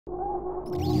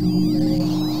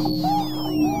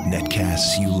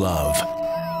Netcasts you love.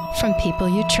 From people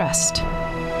you trust.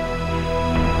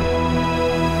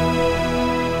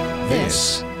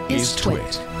 This is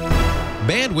Twit.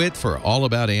 Bandwidth for All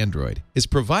About Android is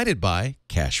provided by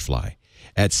CacheFly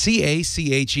at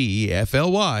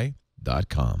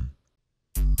CacheFly.com.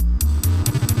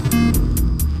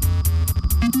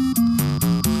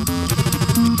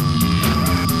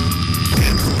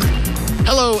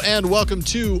 Hello and welcome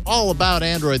to All About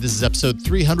Android. This is episode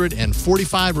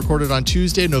 345, recorded on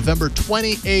Tuesday, November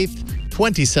 28th,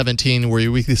 2017. We're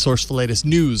your weekly source for the latest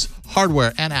news,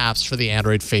 hardware, and apps for the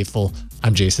Android faithful.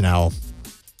 I'm Jason Howell.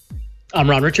 I'm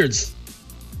Ron Richards.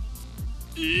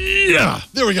 Yeah,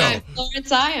 there we go. I'm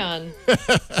Florence Ion.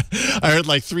 I heard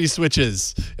like 3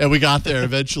 switches, and we got there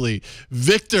eventually.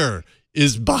 Victor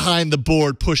is behind the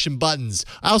board pushing buttons.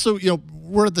 I also,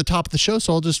 we're at the top of the show,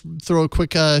 so I'll just throw a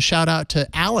quick shout out to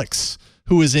Alex,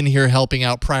 who was in here helping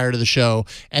out prior to the show,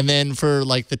 and then for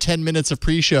like the 10 minutes of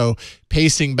pre-show,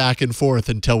 pacing back and forth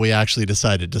until we actually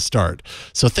decided to start.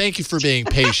 So thank you for being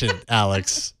patient,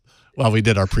 Alex, while we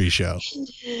did our pre-show.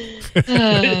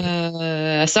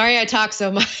 Sorry I talk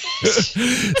so much.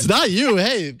 It's not you.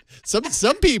 Hey,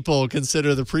 some people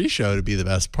consider the pre-show to be the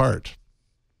best part.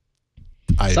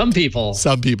 Some people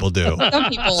do.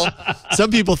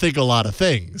 Some people think a lot of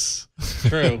things.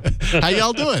 True. How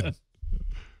y'all doing?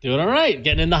 Doing all right.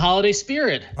 Getting in the holiday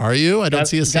spirit. Are you? I don't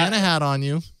see a Santa hat on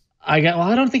you. I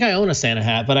don't think I own a Santa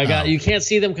hat, but you can't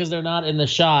see them because they're not in the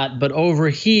shot. But over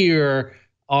here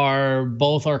are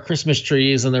both our Christmas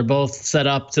trees, and they're both set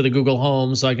up to the Google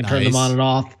Home, so I can turn them on and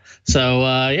off. So,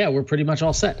 we're pretty much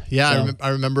all set. Yeah, so. I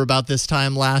remember about this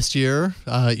time last year,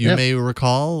 you may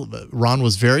recall, Ron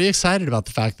was very excited about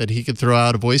the fact that he could throw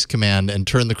out a voice command and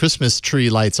turn the Christmas tree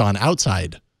lights on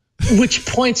outside. Which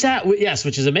points out, yes,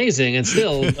 which is amazing, and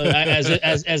still, as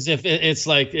if it's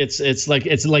like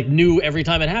new every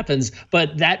time it happens.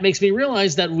 But that makes me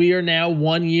realize that we are now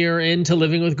 1 year into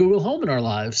living with Google Home in our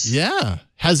lives. Yeah,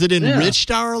 has it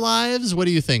enriched our lives? What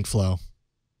do you think, Flo?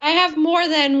 I have more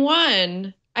than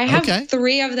one. I have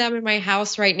 3 of them in my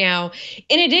house right now,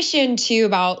 in addition to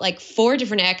about like 4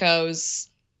 different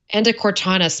Echoes and a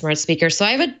Cortana smart speaker. So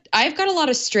I've got a lot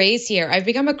of strays here. I've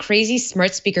become a crazy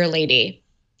smart speaker lady.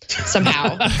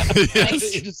 Somehow.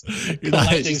 Yes. You're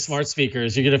collecting smart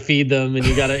speakers. You're going to feed them, and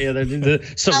you got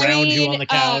to surround you on the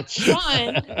couch.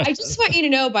 Ron, I just want you to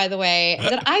know, by the way,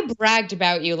 that I bragged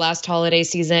about you last holiday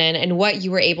season and what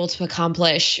you were able to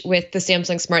accomplish with the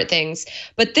Samsung Smart Things.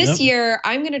 But this year,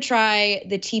 I'm going to try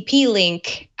the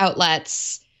TP-Link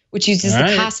outlets, which uses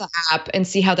the Casa app, and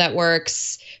see how that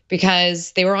works,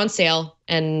 because they were on sale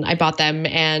and I bought them.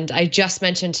 And I just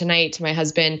mentioned tonight to my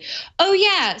husband, oh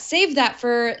yeah, save that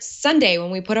for Sunday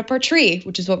when we put up our tree,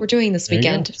 which is what we're doing this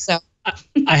weekend. So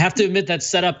I have to admit that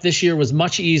setup this year was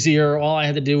much easier. All I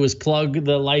had to do was plug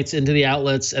the lights into the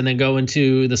outlets and then go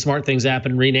into the SmartThings app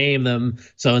and rename them.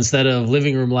 So instead of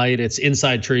living room light, it's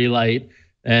inside tree light,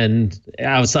 and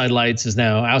outside lights is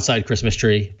now outside Christmas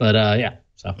tree. But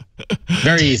so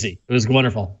very easy. It was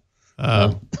wonderful.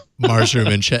 Mars Worm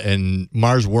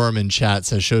in chat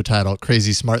says show title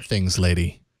Crazy Smart Things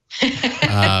Lady.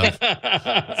 So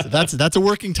that's a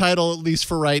working title, at least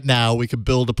for right now. We could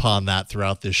build upon that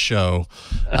throughout this show.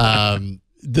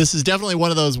 This is definitely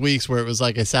one of those weeks where it was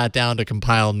like I sat down to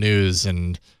compile news,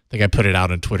 and I think I put it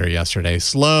out on Twitter yesterday.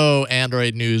 Slow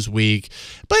Android news week.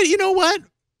 But you know what?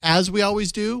 As we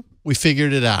always do, we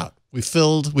figured it out.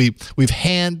 We've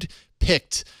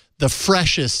hand-picked the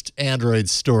freshest Android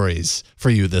stories for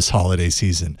you this holiday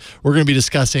season. We're going to be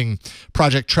discussing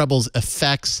Project Treble's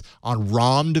effects on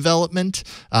ROM development,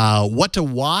 what to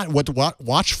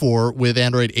watch for with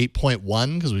Android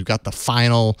 8.1, because we've got the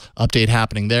final update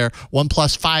happening there.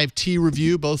 OnePlus 5T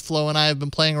review. Both Flo and I have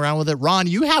been playing around with it. Ron,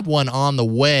 you have one on the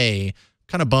way.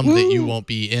 Kind of bummed that you won't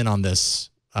be in on this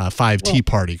 5T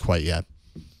party quite yet.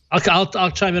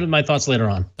 I'll chime in with my thoughts later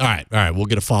on. All right. We'll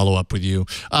get a follow-up with you.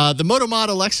 The Moto Mod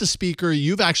Alexa Speaker,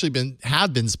 you've actually been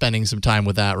spending some time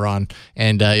with that, Ron,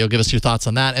 and you'll give us your thoughts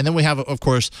on that. And then we have, of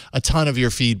course, a ton of your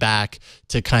feedback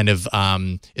to kind of,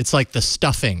 it's like the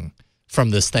stuffing from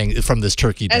this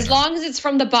turkey dinner. As long as it's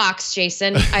from the box,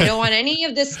 Jason. I don't want any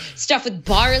of this stuff with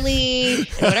barley and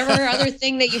whatever other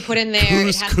thing that you put in there. Couscous.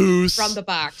 It has to be from the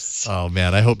box. Oh,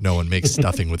 man. I hope no one makes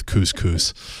stuffing with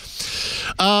couscous.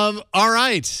 All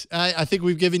right. I think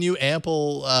we've given you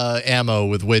ample ammo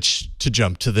with which to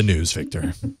jump to the news,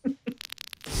 Victor.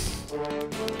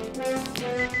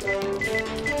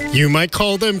 You might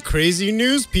call them crazy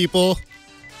news people.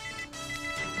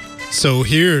 So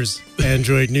here's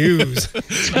Android news.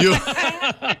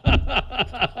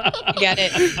 Get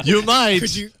it? You might.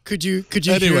 Could you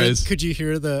Anyways.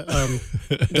 hear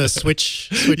the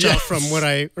switch off from what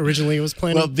I originally was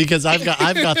planning? Well, because I've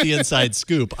got the inside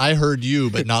scoop. I heard you,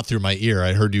 but not through my ear.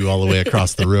 I heard you all the way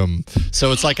across the room.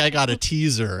 So it's like I got a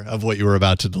teaser of what you were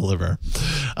about to deliver.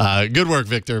 Good work,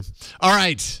 Victor. All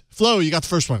right, Flo, you got the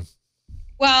first one.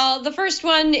 Well, the first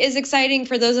one is exciting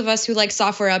for those of us who like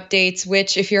software updates,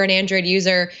 which if you're an Android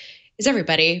user, is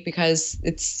everybody, because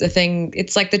it's a thing.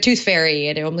 It's like the tooth fairy.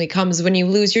 It only comes when you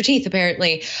lose your teeth,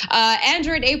 apparently.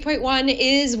 Android 8.1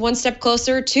 is one step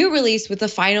closer to release with the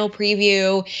final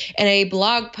preview and a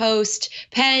blog post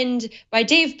penned by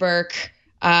Dave Burke.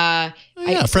 Friend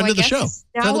of the show.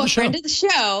 Now friend of the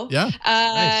show. Yeah.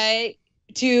 Nice.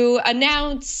 To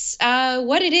announce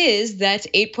what it is that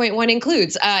 8.1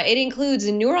 includes. It includes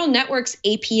neural networks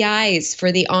APIs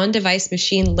for the on-device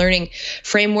machine learning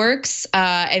frameworks,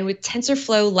 and with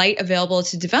TensorFlow Lite available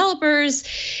to developers.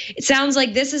 It sounds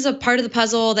like this is a part of the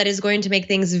puzzle that is going to make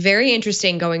things very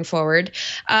interesting going forward.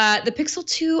 The Pixel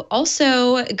 2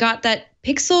 also got that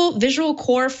Pixel Visual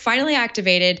Core finally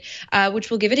activated,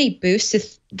 which will give it a boost to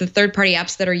the third-party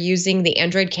apps that are using the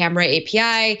Android Camera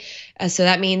API. So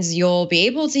that means you'll be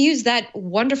able to use that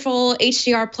wonderful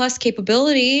HDR Plus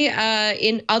capability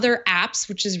in other apps,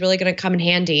 which is really going to come in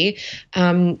handy.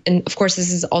 And of course,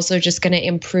 this is also just going to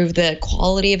improve the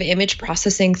quality of image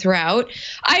processing throughout.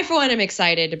 I, for one, am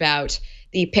excited about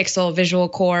the Pixel Visual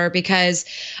Core because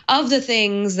of the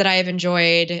things that I have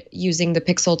enjoyed using the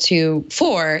Pixel 2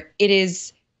 for. It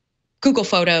is Google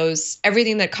Photos,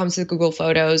 everything that comes with Google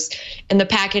Photos, and the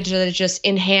package that is just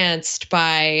enhanced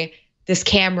by this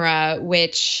camera,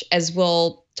 which, as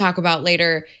we'll talk about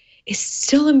later, is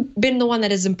still been the one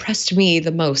that has impressed me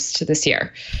the most this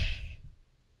year.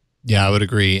 Yeah, I would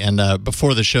agree. And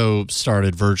before the show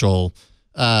started, Virgil,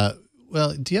 well,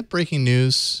 do you have breaking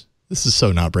news? This is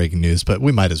so not breaking news, but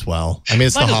we might as well. I mean,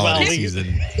 it's the holiday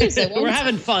season. We're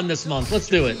having fun this month. Let's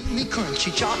do it.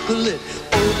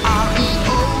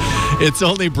 It's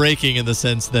only breaking in the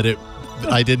sense that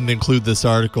I didn't include this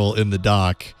article in the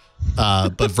doc.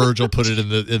 But Virgil put it in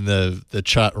the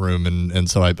chat room, and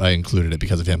so I included it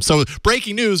because of him. So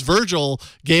breaking news, Virgil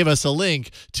gave us a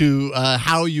link to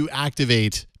how you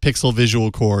activate Pixel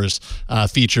Visual Core's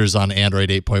features on Android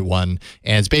 8.1,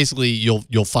 and it's basically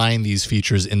you'll find these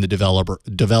features in the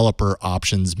developer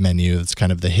options menu. It's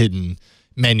kind of the hidden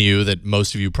menu that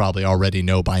most of you probably already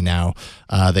know by now,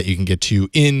 that you can get to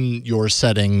in your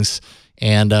settings.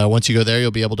 And once you go there,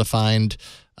 you'll be able to find,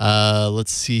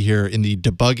 let's see here, in the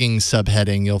debugging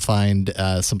subheading, you'll find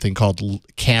something called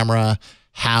Camera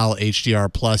HAL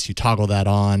HDR Plus. You toggle that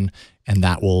on, and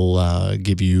that will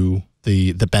give you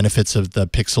the benefits of the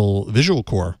Pixel Visual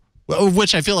Core,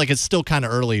 which I feel like it's still kind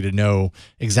of early to know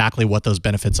exactly what those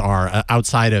benefits are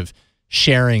outside of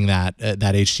sharing that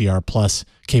HDR Plus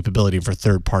capability for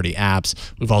third-party apps.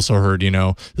 We've also heard,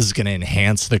 this is going to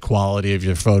enhance the quality of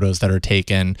your photos that are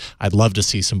taken. I'd love to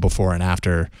see some before and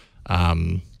after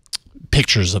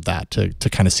pictures of that to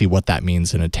kind of see what that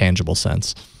means in a tangible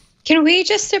sense. Can we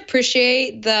just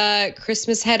appreciate the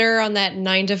Christmas header on that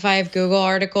 9 to 5 Google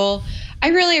article? I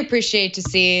really appreciate to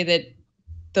see that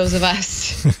those of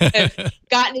us have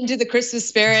gotten into the Christmas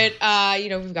spirit.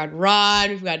 We've got Ron,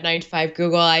 we've got 9 to 5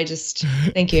 Google. I just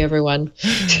thank you, everyone.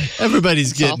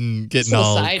 Everybody's getting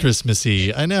all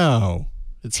Christmassy. I know.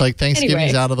 It's like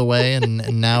Thanksgiving's out of the way,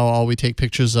 and now all we take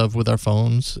pictures of with our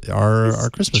phones are our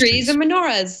Christmas trees and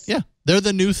menorahs. Yeah, they're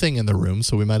the new thing in the room,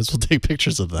 so we might as well take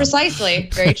pictures of them. Precisely.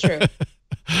 Very true.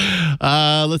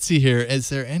 Let's see here. Is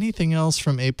there anything else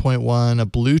from 8.1? A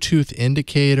Bluetooth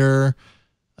indicator.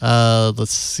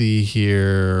 Let's see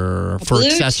here. For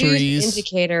Bluetooth accessories.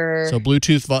 Indicator. So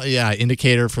Bluetooth,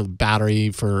 indicator for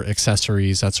battery, for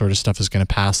accessories, that sort of stuff is going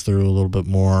to pass through a little bit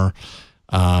more.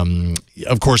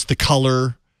 Of course, the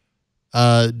color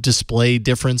display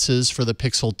differences for the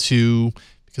Pixel 2,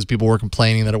 because people were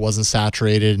complaining that it wasn't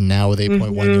saturated, and now with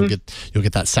 8.1 you'll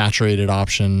get that saturated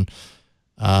option,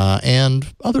 and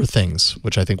other things,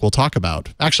 which I think we'll talk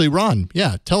about. Actually, Ron,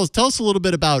 tell us a little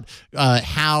bit about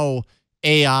how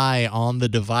AI on the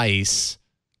device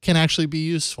can actually be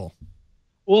useful.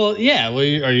 Well, yeah.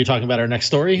 Are you talking about our next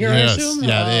story here? Yes. I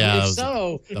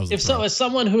assume. If so, as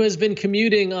someone who has been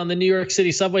commuting on the New York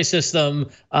City subway system,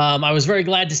 I was very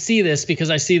glad to see this because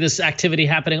I see this activity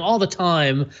happening all the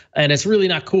time, and it's really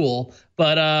not cool.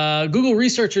 But Google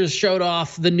researchers showed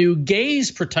off the new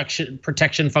gaze protection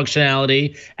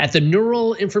functionality at the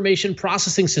Neural Information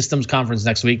Processing Systems conference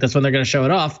next week. That's when they're going to show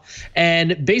it off.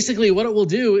 And basically what it will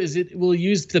do is it will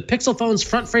use the Pixel phone's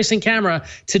front-facing camera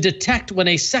to detect when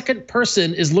a second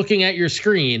person is looking at your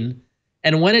screen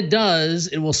And when it does,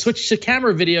 it will switch to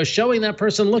camera video showing that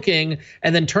person looking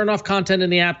and then turn off content in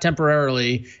the app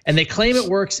temporarily. And they claim it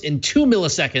works in 2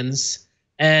 milliseconds.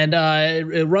 And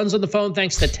it runs on the phone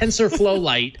thanks to TensorFlow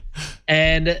Lite.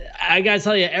 And I gotta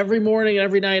tell you, every morning and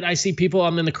every night I see people,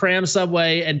 I'm in the cram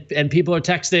subway and people are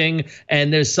texting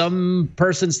and there's some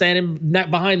person standing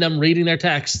behind them reading their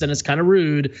text and it's kind of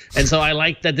rude. And so I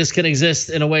like that this can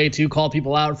exist in a way to call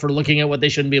people out for looking at what they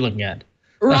shouldn't be looking at.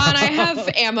 Ron, I have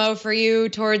ammo for you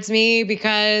towards me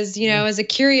because, you know, as a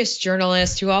curious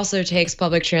journalist who also takes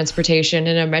public transportation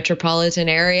in a metropolitan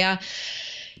area,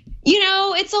 you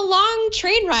know, it's a long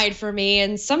train ride for me.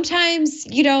 And sometimes,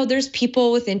 you know, there's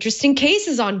people with interesting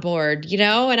cases on board, you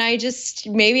know, and I'm just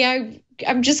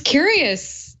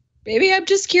curious. Maybe I'm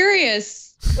just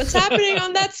curious what's happening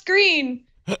on that screen.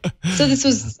 So this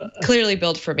was clearly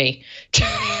built for me.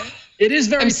 It is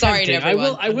very tempting. I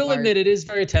will admit it is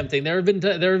very tempting. There have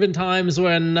been times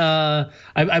when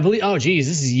I believe, oh geez,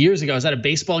 this is years ago. I was at a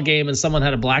baseball game and someone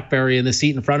had a BlackBerry in the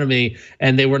seat in front of me,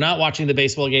 and they were not watching the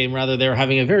baseball game. Rather, they were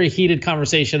having a very heated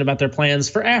conversation about their plans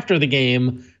for after the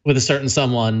game with a certain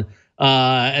someone.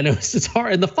 And it's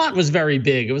hard, and the font was very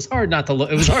big. It was hard not to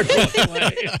look. It was hard to look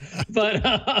away.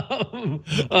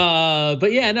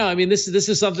 But yeah, no. I mean, this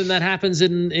is something that happens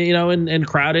in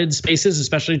crowded spaces,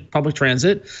 especially public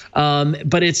transit.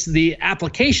 But it's the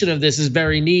application of this is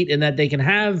very neat in that they can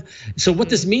have. So what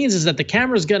this means is that the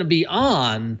camera is going to be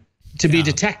on to be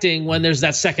detecting when there's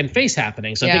that second face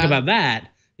happening. So think about that.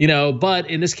 You know, but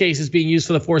in this case, it's being used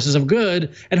for the forces of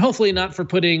good, and hopefully not for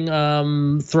putting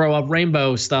throw up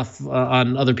rainbow stuff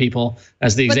on other people,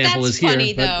 as the example is here. But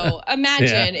that's funny, though.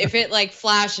 Imagine if it like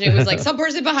flashed and it was like some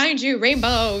person behind you,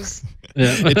 rainbows.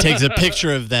 It takes a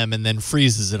picture of them and then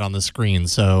freezes it on the screen,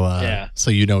 so so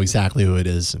you know exactly who it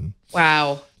is. And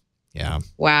wow. Yeah.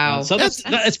 Wow. So it's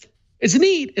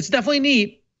neat. It's definitely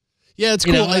neat. Yeah, it's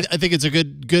cool. I think it's a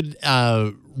good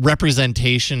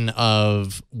representation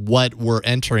of what we're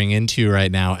entering into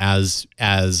right now as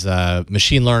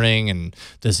machine learning and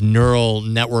this neural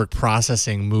network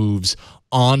processing moves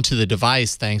onto the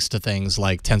device thanks to things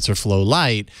like TensorFlow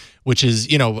Lite, which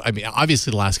is, you know, I mean,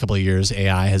 obviously the last couple of years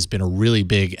AI has been a really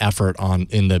big effort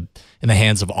in the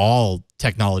hands of all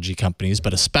technology companies,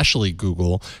 but especially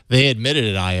Google. They admitted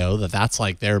at I/O that that's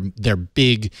like their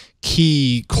big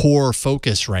key core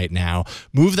focus right now.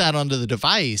 Move that onto the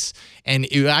device,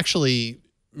 and you actually,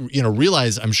 you know,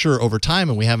 realize, I'm sure over time,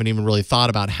 and we haven't even really thought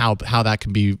about how that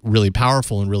can be really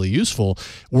powerful and really useful.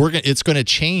 It's going to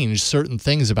change certain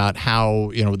things about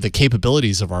how, you know, the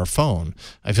capabilities of our phone.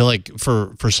 I feel like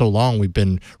for so long we've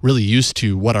been really used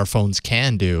to what our phones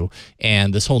can do,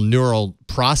 and this whole neural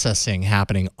processing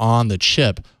happening on the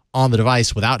chip, on the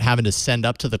device, without having to send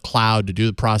up to the cloud to do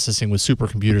the processing with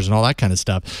supercomputers and all that kind of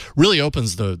stuff, really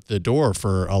opens the door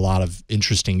for a lot of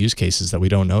interesting use cases that we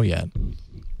don't know yet.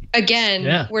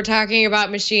 Again, we're talking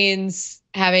about machines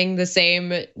having the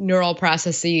same neural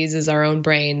processes as our own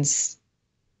brains,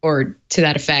 or to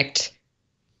that effect.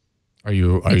 Are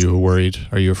you worried?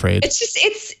 Are you afraid? It's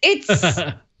just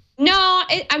no,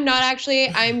 I'm not actually.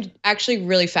 I'm actually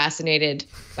really fascinated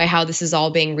by how this is all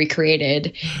being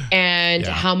recreated and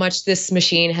how much this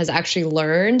machine has actually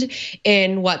learned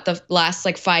in the last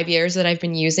like 5 years that I've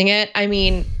been using it. I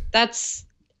mean, it's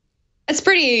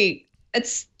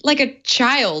like a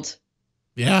child.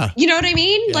 Yeah. You know what I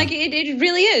mean? Yeah. Like it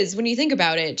really is when you think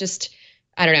about it. Just,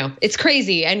 I don't know. It's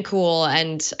crazy and cool.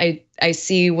 And I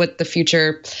see what the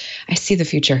future, I see the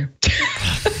future.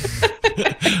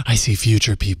 I see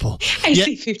future people. I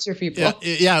see future people.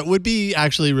 Yeah, it would be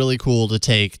actually really cool to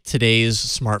take today's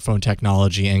smartphone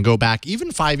technology and go back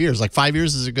even 5 years. Like 5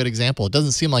 years is a good example. It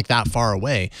doesn't seem like that far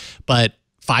away, but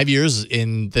 5 years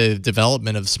in the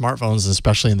development of smartphones,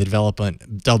 especially in the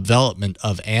development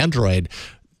of Android,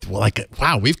 like,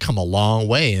 wow, we've come a long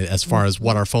way as far as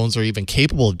what our phones are even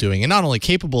capable of doing. And not only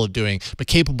capable of doing, but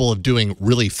capable of doing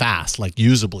really fast, like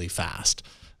usably fast.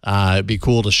 It'd be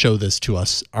cool to show this to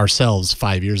us ourselves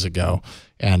 5 years ago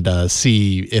and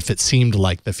see if it seemed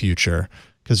like the future,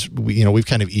 because we've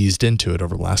kind of eased into it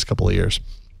over the last couple of years.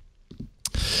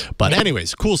 But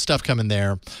anyways, cool stuff coming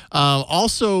there.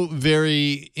 Also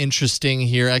very interesting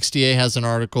here, XDA has an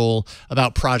article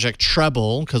about Project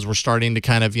Treble, because we're starting to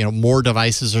kind of, more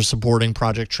devices are supporting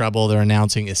Project Treble. They're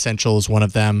announcing Essential is one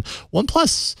of them.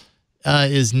 OnePlus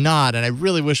is not, and I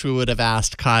really wish we would have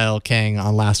asked Kyle Kang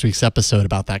on last week's episode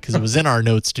about that, because it was in our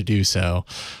notes to do so,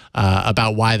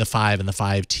 about why the 5 and the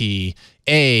 5T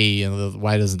A,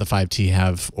 why doesn't the 5T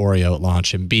have Oreo at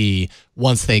launch? And B,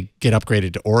 once they get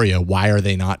upgraded to Oreo, why are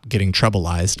they not getting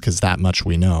trebleized? Because that much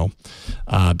we know,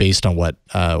 based on what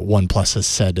OnePlus has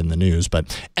said in the news.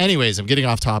 But anyways, I'm getting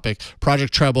off topic.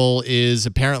 Project Treble is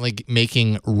apparently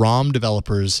making ROM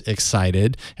developers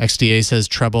excited. XDA says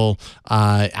Treble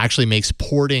actually makes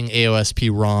porting AOSP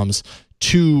ROMs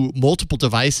to multiple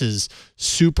devices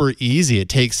super easy.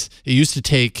 It used to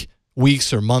take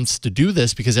weeks or months to do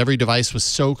this because every device was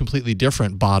so completely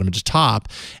different bottom to top.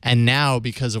 And now,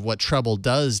 because of what Treble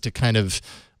does to kind of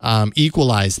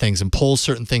equalize things and pull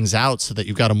certain things out so that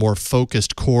you've got a more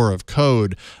focused core of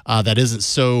code that isn't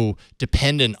so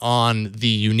dependent on the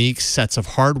unique sets of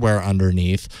hardware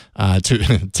underneath,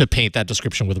 to paint that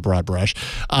description with a broad brush,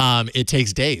 it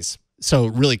takes days. So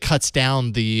it really cuts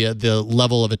down the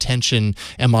level of attention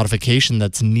and modification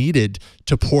that's needed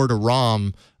to port a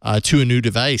ROM to a new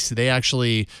device. They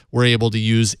actually were able to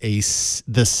use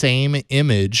the same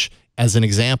image as an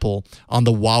example on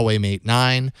the Huawei Mate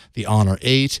 9, the Honor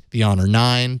 8, the Honor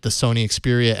 9, the Sony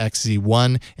Xperia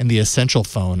XZ1, and the Essential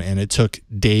phone. And it took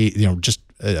days,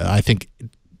 I think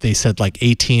they said like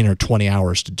 18 or 20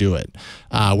 hours to do it.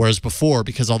 Whereas before,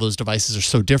 because all those devices are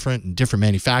so different and different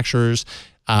manufacturers,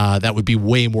 that would be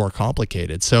way more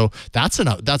complicated. So that's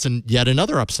yet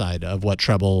another upside of what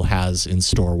Treble has in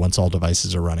store once all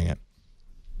devices are running it.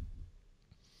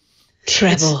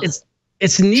 Treble.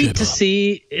 It's neat to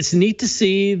see. It's neat to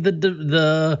see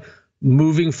the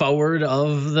moving forward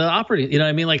of the operating. You know what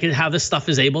I mean? Like how this stuff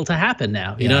is able to happen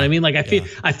now. You know what I mean? Like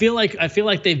I feel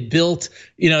like they've built.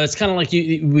 It's kind of like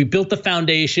we built the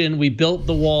foundation, we built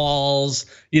the walls.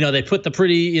 They put the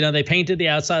pretty. They painted the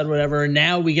outside, whatever. And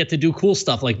now we get to do cool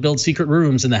stuff like build secret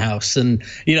rooms in the house, and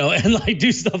and like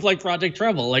do stuff like Project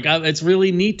Treble. Like it's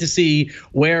really neat to see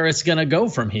where it's gonna go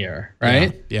from here,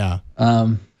 right? Yeah.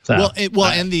 So,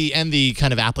 and the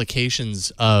kind of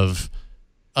applications of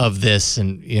this,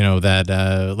 and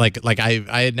that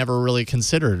I had never really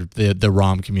considered the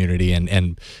ROM community,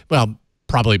 and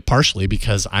probably partially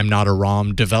because I'm not a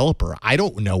ROM developer. I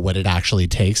don't know what it actually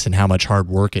takes and how much hard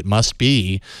work it must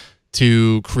be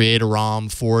to create a ROM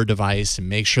for a device and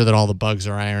make sure that all the bugs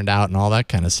are ironed out and all that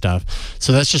kind of stuff.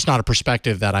 So that's just not a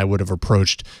perspective that I would have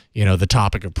approached the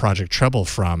topic of Project Treble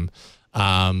from.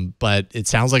 But it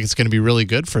sounds like it's going to be really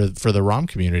good for the ROM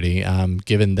community,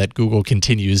 given that Google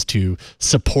continues to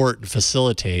support and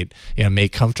facilitate,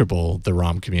 make comfortable the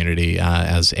ROM community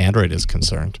as Android is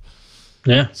concerned.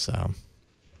 Yeah. So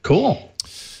cool.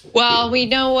 Well, we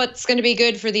know what's going to be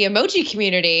good for the emoji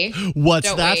community.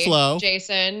 What's that, Flo?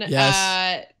 Jason?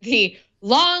 Yes. The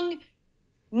long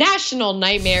national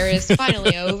nightmare is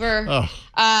finally over.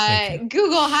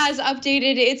 Google has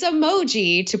updated its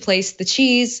emoji to place the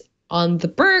cheese on the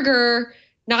burger,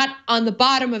 not on the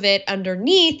bottom of it,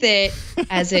 underneath it,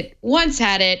 as it once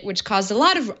had it, which caused a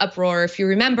lot of uproar. If you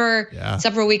remember,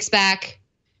 several weeks back,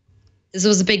 this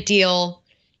was a big deal.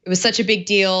 It was such a big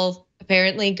deal.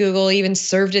 Apparently, Google even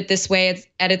served it this way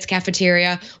at its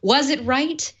cafeteria. Was it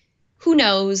right? Who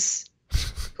knows?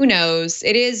 Who knows?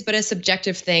 It is but a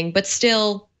subjective thing, but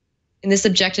still, in this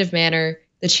objective manner,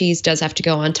 the cheese does have to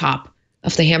go on top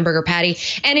of the hamburger patty.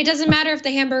 And it doesn't matter if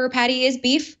the hamburger patty is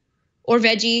beef or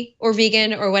veggie or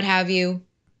vegan or what have you.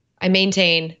 I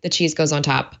maintain the cheese goes on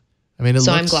top. I mean,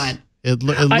 I'm glad. It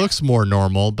looks more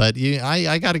normal, but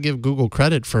I got to give Google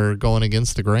credit for going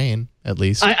against the grain, at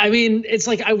least. I mean, it's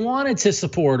like I wanted to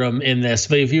support them in this,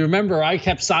 but if you remember, I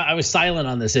was silent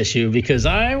on this issue because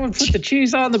I would put the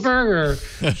cheese on the burger.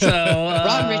 So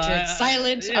Ron Richards,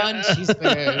 silent on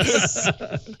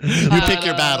cheeseburgers. You pick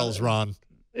your battles, Ron.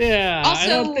 Yeah.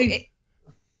 Also,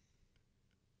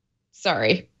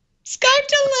 sorry, Skype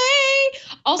delay.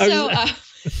 Also.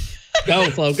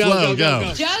 Go, Flo.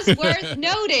 Go. Just worth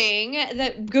noting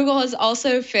that Google has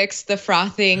also fixed the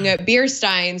frothing beer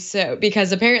steins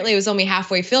because apparently it was only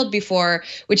halfway filled before,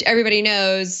 which everybody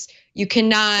knows you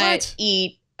cannot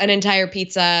eat an entire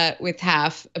pizza with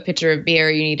half a pitcher of beer.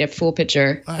 You need a full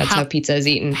pitcher. That's how pizza is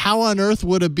eaten. How on earth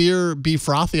would a beer be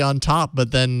frothy on top,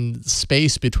 but then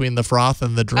space between the froth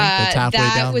and the drink that's halfway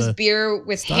down? That was beer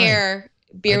with hair.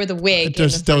 Beer with a wig. I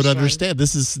just don't understand.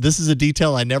 This is a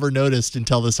detail I never noticed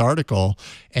until this article,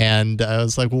 and I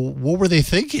was like, "Well, what were they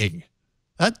thinking?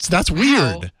 That's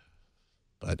weird."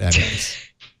 But anyways,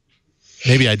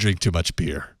 maybe I drink too much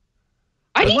beer.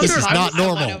 This is not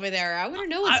normal over there. I want to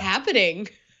know what's happening.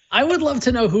 I would love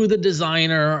to know who the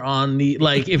designer on the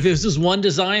if this is one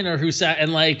designer who sat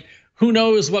and who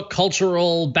knows what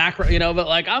cultural background, but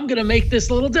like, I'm going to make this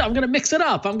I'm going to mix it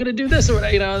up. I'm going to do this or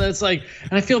whatever, and it's like,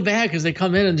 and I feel bad because they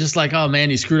come in and just like, oh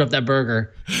man, you screwed up that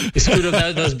burger. You screwed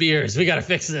up those beers. We got to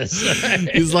fix this.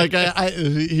 He's like,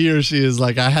 he or she is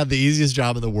like, I had the easiest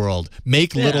job in the world.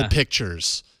 Make little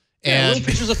pictures. And little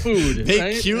pictures of food.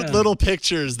 Make cute little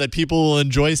pictures that people will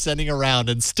enjoy sending around,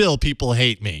 and still people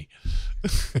hate me.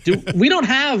 We don't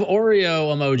have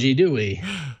Oreo emoji, do we?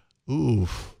 Ooh.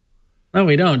 No,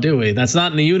 we don't, do we? That's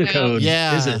not in the Unicode,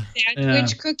 is it?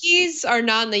 Sandwich cookies are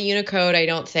not in the Unicode, I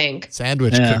don't think.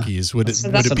 Sandwich cookies would it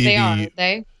be they the? Are, aren't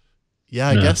they? Yeah,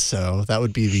 I guess so. That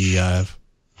would be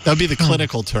the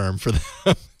clinical term for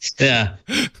them. Yeah,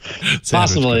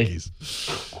 possibly. Cookies.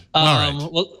 All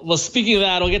right. Well, speaking of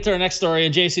that, we'll get to our next story.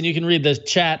 And Jason, you can read the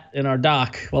chat in our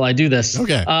doc while I do this.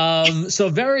 Okay. So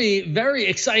very, very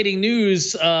exciting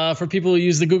news for people who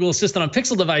use the Google Assistant on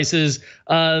Pixel devices.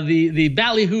 The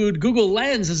ballyhooed Google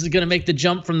Lens is going to make the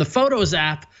jump from the Photos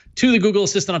app to the Google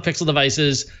Assistant on Pixel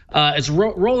devices. It's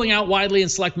rolling out widely in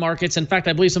select markets. In fact,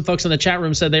 I believe some folks in the chat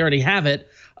room said they already have it.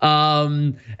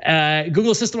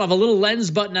 Google Assistant will have a little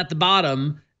lens button at the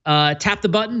bottom. Tap the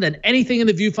button, then anything in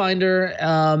the viewfinder,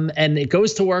 and it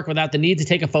goes to work without the need to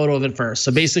take a photo of it first.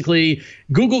 So basically,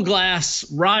 Google Glass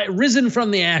risen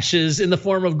from the ashes in the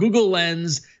form of Google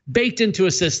Lens baked into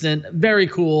Assistant. Very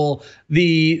cool.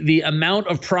 The amount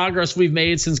of progress we've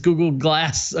made since Google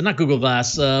Glass, not Google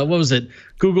Glass. What was it?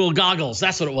 Google Goggles.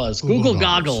 That's what it was. Google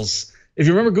Goggles. If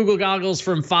you remember Google Goggles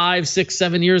from 5, 6,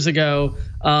 7 years ago,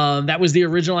 that was the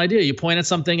original idea. You point at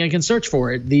something and can search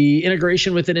for it. The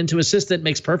integration with it into Assistant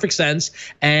makes perfect sense.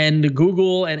 And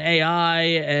Google and AI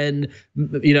and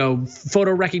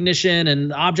photo recognition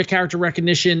and object character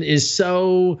recognition is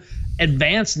so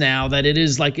advanced now that it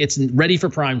is like it's ready for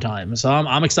prime time. So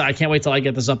I'm excited. I can't wait till I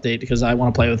get this update because I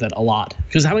want to play with it a lot.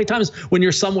 Because how many times when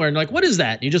you're somewhere and you're like, what is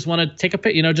that? You just want to take a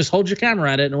picture, just hold your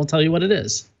camera at it and we'll tell you what it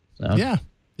is. So. Yeah.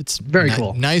 It's very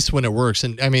cool. Nice when it works.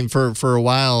 And I mean, for a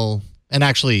while, and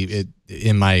actually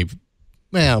in my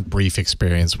brief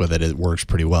experience with it, it works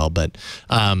pretty well. But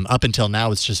up until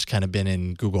now, it's just kind of been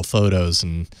in Google Photos.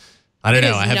 And I don't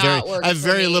know. I have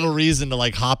very little reason to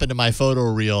like hop into my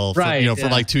photo reel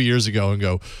from like 2 years ago and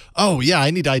go, oh, yeah,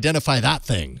 I need to identify that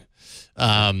thing.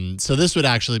 So this would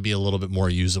actually be a little bit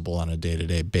more usable on a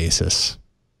day-to-day basis.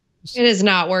 It has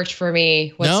not worked for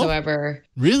me whatsoever.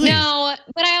 No? Really? No,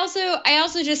 but I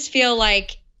also just feel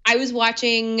like I was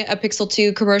watching a Pixel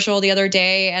 2 commercial the other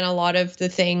day, and a lot of the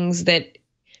things that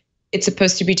it's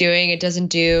supposed to be doing, it doesn't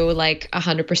do like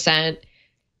 100%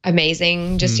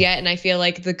 amazing just yet. And I feel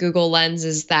like the Google Lens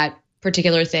is that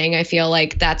particular thing. I feel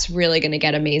like that's really going to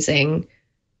get amazing.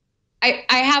 I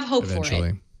have hope for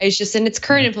it. It's just in its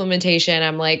current implementation,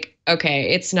 I'm like,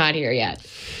 okay, it's not here yet.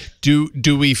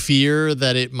 Do we fear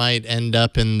that it might end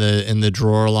up in the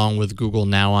drawer along with Google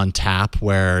Now on Tap,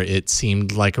 where it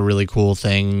seemed like a really cool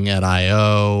thing at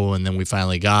I/O, and then we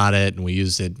finally got it and we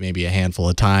used it maybe a handful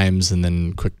of times and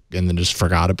then just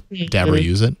forgot to ever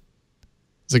use it?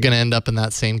 Is it going to end up in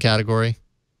that same category?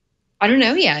 I don't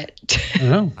know yet. I don't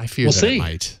know. I fear that it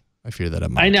might. I fear that it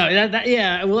might. I know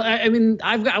yeah. Well, I mean,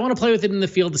 I want to play with it in the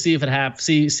field to see if it happens.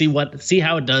 See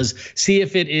how it does. See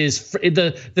if it is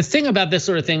the thing about this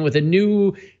sort of thing with a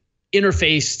new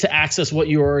interface to access what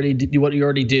you already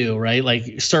do, right?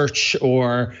 Like search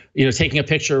or taking a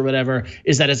picture or whatever,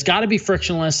 is that it's got to be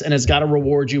frictionless and it's got to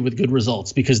reward you with good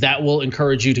results, because that will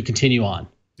encourage you to continue on.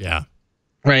 Yeah.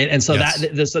 Right. And so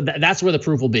that's where the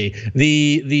proof will be.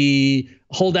 The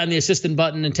hold down the assistant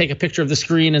button and take a picture of the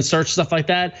screen and search stuff like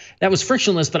that. That was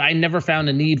frictionless, but I never found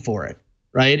a need for it.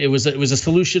 Right. It was a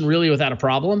solution really without a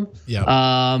problem. Yeah.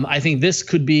 I think this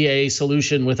could be a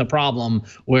solution with a problem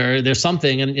where there's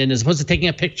something, and as opposed to taking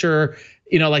a picture,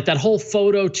 like that whole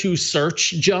photo to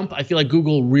search jump, I feel like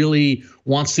Google really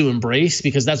wants to embrace,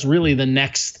 because that's really the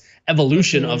next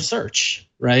evolution of search.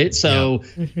 Right. So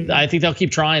I think they'll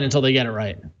keep trying until they get it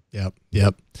right. Yep.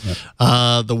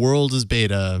 The world is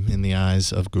beta in the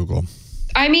eyes of Google.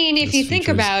 I mean, if you think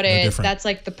about it, that's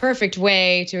like the perfect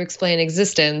way to explain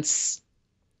existence.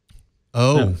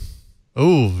 Very.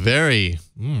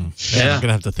 I'm going to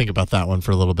have to think about that one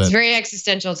for a little bit. It's very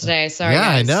existential today. Sorry, yeah,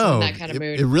 guys. I know. In that kind of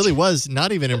mood. It really was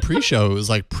not even in pre-show. It was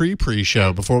like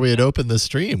pre-show. Before we had opened the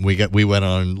stream, we went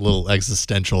on a little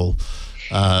existential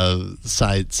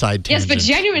side tangent. Yes, but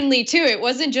genuinely too, it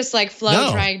wasn't just like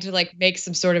Flo trying to like make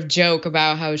some sort of joke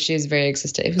about how she's very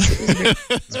existential.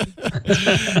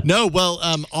 No, well,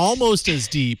 almost as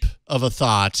deep of a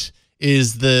thought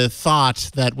is the thought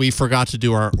that we forgot to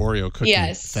do our Oreo cookie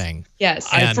thing. Yes.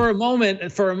 For a moment,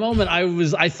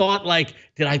 I thought like,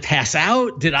 did I pass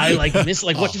out? Did I like miss,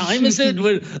 like, what time is it?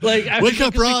 Like, wake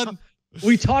up, Ron.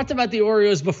 We talked about the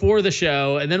Oreos before the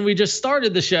show, and then we just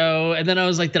started the show, and then I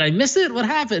was like, "Did I miss it? What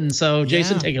happened?" So,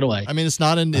 Jason, take it away. I mean, it's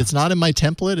not in my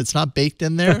template. It's not baked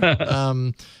in there,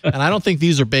 and I don't think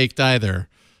these are baked either.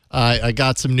 I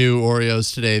got some new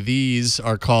Oreos today. These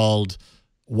are called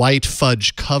white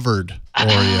fudge covered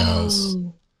Oreos.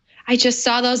 Oh, I just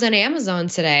saw those on Amazon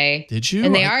today. Did you?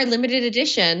 And they are limited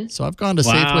edition. So I've gone to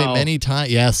Safeway many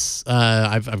times. Yes,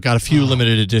 I've got a few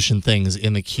limited edition things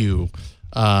in the queue.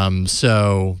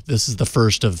 So this is the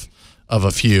first of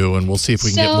a few, and we'll see if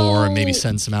we can get more and maybe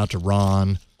send some out to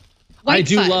Ron. I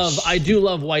do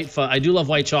love white fudge. I do love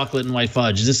white chocolate and white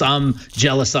fudge. I'm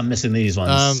jealous I'm missing these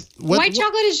ones. White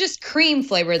chocolate is just cream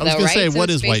flavored, though, right? I was going to say, so what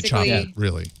is white chocolate,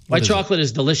 really? White chocolate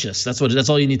is delicious. That's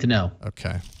all you need to know.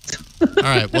 Okay. All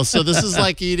right. Well, so this is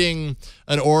like eating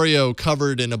an Oreo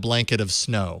covered in a blanket of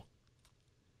snow.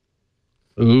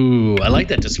 Ooh, I like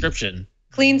that description.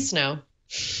 Clean snow.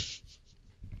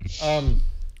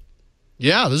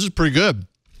 Yeah, this is pretty good.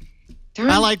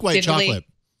 I like white chocolate.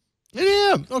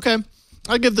 Yeah, okay.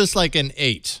 I'll give this like an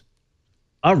 8.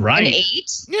 All right. An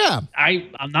 8? Yeah.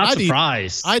 I'm not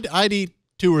surprised. I'd eat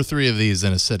 2 or 3 of these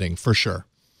in a sitting for sure.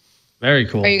 Very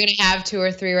cool. Are you going to have 2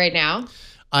 or 3 right now?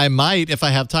 I might if I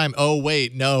have time. Oh,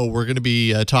 wait, no. We're going to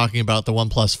be talking about the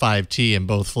OnePlus 5T, and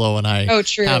both Flo and I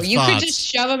true. have You thoughts. could just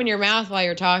shove them in your mouth while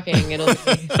you're talking. It'll.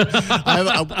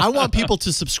 I want people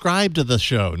to subscribe to the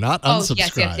show, not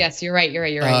unsubscribe. Yes. You're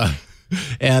right.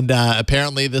 And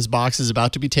apparently this box is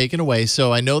about to be taken away.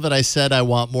 So I know that I said I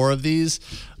want more of these.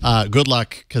 Good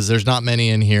luck, because there's not many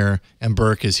in here, and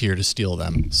Burke is here to steal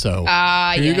them. So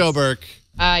here you go, Burke.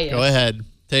 Yes. Go ahead.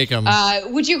 Take them.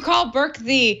 Would you call Burke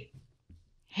the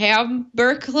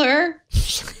Hamburglar?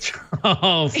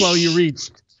 Oh, Flo, you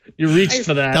reached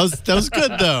for that. That was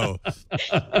good, though.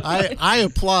 I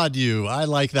applaud you. I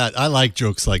like that. I like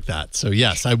jokes like that. So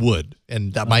yes, I would,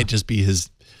 and that might just be his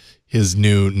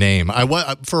new name.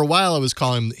 For a while I was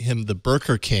calling him the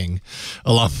Burger King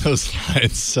along those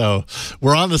lines. So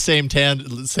we're on the same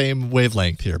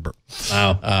wavelength here.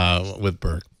 Wow. With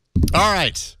Burke. All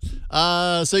right.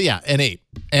 So yeah, an 8.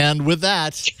 And with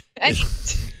that,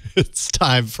 it's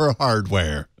time for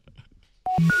hardware.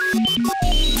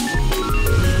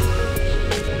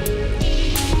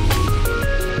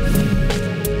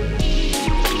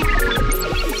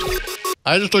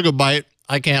 I just took a bite.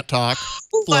 I can't talk.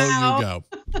 Flo, you go.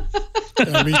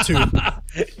 Yeah, me too.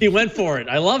 He went for it.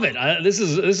 I love it. This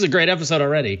is a great episode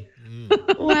already.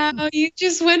 Wow, you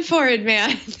just went for it,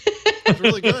 man. It's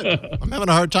really good. I'm having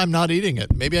a hard time not eating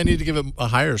it. Maybe I need to give it a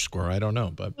higher score. I don't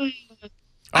know, but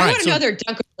I want another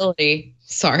dunkability.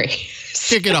 Sorry.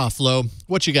 Kick it off, Flo.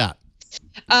 What you got?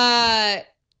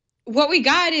 What we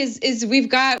got is we've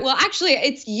got, well, actually,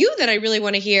 it's you that I really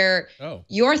want to hear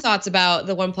your thoughts about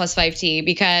the OnePlus 5T,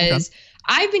 because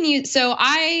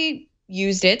I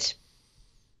used it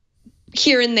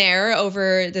here and there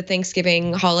over the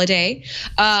Thanksgiving holiday.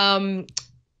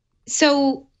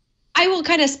 So I will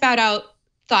kind of spout out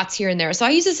thoughts here and there. So I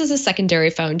use this as a secondary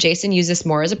phone. Jason uses this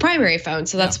more as a primary phone.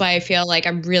 So that's why I feel like I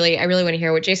really want to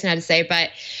hear what Jason had to say.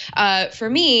 But for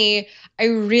me, I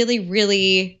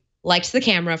really liked the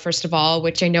camera, first of all,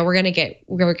 which I know we're gonna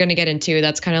get into.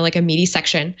 That's kind of like a meaty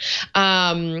section.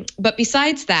 But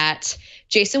besides that,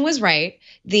 Jason was right.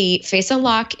 The face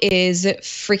unlock is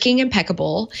freaking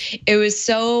impeccable. It was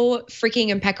so freaking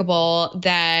impeccable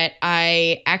that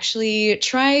I actually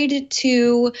tried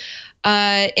to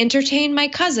entertain my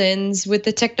cousins with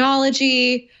the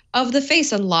technology of the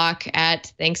face unlock at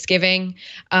Thanksgiving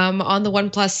on the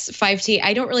OnePlus 5T.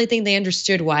 I don't really think they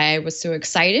understood why I was so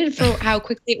excited for how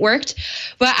quickly it worked,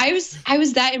 but I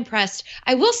was that impressed.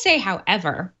 I will say,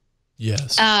 however,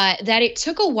 yes, that it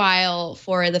took a while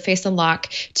for the face unlock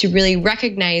to really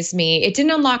recognize me. It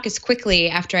didn't unlock as quickly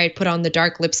after I had put on the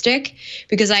dark lipstick,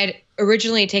 because I had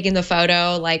originally taken the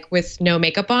photo like with no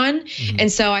makeup on. Mm-hmm.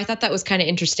 And so I thought that was kind of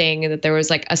interesting that there was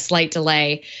like a slight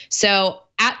delay. So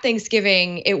at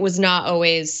Thanksgiving, it was not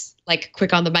always like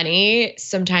quick on the money.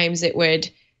 Sometimes it would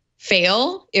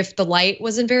fail if the light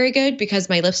wasn't very good because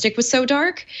my lipstick was so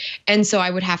dark. And so I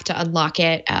would have to unlock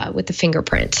it with the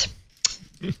fingerprint.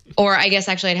 Or I guess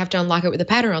actually I'd have to unlock it with a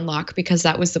pattern unlock, because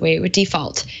that was the way it would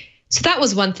default. So that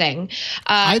was one thing.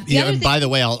 And by the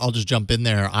way, I'll just jump in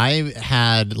there. I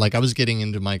was getting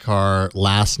into my car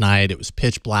last night. It was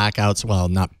pitch black outside. Well,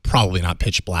 probably not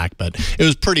pitch black, but it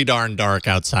was pretty darn dark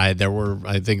outside.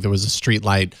 I think there was a street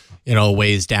light, a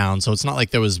ways down. So it's not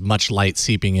like there was much light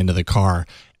seeping into the car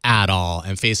at all.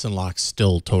 And face unlock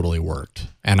still totally worked.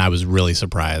 And I was really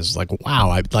surprised. Like, wow.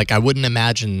 I wouldn't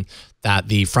imagine that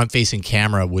the front facing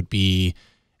camera would be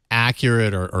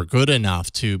accurate or good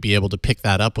enough to be able to pick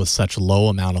that up with such low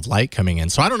amount of light coming in.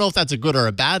 So I don't know if that's a good or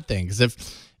a bad thing, because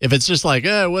if it's just like,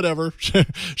 whatever,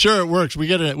 sure, it works. We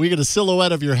get a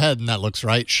silhouette of your head and that looks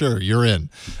right. Sure, you're in.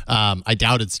 I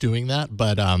doubt it's doing that,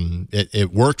 but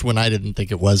it worked when I didn't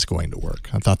think it was going to work.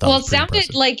 I thought that was pretty impressive.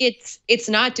 It sounded like it's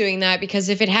not doing that, because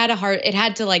if it had it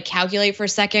had to like calculate for a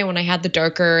second when I had the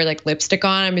darker like lipstick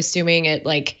on. I'm assuming it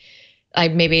like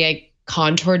I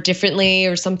contoured differently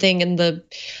or something in the.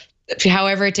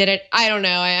 However it did it, I don't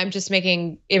know. I'm just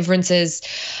making inferences.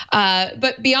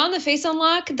 But beyond the face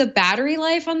unlock, the battery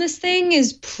life on this thing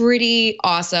is pretty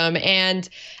awesome. And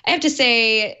I have to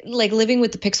say, like, living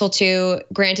with the Pixel 2,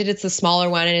 granted it's the smaller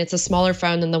one and it's a smaller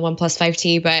phone than the OnePlus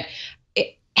 5T, but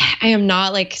I am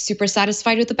not like super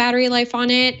satisfied with the battery life on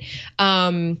it.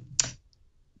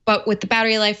 But with the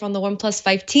battery life on the OnePlus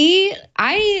 5T,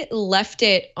 I left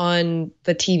it on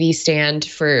the TV stand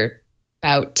for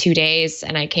about 2 days,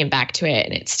 and I came back to it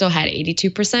and it still had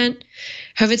 82%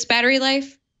 of its battery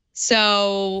life.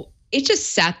 So it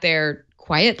just sat there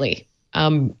quietly.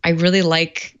 I really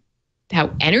like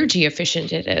how energy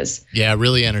efficient it is. Yeah,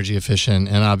 really energy efficient.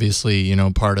 And obviously,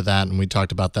 part of that, and we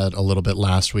talked about that a little bit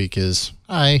last week, is,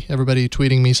 hi, everybody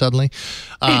tweeting me suddenly,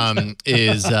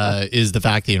 is the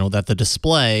fact that, that the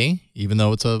display, even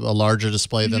though it's a larger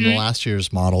display than the last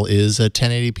year's model, is a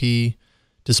 1080p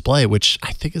display, which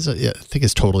I think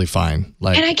is totally fine.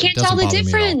 Like, and I can't tell the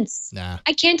difference. Nah.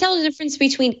 I can't tell the difference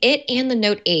between it and the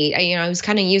Note 8. I was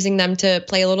kind of using them to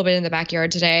play a little bit in the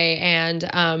backyard today, and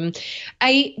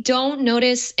I don't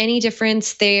notice any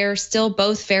difference. They're still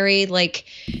both very like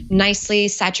nicely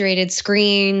saturated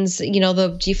screens.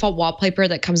 The default wallpaper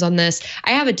that comes on this,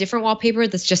 I have a different wallpaper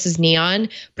that's just as neon,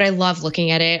 but I love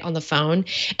looking at it on the phone.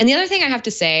 And the other thing I have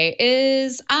to say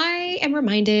is I am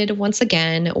reminded once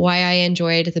again why I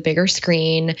enjoyed the bigger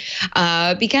screen,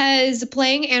 because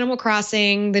playing Animal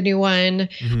Crossing, the new one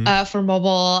for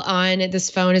mobile on this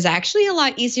phone, is actually a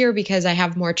lot easier because I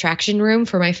have more traction room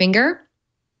for my finger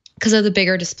because of the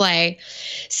bigger display.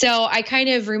 So I kind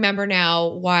of remember now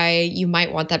why you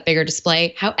might want that bigger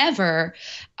display. However,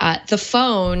 the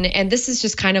phone, and this is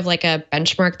just kind of like a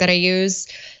benchmark that I use,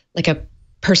 like a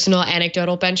personal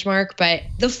anecdotal benchmark, but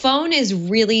the phone is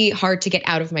really hard to get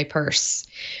out of my purse.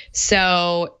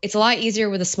 So it's a lot easier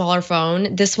with a smaller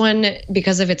phone. This one,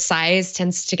 because of its size,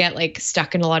 tends to get like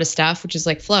stuck in a lot of stuff, which is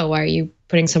like, Flo, why are you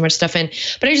putting so much stuff in?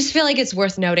 But I just feel like it's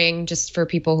worth noting just for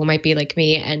people who might be like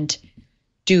me and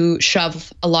do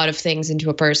shove a lot of things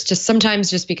into a purse. Just sometimes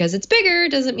just because it's bigger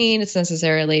doesn't mean it's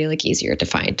necessarily like easier to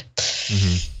find.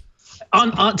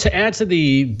 On to add to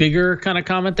the bigger kind of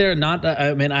comment there,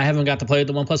 I haven't got to play with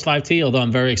the OnePlus 5T, although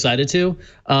I'm very excited to.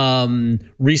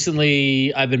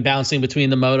 Recently, I've been bouncing between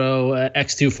the Moto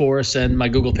X2 Force and my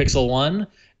Google Pixel 1.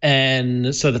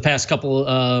 And so the past couple,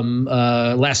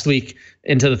 last week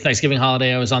into the Thanksgiving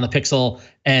holiday, I was on the Pixel,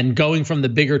 and going from the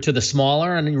bigger to the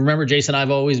smaller. And remember, Jason,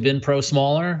 I've always been pro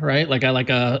smaller, right? Like I like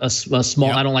a small,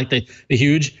 yep. I don't like the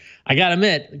huge. I got to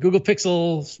admit, Google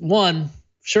Pixel 1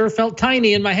 sure felt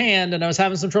tiny in my hand, and I was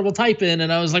having some trouble typing,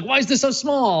 and I was like, why is this so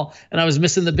small? And I was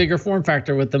missing the bigger form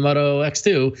factor with the Moto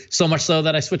X2, so much so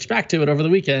that I switched back to it over the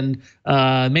weekend,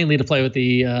 mainly to play with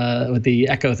the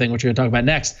Echo thing, which we're going to talk about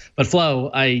next. But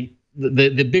Flo,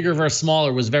 the bigger versus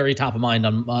smaller was very top of mind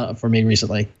for me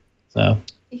recently. So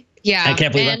yeah, I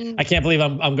can't believe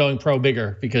I'm going pro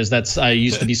bigger, because I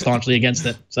used to be staunchly against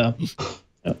it. So.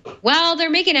 Well, they're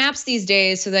making apps these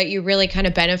days so that you really kind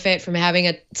of benefit from having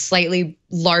a slightly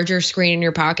larger screen in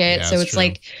your pocket. Yeah, so it's true.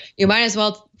 like you might as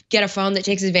well get a phone that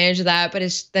takes advantage of that. But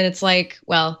then it's like,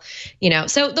 well,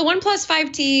 so the OnePlus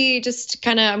 5T,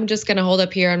 I'm just going to hold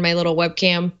up here on my little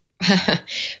webcam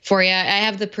for you. I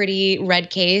have the pretty red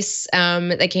case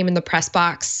that came in the press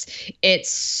box.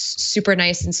 It's super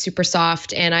nice and super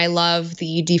soft, and I love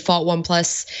the default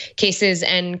OnePlus cases.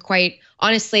 And quite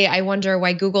honestly, I wonder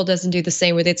why Google doesn't do the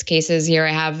same with its cases. Here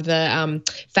I have the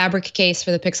fabric case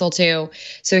for the Pixel 2.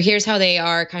 So here's how they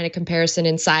are, kind of comparison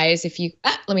in size. If you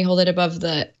let me hold it above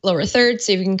the lower third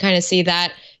so you can kind of see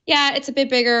that. Yeah, it's a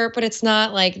bit bigger, but it's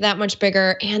not like that much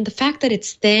bigger. And the fact that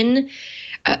it's thin,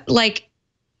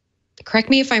 correct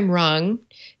me if I'm wrong,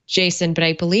 Jason, but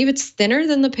I believe it's thinner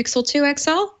than the Pixel 2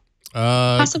 XL.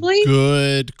 Possibly.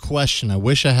 Good question. I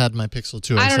wish I had my Pixel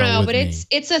 2 XL. I don't know, but me.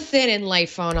 it's a thin and light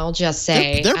phone. I'll just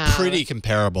say they're pretty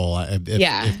comparable.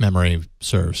 If memory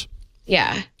serves.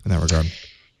 Yeah. In that regard.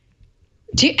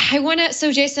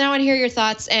 So Jason, I want to hear your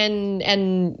thoughts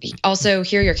and also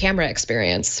hear your camera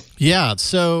experience. Yeah.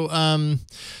 So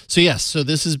yes. So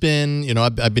this has been,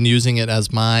 I've been using it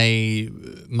as my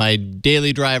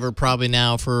daily driver probably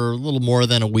now for a little more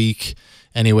than a week.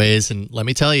 anyways. And let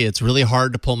me tell you, it's really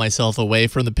hard to pull myself away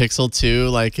from the Pixel 2.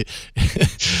 Like,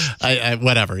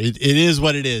 whatever. It is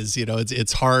what it is. You know,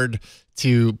 it's hard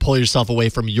to pull yourself away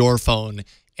from your phone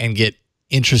and get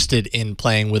interested in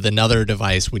playing with another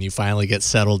device when you finally get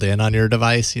settled in on your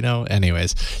device, you know?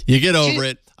 Anyways, you get over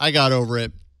it. I got over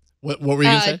it. What were you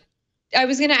going to say? I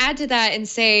was going to add to that and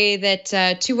say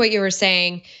that to what you were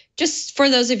saying, just for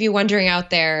those of you wondering out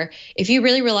there, if you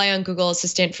really rely on Google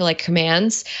Assistant for like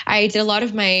commands, I did a lot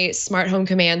of my smart home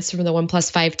commands from the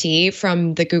OnePlus 5T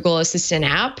from the Google Assistant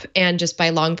app and just by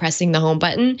long pressing the home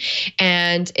button,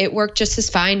 and it worked just as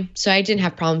fine. So I didn't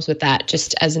have problems with that,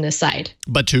 just as an aside.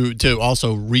 But to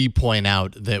also re-point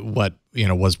out that what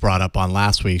was brought up on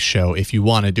last week's show, if you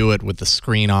want to do it with the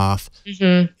screen off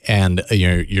and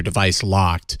your device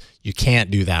locked, you can't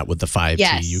do that with the 5T.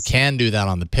 Yes. You can do that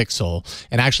on the Pixel.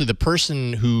 And actually, the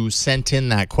person who sent in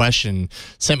that question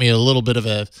sent me a little bit of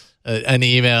an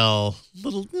email,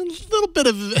 little bit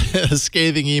of a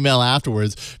scathing email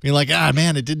afterwards, being like,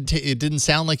 man, it didn't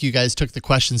sound like you guys took the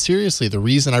question seriously. The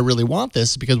reason I really want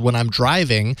this is because when I'm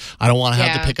driving, I don't want to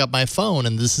have to pick up my phone,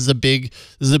 and this is a big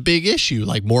issue.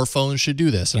 Like, more phones should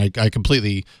do this, and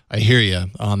I hear you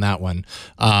on that one.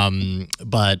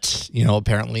 But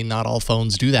apparently not all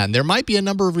phones do that, and there might be a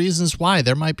number of reasons why.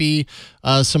 There might be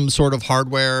some sort of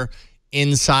hardware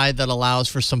inside that allows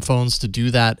for some phones to do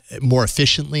that more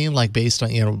efficiently, like based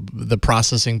on the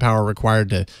processing power required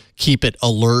to keep it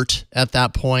alert at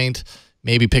that point.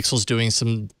 Maybe Pixel's doing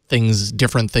some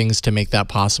different things to make that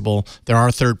possible. There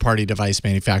are third-party device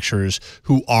manufacturers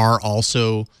who are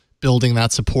also building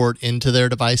that support into their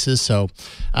devices. So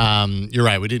you're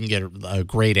right, we didn't get a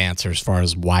great answer as far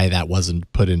as why that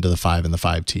wasn't put into the 5 and the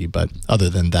 5T, but other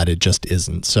than that, it just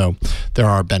isn't. So there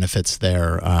are benefits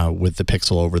there with the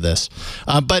Pixel over this.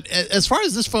 But as far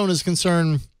as this phone is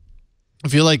concerned, I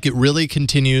feel like it really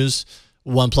continues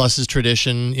OnePlus's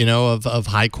tradition, of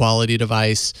high-quality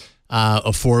device,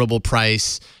 affordable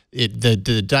price. The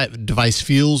device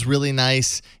feels really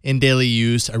nice in daily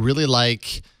use. I really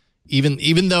like...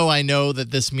 Even though I know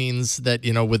that this means that,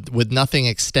 with nothing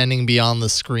extending beyond the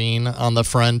screen on the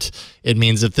front, it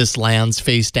means if this lands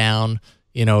face down,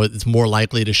 it's more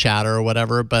likely to shatter or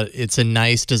whatever. But it's a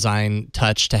nice design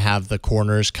touch to have the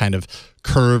corners kind of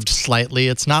curved slightly.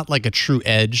 It's not like a true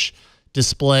edge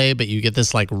display, but you get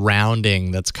this like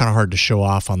rounding that's kind of hard to show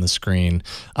off on the screen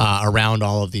around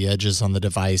all of the edges on the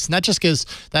device. And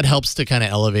that helps to kind of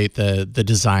elevate the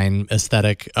design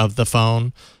aesthetic of the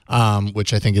phone,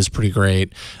 which I think is pretty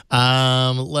great.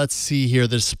 Let's see here.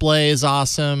 The display is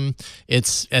awesome.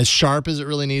 It's as sharp as it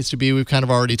really needs to be. We've kind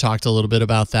of already talked a little bit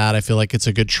about that. I feel like it's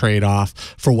a good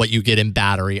trade-off for what you get in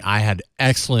battery. I had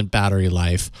excellent battery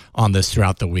life on this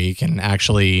throughout the week, and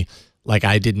actually, like,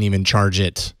 I didn't even charge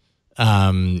it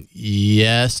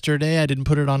yesterday. I didn't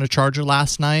put it on a charger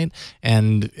last night,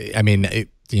 and I mean,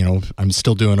 I'm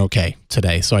still doing okay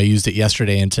today. So I used it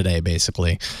yesterday and today,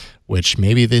 basically, which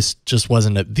maybe these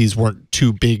weren't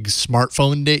two big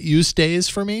smartphone use days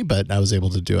for me, but I was able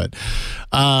to do it.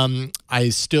 I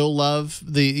still love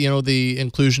the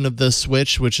inclusion of the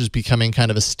Switch, which is becoming kind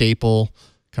of a staple.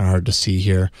 Kind of hard to see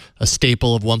here, a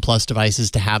staple of OnePlus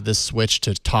devices to have this switch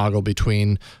to toggle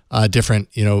between different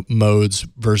modes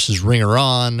versus ringer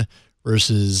on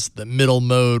versus the middle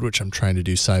mode, which I'm trying to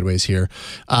do sideways here,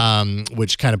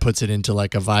 which kind of puts it into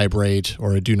like a vibrate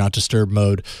or a do not disturb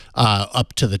mode,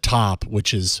 up to the top,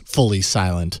 which is fully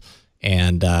silent.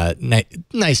 And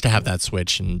nice to have that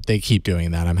switch, and they keep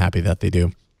doing that. I'm happy that they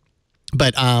do.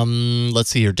 But let's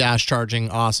see here. Dash charging,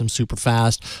 awesome, super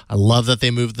fast. I love that they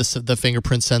moved the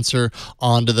fingerprint sensor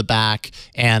onto the back,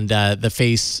 and the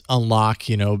face unlock,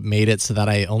 made it so that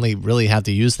I only really have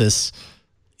to use this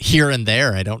here and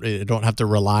there. I don't have to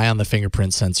rely on the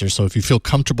fingerprint sensor. So if you feel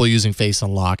comfortable using face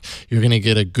unlock, you're going to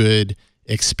get a good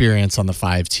experience on the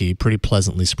 5T. Pretty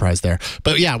pleasantly surprised there.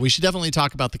 But yeah, we should definitely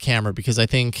talk about the camera, because I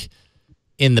think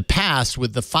in the past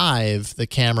with the 5, the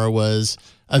camera was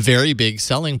a very big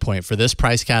selling point for this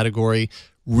price category.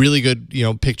 Really good,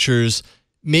 pictures.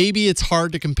 Maybe it's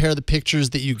hard to compare the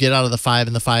pictures that you get out of the 5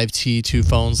 and the 5T to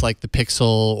phones like the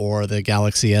Pixel or the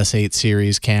Galaxy S8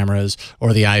 series cameras,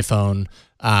 or the iPhone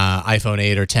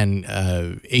 8 or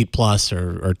 10, 8 Plus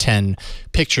or 10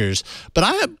 pictures. But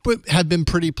I have been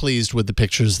pretty pleased with the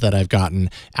pictures that I've gotten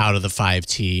out of the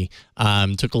 5T.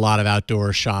 Took a lot of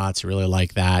outdoor shots. Really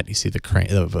like that. You see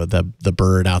the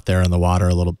bird out there in the water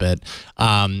a little bit.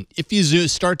 If you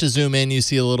start to zoom in, you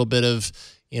see a little bit of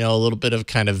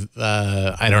kind of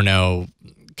I don't know,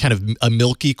 kind of a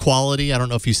milky quality. I don't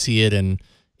know if you see it in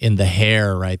the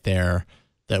hair right there,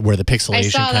 where the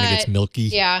pixelation kind of gets milky.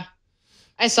 Yeah.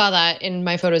 I saw that in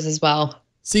my photos as well.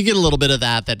 So you get a little bit of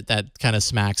that kind of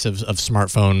smacks of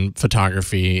smartphone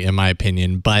photography, in my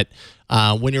opinion. But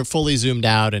when you're fully zoomed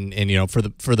out and for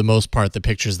the most part, the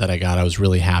pictures that I got, I was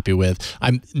really happy with.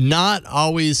 I'm not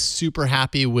always super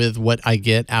happy with what I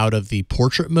get out of the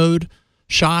portrait mode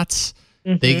shots.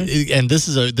 And this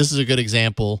is a good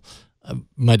example.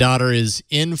 My daughter is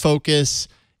in focus,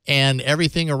 and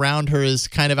everything around her is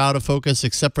kind of out of focus,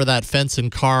 except for that fence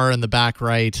and car in the back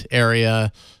right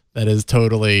area that is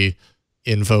totally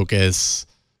in focus.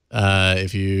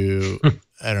 If you,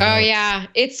 I don't know. Oh yeah,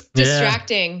 it's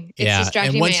distracting. It's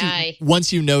distracting my eye.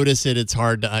 Once you notice it, it's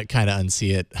hard to kind of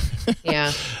unsee it.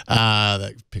 Yeah.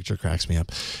 That picture cracks me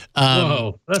up.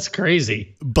 Whoa, that's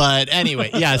crazy. But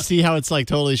anyway, see how it's like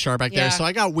totally sharp back there. So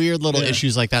I got weird little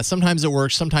issues like that. Sometimes it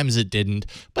works, sometimes it didn't.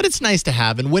 But it's nice to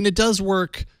have, and when it does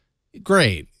work,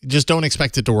 great. Just don't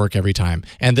expect it to work every time.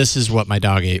 And this is what my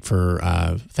dog ate for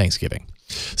Thanksgiving.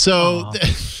 So.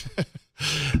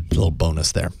 Little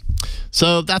bonus there.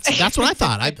 So that's what I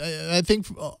thought. I think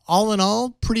all in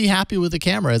all, pretty happy with the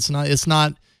camera. It's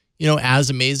not as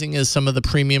amazing as some of the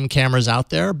premium cameras out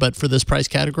there, but for this price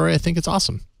category, I think it's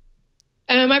awesome.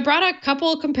 I brought a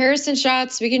couple comparison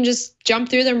shots. We can just jump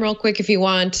through them real quick if you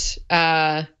want.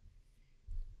 Of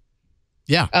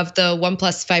the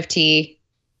OnePlus 5T.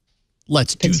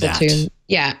 Let's do Pixel that. 2.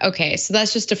 Yeah. Okay. So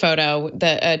that's just a photo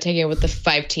that taken with the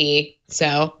 5T.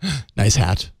 So nice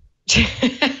hat.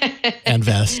 And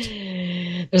vest.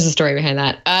 There's a story behind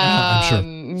that.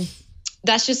 I'm sure.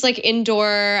 That's just like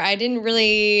indoor. I didn't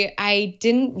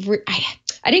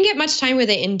get much time with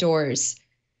it indoors.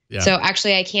 Yeah. So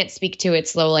actually I can't speak to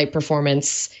its low light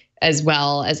performance as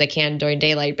well as I can during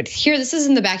daylight. But here, this is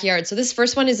in the backyard. So this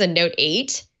first one is a Note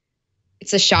 8.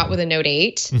 It's a shot with a Note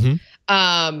 8.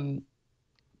 Mm-hmm.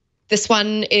 This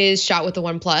one is shot with the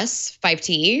OnePlus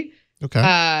 5T.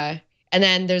 Okay. And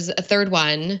then there's a third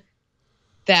one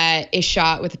that is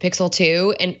shot with the Pixel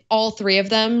 2, and all three of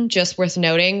them, just worth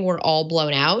noting, were all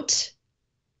blown out.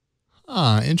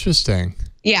 Ah, interesting.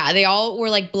 Yeah, they all were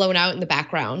like blown out in the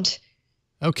background.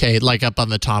 Okay, like up on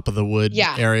the top of the wood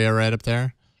area right up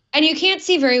there? And you can't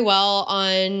see very well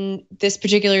on this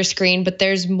particular screen, but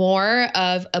there's more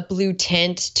of a blue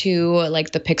tint to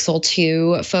like the Pixel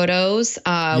 2 photos.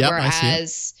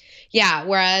 Whereas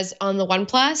on the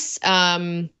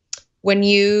OnePlus, when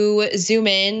you zoom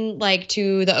in like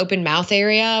to the open mouth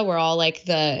area where all like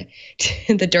the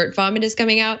dirt vomit is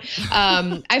coming out,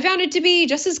 I found it to be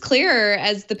just as clear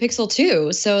as the Pixel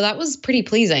 2. So that was pretty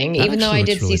pleasing, even though I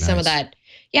did see some of that.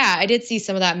 Yeah, I did see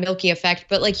some of that milky effect,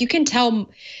 but like you can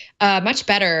tell much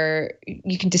better.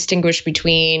 You can distinguish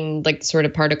between like sort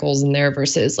of particles in there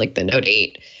versus like the Note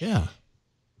 8. Yeah.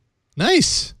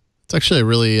 Nice. It's actually a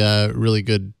really, really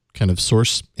good kind of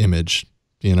source image,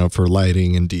 for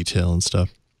lighting and detail and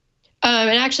stuff.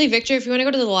 And actually, Victor, if you want to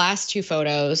go to the last two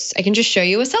photos, I can just show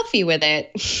you a selfie with it.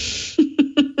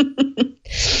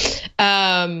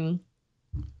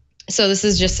 So this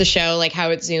is just to show like how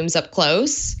it zooms up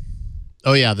close.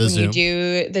 Oh yeah, the zoom. You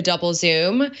do the double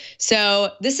zoom.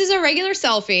 So this is a regular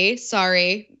selfie.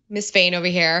 Sorry, Miss Fain over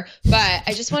here. But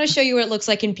I just want to show you what it looks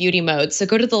like in beauty mode. So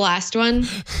go to the last one.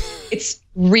 It's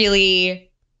really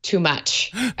too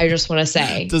much. I just want to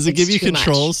say. Does it give you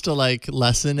controls to like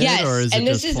lessen it? Yes, or is and it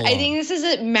this just is. I think this is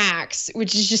at max,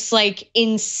 which is just like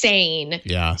insane.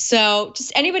 Yeah. So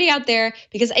just anybody out there,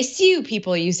 because I see you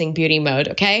people using beauty mode.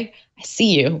 Okay, I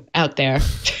see you out there.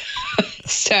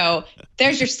 So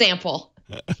there's your sample.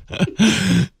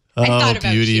 Oh,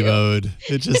 beauty mode.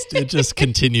 It just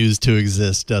continues to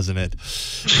exist, doesn't it?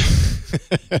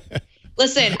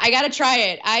 Listen, I got to try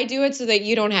it. I do it so that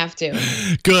you don't have to.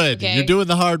 Good. Okay? You're doing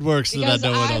the hard work so because that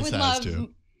no one I else would has love to.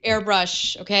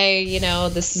 Airbrush, okay?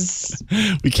 This is...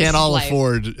 We can't all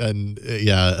afford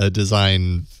a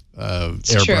design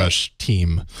airbrush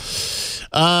team.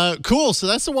 Cool. So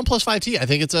that's the OnePlus 5T. I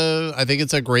think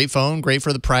it's a great phone, great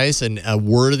for the price, and a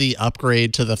worthy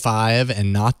upgrade to the 5,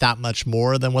 and not that much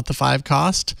more than what the 5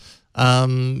 cost.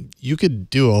 You could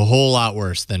do a whole lot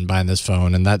worse than buying this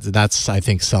phone, and that's I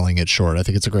think selling it short. I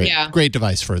think it's a great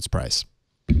device for its price.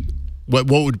 What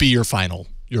would be your final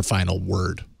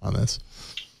word on this?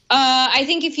 I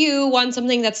think if you want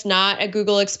something that's not a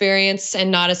Google experience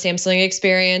and not a Samsung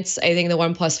experience, I think the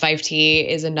OnePlus 5T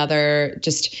is another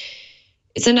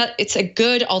it's a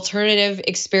good alternative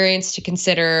experience to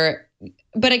consider.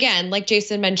 But again, like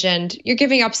Jason mentioned, you're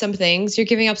giving up some things. You're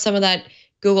giving up some of that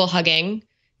Google hugging,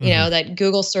 that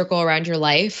Google circle around your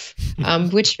life,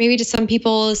 which maybe to some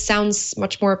people sounds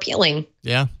much more appealing.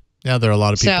 Yeah. Yeah. There are a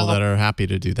lot of people that are happy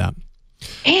to do that.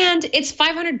 And it's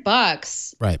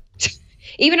 $500. Right.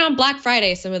 Even on Black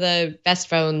Friday, some of the best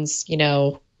phones,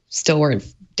 still weren't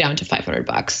down to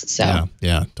 $500. So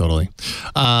yeah, totally.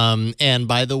 And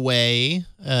by the way,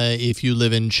 if you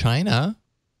live in China,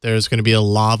 there's going to be a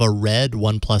lava red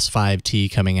OnePlus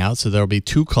 5T coming out, so there'll be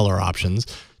 2 color options.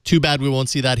 Too bad we won't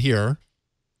see that here.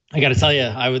 I got to tell you,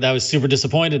 I was super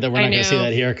disappointed that we're not going to see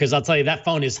that here, because I'll tell you, that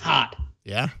phone is hot.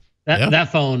 Yeah.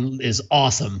 That phone is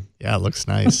awesome. Yeah, it looks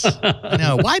nice. I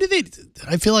know. Why do they?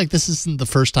 I feel like this isn't the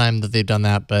first time that they've done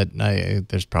that, but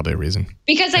there's probably a reason.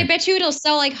 Because I bet you it'll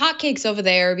sell like hotcakes over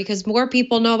there because more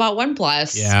people know about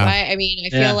OnePlus. Yeah. I mean, I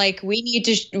feel like we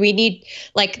need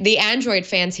like the Android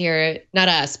fans here, not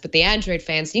us, but the Android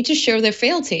fans need to show their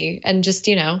fealty and just,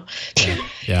 Yeah.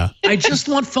 I just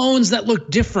want phones that look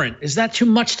different. Is that too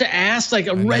much to ask? Like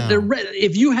the red.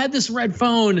 If you had this red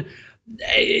phone,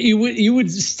 you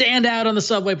would stand out on the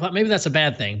subway platform. Maybe that's a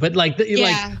bad thing, but much like the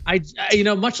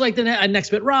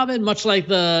Nextbit Robin, much like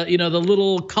the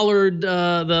little colored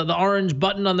the orange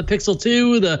button on the Pixel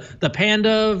 2, the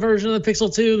Panda version of the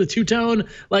Pixel 2, the two-tone.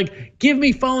 Like, give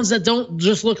me phones that don't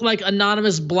just look like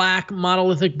anonymous black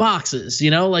monolithic boxes.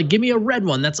 Give me a red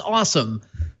one. That's awesome.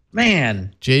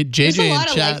 Man, there's a JJ lot in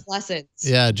of chat. life lessons.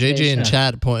 Yeah, JJ in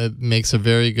chat makes a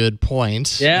very good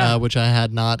point. Yeah, which I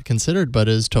had not considered, but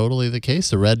is totally the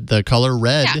case. The color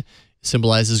red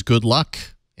symbolizes good luck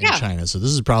in China. So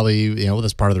this is probably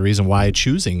that's part of the reason why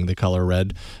choosing the color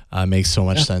red makes so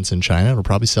much sense in China. It'll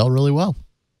probably sell really well.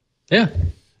 Yeah,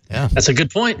 that's a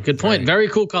good point. Good point. Very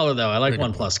cool color though. I like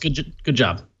OnePlus. Good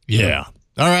job. Yeah.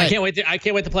 All right. I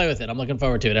can't wait to play with it. I'm looking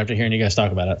forward to it after hearing you guys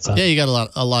talk about it. So. Yeah, you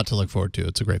got a lot to look forward to.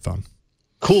 It's a great phone.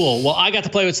 Cool. Well, I got to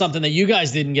play with something that you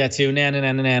guys didn't get to.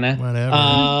 Nana.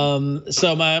 Whatever.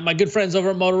 So my good friends over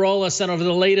at Motorola sent over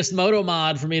the latest Moto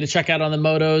Mod for me to check out on the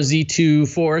Moto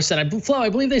Z2 Force, and I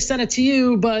believe they sent it to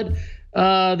you, but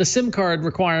the SIM card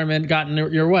requirement got in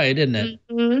your way, didn't it?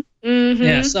 Mm-hmm. Mm-hmm.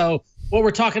 Yeah. So what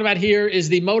we're talking about here is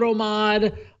the Moto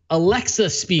Mod Alexa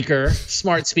Speaker,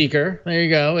 smart speaker. There you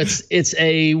go. It's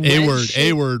a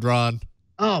word, Ron.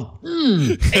 Oh,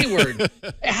 a word.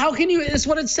 How can you? It's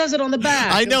what it says it on the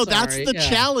back. I know that's the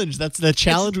challenge. That's the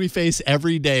challenge we face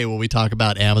every day when we talk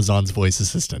about Amazon's voice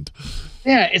assistant.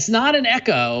 Yeah, it's not an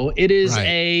Echo. It is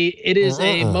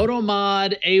a Moto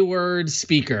Mod A word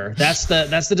speaker. That's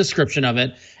the description of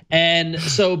it. And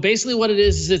so basically what it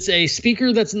is it's a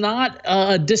speaker that's not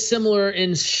dissimilar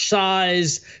in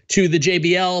size to the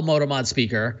JBL Moto Mod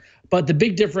speaker. But the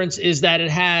big difference is that it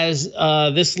has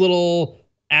this little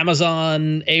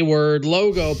Amazon A-word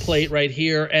logo plate right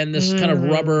here and this kind of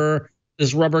rubber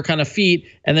kind of feet.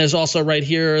 And there's also right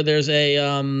here, there's a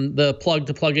the plug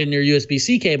to plug in your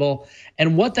USB-C cable.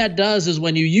 And what that does is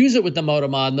when you use it with the Moto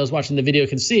Mod, and those watching the video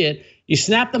can see it, you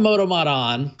snap the Moto Mod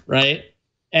on, right?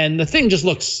 And the thing just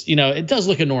looks, it does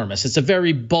look enormous. It's a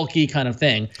very bulky kind of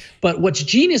thing. But what's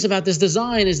genius about this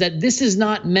design is that this is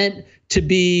not meant to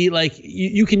be like,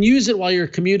 you can use it while you're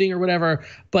commuting or whatever.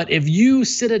 But if you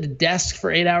sit at a desk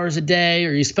for 8 hours a day,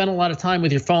 or you spend a lot of time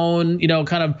with your phone,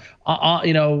 kind of,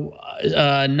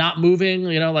 not moving,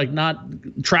 like not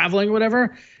traveling or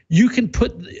whatever, you can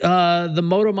put the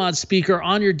Moto Mod speaker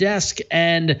on your desk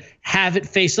and have it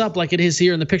face up like it is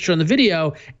here in the picture on the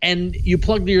video, and you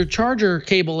plug your charger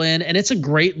cable in, and it's a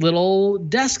great little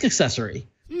desk accessory,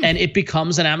 and it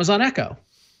becomes an Amazon Echo,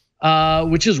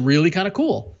 which is really kind of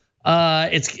cool.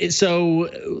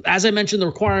 So as I mentioned, the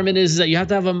requirement is that you have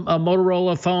to have a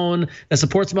Motorola phone that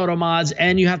supports Moto Mods,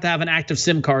 and you have to have an active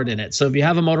SIM card in it. So if you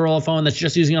have a Motorola phone that's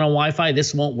just using it on Wi-Fi,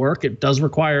 this won't work. It does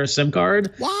require a SIM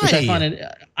card. Why? Which I find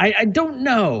I don't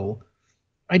know.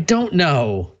 But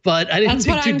I didn't. That's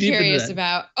what I'm curious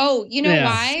about. Oh, you know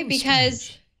why?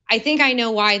 Because I think I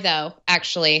know why, though.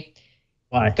 Actually,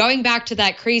 why? Going back to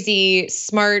that crazy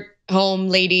smart home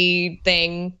lady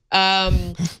thing.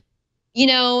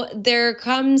 There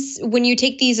comes when you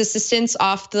take these assistants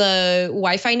off the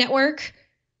Wi-Fi network,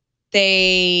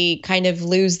 they kind of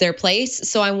lose their place.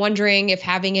 So I'm wondering if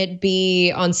having it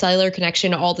be on cellular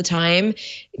connection all the time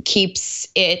keeps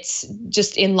it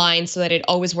just in line so that it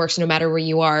always works no matter where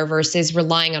you are versus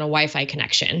relying on a Wi-Fi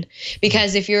connection.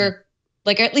 Because if you're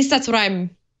at least that's what I'm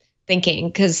thinking,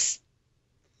 because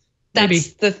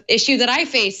that's the issue that I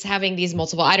face having these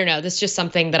multiple. I don't know. That's just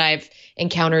something that I've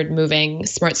encountered moving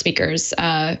smart speakers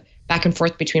back and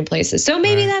forth between places. So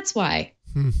maybe that's why.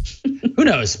 Who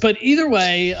knows? But either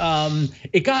way, I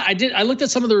looked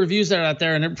at some of the reviews that are out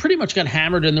there, and it pretty much got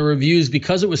hammered in the reviews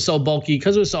because it was so bulky,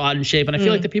 because it was so odd in shape. And I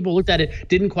feel like the people who looked at it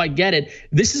didn't quite get it.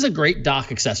 This is a great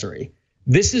dock accessory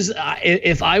This is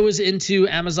if I was into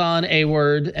Amazon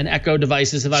A-Word and Echo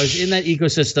devices, if I was in that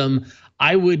ecosystem,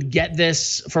 I would get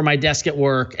this for my desk at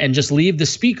work and just leave the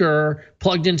speaker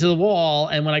plugged into the wall.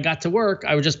 And when I got to work,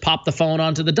 I would just pop the phone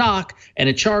onto the dock and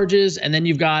it charges. And then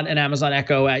you've got an Amazon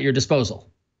Echo at your disposal.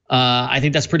 I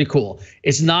think that's pretty cool.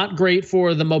 It's not great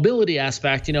for the mobility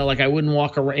aspect, like I wouldn't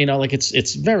walk around, like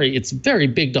it's very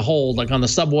big to hold, like on the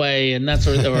subway and that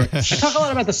sort of. Or I talk a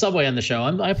lot about the subway on the show.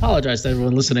 I apologize to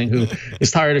everyone listening who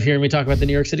is tired of hearing me talk about the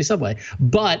New York City subway.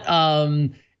 But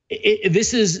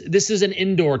this is an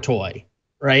indoor toy,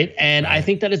 right? And I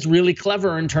think that it's really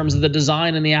clever in terms of the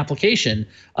design and the application.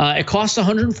 It costs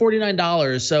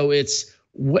 $149, so it's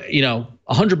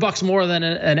 $100 more than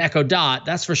an Echo Dot,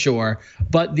 that's for sure.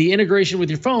 But the integration with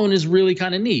your phone is really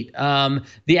kind of neat.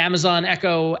 The Amazon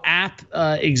Echo app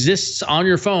exists on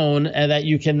your phone that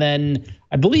you can then,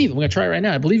 I'm going to try it right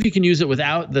now. I believe you can use it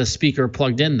without the speaker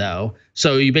plugged in though.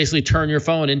 So you basically turn your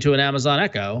phone into an Amazon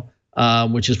Echo,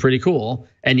 which is pretty cool.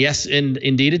 And yes,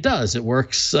 indeed it does. It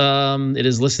works. It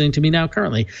is listening to me now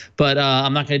currently, but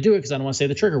I'm not going to do it because I don't want to say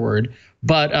the trigger word.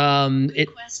 But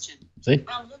Question. See?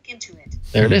 I'll look into it.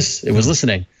 There it is. It was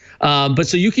listening. But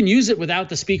so you can use it without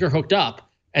the speaker hooked up.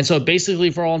 And so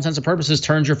basically, for all intents and purposes,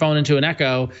 turns your phone into an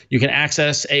Echo. You can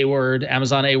access A-Word,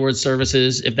 Amazon A-Word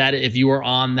services if you are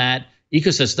on that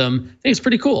ecosystem. I think it's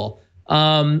pretty cool.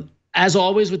 As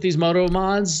always with these Moto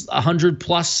Mods,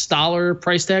 $100+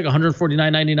 price tag,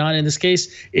 $149.99 in this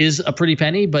case, is a pretty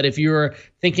penny. But if you're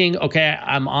thinking, okay,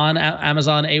 I'm on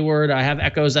Amazon A-Word, I have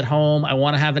Echoes at home, I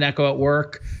want to have an Echo at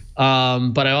work,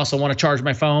 but I also want to charge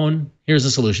my phone, here's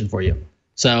a solution for you.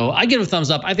 So I give it a thumbs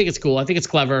up. I think it's cool. I think it's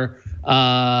clever.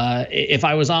 If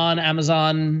I was on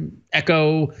Amazon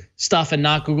Echo stuff and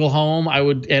not Google Home, I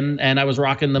would, and I was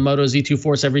rocking the Moto Z2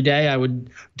 Force every day, I would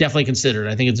definitely consider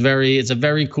it. I think it's a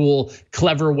very cool,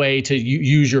 clever way to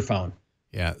use your phone.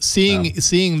 Yeah,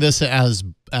 seeing this as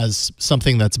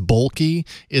something that's bulky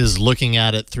is looking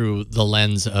at it through the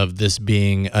lens of this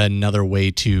being another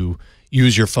way to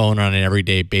use your phone on an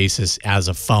everyday basis as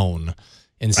a phone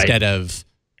instead of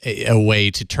a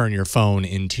way to turn your phone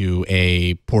into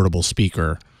a portable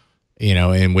speaker,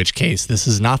 in which case this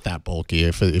is not that bulky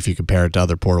if you compare it to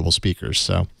other portable speakers.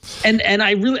 So and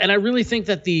I really think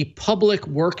that the public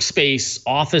workspace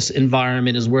office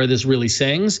environment is where this really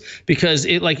sings, because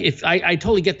if I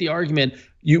totally get the argument,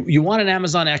 you want an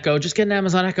Amazon Echo, just get an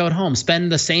Amazon Echo at home,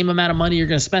 spend the same amount of money you're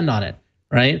going to spend on it,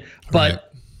 right? But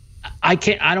I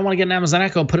don't want to get an Amazon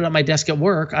Echo and put it on my desk at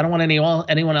work. I don't want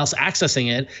anyone else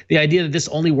accessing it. The idea that this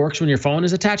only works when your phone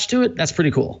is attached to it, that's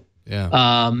pretty cool.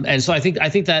 Yeah. And so I think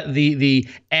that the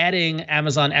adding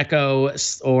Amazon Echo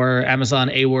or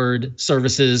Amazon A-Word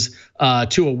services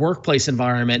to a workplace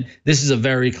environment, this is a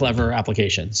very clever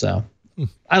application. So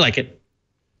I like it.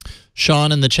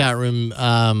 Sean in the chat room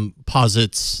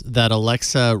posits that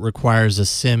Alexa requires a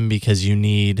SIM because you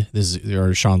need, this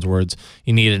are Sean's words,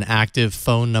 you need an active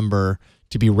phone number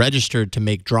to be registered to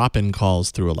make drop-in calls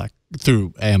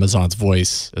through Amazon's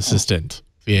voice assistant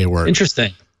via A-Word.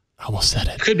 Interesting. I almost said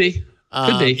it. Could be.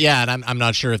 Yeah, and I'm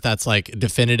not sure if that's like a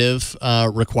definitive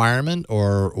requirement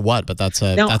or what, but that's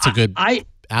a good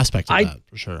aspect of that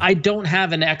for sure. I don't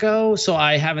have an Echo, so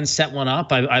I haven't set one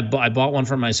up. I bought one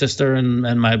for my sister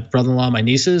and my brother-in-law, my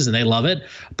nieces, and they love it.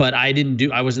 But I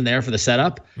wasn't there for the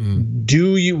setup. When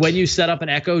you set up an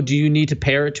Echo, do you need to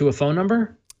pair it to a phone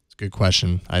number? It's a good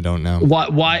question. I don't know.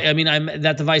 Why? I mean,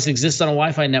 that device exists on a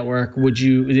Wi-Fi network. Would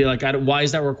you why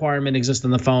does that requirement exist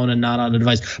on the phone and not on the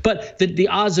device? But the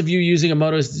odds of you using a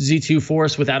Moto Z2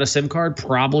 Force without a SIM card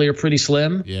probably are pretty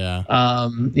slim. Yeah.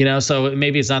 So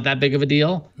maybe it's not that big of a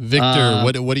deal. Victor,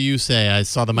 what do you say? I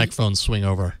saw the microphone swing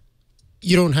over.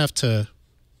 You don't have to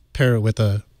pair it with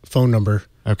a phone number.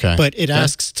 Okay. But it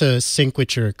asks to sync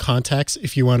with your contacts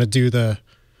if you want to do the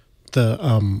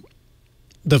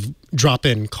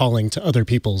drop-in calling to other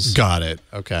people's. Got it.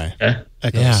 Okay.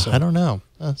 Echoes, yeah, so. I don't know.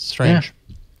 That's strange.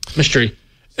 Yeah. Mystery.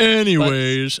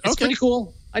 Anyways, it's pretty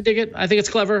cool. I dig it. I think it's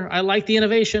clever. I like the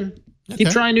innovation. Keep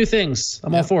trying new things.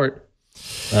 I'm all for it.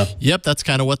 Yep, that's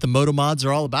kind of what the Moto Mods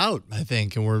are all about, I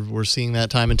think, and we're seeing that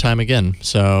time and time again.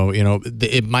 So,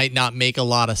 it might not make a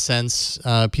lot of sense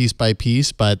piece by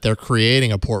piece, but they're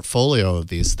creating a portfolio of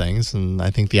these things, and I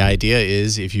think the idea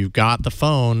is if you've got the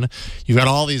phone, you've got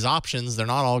all these options. They're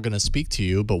not all going to speak to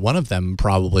you, but one of them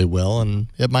probably will, and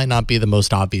it might not be the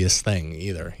most obvious thing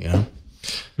either,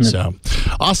 So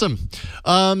awesome.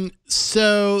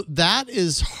 So that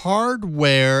is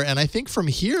hardware, and I think from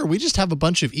here we just have a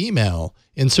bunch of email.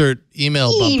 Insert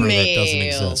email bumper that doesn't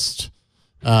exist.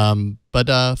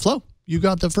 But Flo, you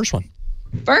got the first one.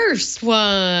 First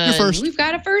one. You're first. We've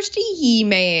got a first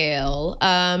email.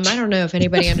 I don't know if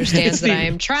anybody understands that I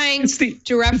am trying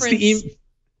to reference.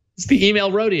 It's the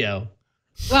email rodeo.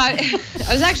 Well,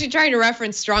 I was actually trying to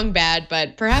reference Strong Bad,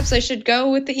 but perhaps I should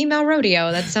go with the email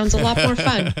rodeo. That sounds a lot more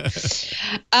fun.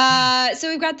 So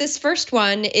we've got this first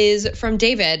one is from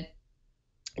David.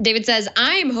 David says,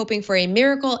 I'm hoping for a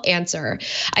miracle answer.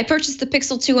 I purchased the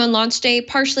Pixel 2 on launch day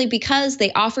partially because they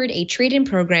offered a trade-in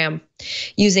program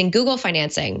using Google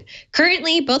financing.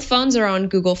 Currently, both phones are on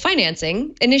Google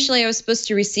financing. Initially, I was supposed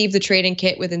to receive the trade-in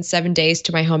kit within 7 days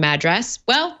to my home address.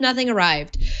 Well, nothing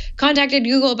arrived. Contacted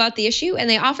Google about the issue, and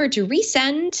they offered to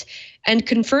resend and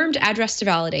confirmed address to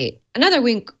validate. Another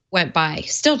week went by,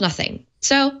 still nothing.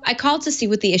 So I called to see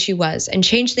what the issue was and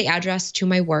changed the address to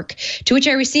my work, to which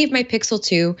I received my Pixel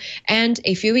 2 and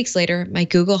a few weeks later, my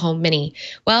Google Home Mini.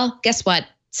 Well, guess what?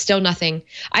 Still nothing.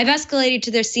 I've escalated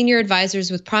to their senior advisors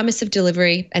with promise of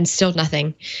delivery and still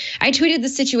nothing. I tweeted the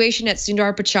situation at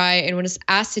Sundar Pichai and was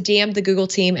asked to DM the Google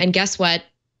team, and guess what?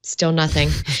 Still nothing.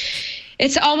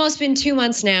 It's almost been 2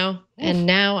 months now, and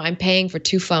now I'm paying for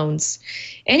 2 phones.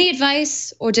 Any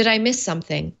advice, or did I miss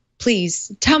something?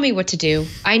 Please tell me what to do.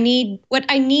 What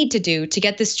I need to do to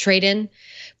get this trade in.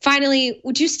 Finally,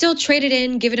 would you still trade it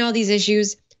in given all these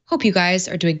issues? Hope you guys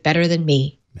are doing better than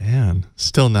me. Man,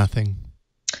 still nothing.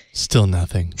 Still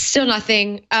nothing. Still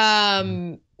nothing.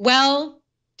 Well,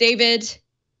 David,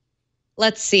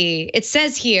 let's see. It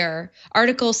says here,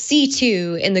 Article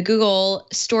C2 in the Google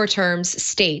store terms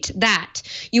state that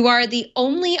you are the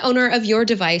only owner of your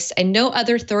device and no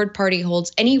other third party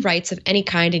holds any rights of any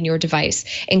kind in your device,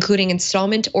 including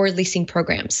installment or leasing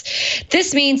programs.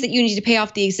 This means that you need to pay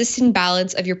off the existing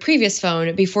balance of your previous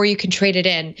phone before you can trade it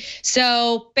in.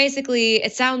 So basically,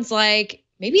 it sounds like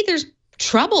maybe there's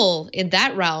trouble in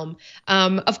that realm.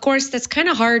 Of course, that's kind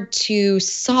of hard to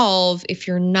solve if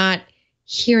you're not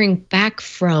hearing back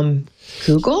from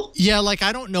Google. Yeah, like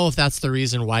I don't know if that's the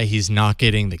reason why he's not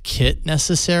getting the kit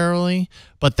necessarily,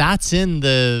 but that's in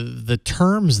the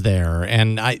terms there.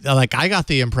 And I got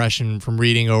the impression from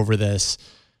reading over this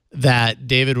that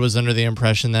David was under the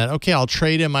impression that, okay, I'll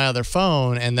trade in my other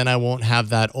phone and then I won't have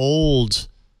that old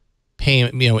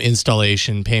payment,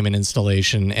 payment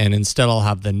installation, and instead I'll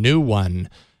have the new one.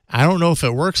 I don't know if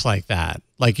it works like that.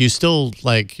 Like you're still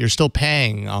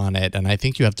paying on it, and I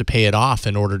think you have to pay it off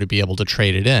in order to be able to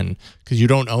trade it in, because you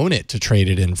don't own it to trade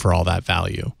it in for all that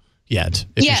value yet.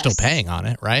 If you're still paying on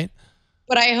it, right?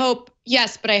 But I hope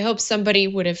somebody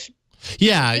would have.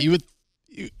 Yeah,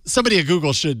 somebody at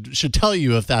Google should tell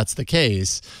you if that's the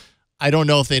case. I don't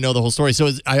know if they know the whole story.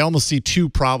 So I almost see 2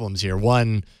 problems here.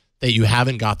 One, that you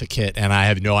haven't got the kit, and I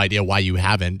have no idea why you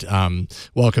haven't.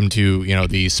 Welcome to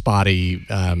the spotty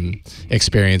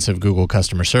experience of Google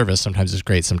customer service. Sometimes it's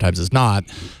great, sometimes it's not.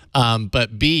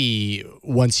 But B,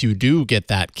 once you do get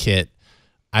that kit,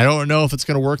 I don't know if it's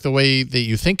going to work the way that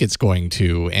you think it's going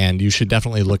to, and you should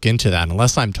definitely look into that,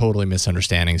 unless I'm totally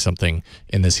misunderstanding something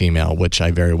in this email, which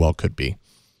I very well could be.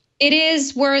 It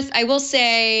is worth, I will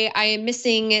say, I am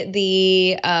missing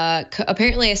the,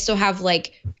 apparently I still have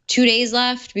like 2 days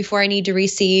left before I need to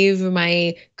receive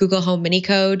my Google Home Mini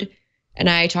code. And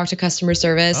I talked to customer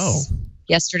service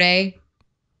yesterday.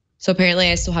 So apparently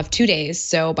I still have 2 days.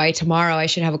 So by tomorrow I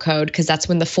should have a code, because that's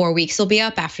when the 4 weeks will be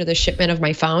up after the shipment of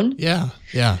my phone. Yeah.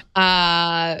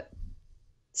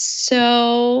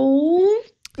 So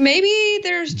maybe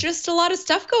there's just a lot of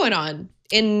stuff going on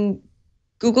in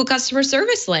Google customer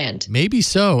service land. Maybe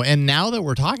so. And now that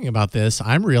we're talking about this,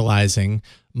 I'm realizing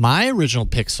my original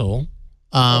Pixel,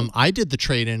 I did the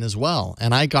trade-in as well.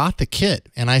 And I got the kit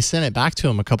and I sent it back to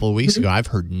him a couple of weeks ago. I've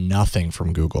heard nothing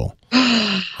from Google.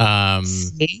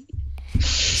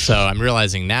 So I'm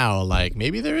realizing now, like,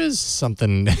 maybe there is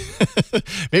something.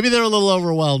 Maybe they're a little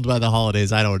overwhelmed by the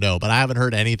holidays. I don't know. But I haven't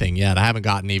heard anything yet. I haven't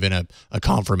gotten even a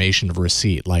confirmation of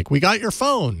receipt. Like, we got your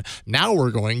phone. Now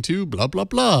we're going to blah, blah,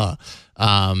 blah.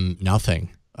 Nothing.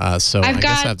 So I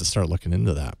guess I have to start looking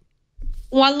into that.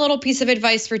 One little piece of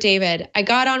advice for David. I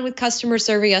got on with customer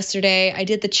service yesterday. I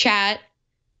did the chat,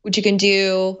 which you can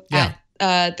do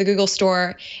at the Google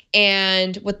store.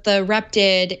 And what the rep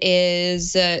did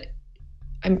is...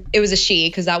 it was a she,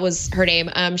 because that was her name.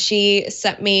 She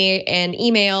sent me an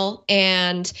email,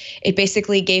 and it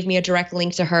basically gave me a direct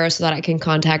link to her so that I can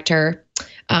contact her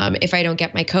if I don't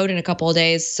get my code in a couple of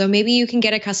days. So maybe you can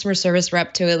get a customer service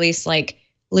rep to at least like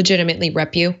legitimately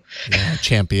rep you. Yeah,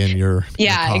 champion your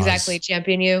cause. Exactly.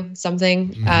 Champion you,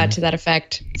 something to that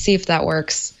effect. See if that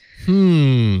works.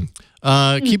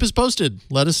 Keep us posted.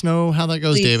 Let us know how that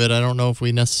goes, Please. David. I don't know if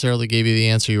we necessarily gave you the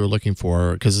answer you were looking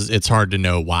for because it's hard to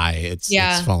know why it's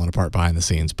falling apart behind the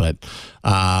scenes. But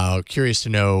curious to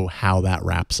know how that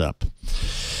wraps up.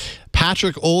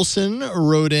 Patrick Olson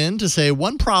wrote in to say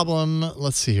one problem.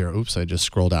 Let's see here. Oops, I just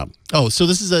scrolled out. Oh, so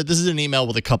this is an email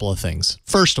with a couple of things.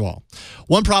 First of all,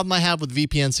 one problem I have with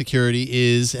VPN security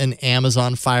is an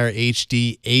Amazon Fire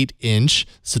HD 8-inch.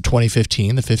 It's a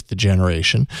 2015, the 5th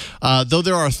generation. Though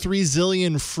there are 3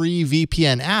 zillion free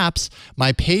VPN apps,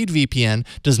 my paid VPN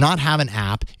does not have an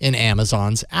app in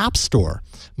Amazon's App Store.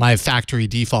 My factory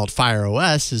default Fire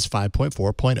OS is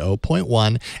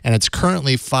 5.4.0.1, and it's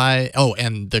currently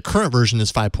and the current version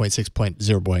is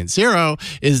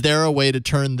 5.6.0.0. Is there a way to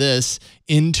turn this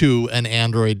into an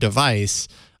Android device?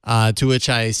 To which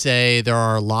I say there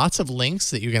are lots of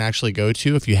links that you can actually go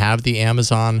to if you have the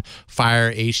Amazon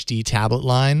Fire HD tablet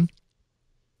line.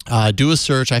 Do a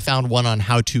search. I found one on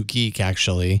How to Geek,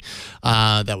 actually,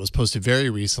 that was posted very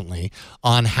recently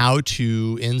on how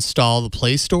to install the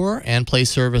Play Store and Play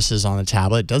Services on a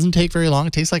tablet. It doesn't take very long.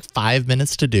 It takes like 5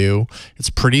 minutes to do.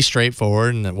 It's pretty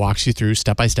straightforward, and it walks you through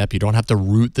step by step. You don't have to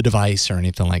root the device or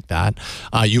anything like that.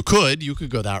 You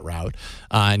could go that route,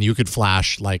 and you could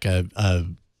flash like an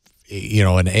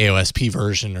AOSP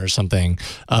version or something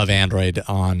of Android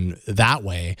on that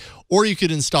way, or you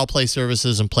could install Play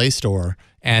Services and Play Store.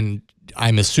 And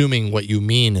I'm assuming what you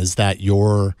mean is that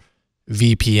your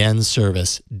VPN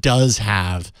service does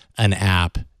have an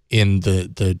app in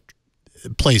the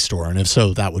Play Store, and if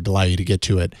so, that would allow you to get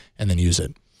to it and then use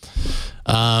it.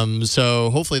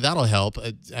 So hopefully that'll help.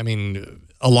 I mean,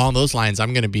 along those lines,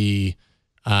 I'm going to be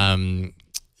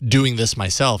doing this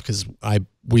myself because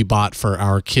we bought for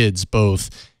our kids both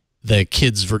the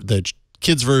kids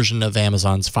version of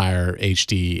Amazon's Fire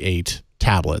HD 8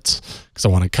 tablets because I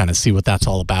want to kind of see what that's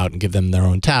all about and give them their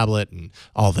own tablet and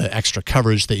all the extra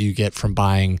coverage that you get from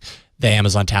buying the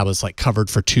Amazon tablets, like covered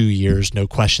for 2 years, no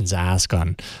questions asked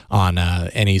on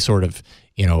any sort of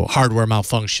hardware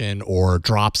malfunction or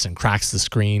drops and cracks the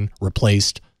screen,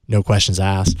 replaced. No questions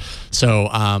asked. So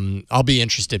I'll be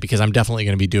interested because I'm definitely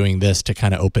going to be doing this to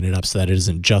kind of open it up so that it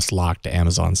isn't just locked to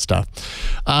Amazon stuff.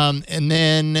 And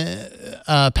then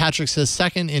Patrick says,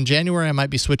 second, in January, I might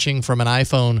be switching from an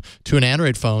iPhone to an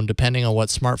Android phone, depending on what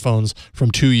smartphones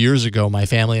from 2 years ago my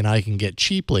family and I can get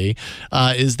cheaply.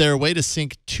 Is there a way to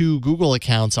sync 2 Google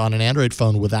accounts on an Android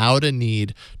phone without a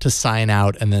need to sign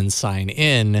out and then sign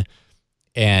in?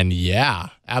 And yeah,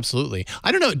 absolutely.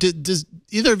 I don't know. Does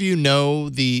either of you know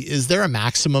is there a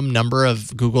maximum number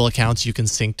of Google accounts you can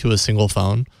sync to a single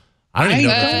phone? I don't even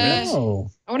know if there is.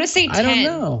 I want to say 10. I don't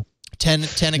know.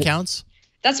 10 accounts?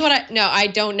 That's what I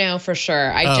don't know for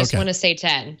sure. I just want to say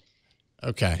 10.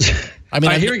 Okay. I mean,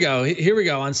 all right, here we go. Here we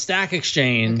go on Stack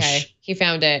Exchange. Okay. He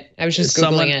found it. I was just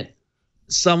Googling it.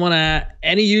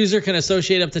 Any user can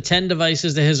associate up to 10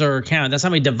 devices to his or her account. That's how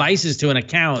many devices to an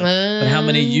account, but how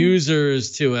many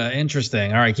users to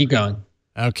interesting. All right, keep going.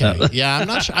 Okay. Yeah,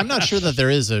 I'm not sure that there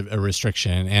is a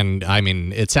restriction. And I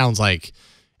mean, it sounds like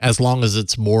as long as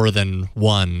it's more than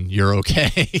one, you're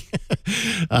okay.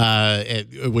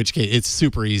 In which case, it's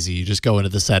super easy. You just go into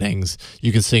the settings.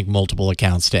 You can sync multiple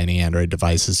accounts to any Android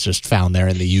device. It's just found there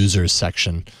in the users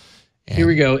section. Here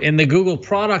we go. In the Google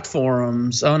product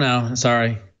forums. Oh no,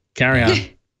 sorry. Carry on.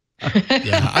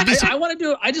 Yeah, I just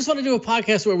want to do a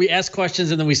podcast where we ask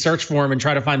questions and then we search for them and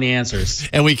try to find the answers.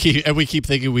 And we keep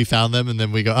thinking we found them, and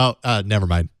then we go, oh, never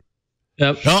mind.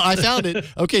 Yep. Oh, I found it.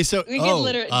 Okay, so we could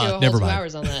literally do a whole 2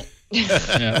 hours on that.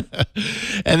 Yeah.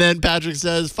 And then Patrick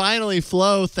says, finally,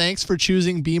 Flo, thanks for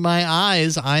choosing Be My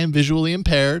Eyes. I am visually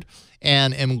impaired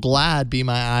and am glad Be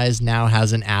My Eyes now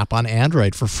has an app on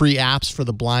Android. For free apps for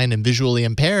the blind and visually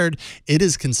impaired, it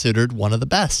is considered one of the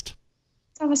best.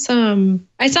 That's awesome.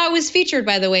 I saw it was featured,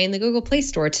 by the way, in the Google Play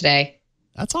Store today.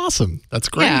 That's awesome. That's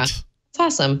great. Yeah, it's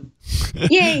awesome.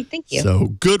 Yay, thank you. So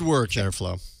good work there,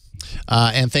 Flo.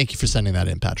 And thank you for sending that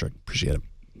in, Patrick. Appreciate it.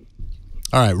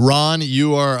 All right, Ron,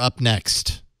 you are up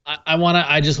next.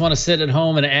 I just want to sit at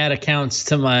home and add accounts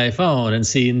to my phone and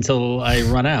see until I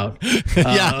run out.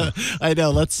 Yeah, I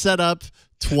know. Let's set up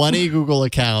 20 Google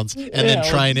accounts and then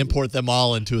try and import them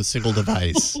all into a single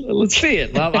device. Let's see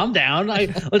it. Well, I'm down.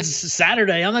 It's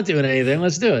Saturday. I'm not doing anything.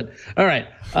 Let's do it. All right.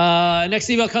 Next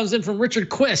email comes in from Richard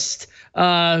Quist,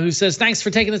 who says, thanks for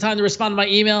taking the time to respond to my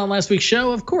email on last week's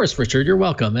show. Of course, Richard, you're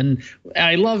welcome. And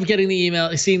I love getting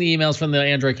seeing the emails from the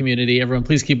Android community. Everyone,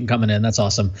 please keep them coming in. That's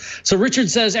awesome. So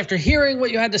Richard says, after hearing what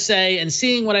you had to say and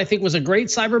seeing what I think was a great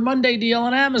Cyber Monday deal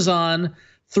on Amazon,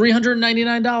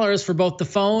 $399 for both the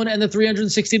phone and the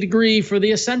 360 degree for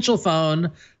the Essential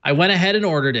phone. I went ahead and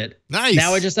ordered it. Nice.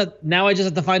 Now I just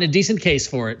have to find a decent case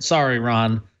for it. Sorry,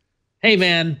 Ron. Hey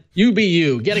man, you be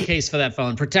you. Get a case for that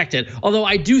phone. Protect it. Although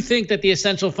I do think that the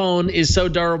Essential phone is so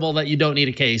durable that you don't need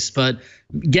a case, but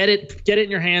get it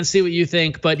in your hands, see what you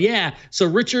think. But yeah, so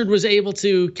Richard was able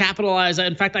to capitalize.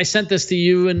 In fact, I sent this to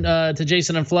you and to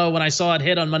Jason and Flo when I saw it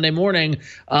hit on Monday morning,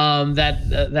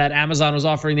 that Amazon was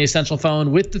offering the Essential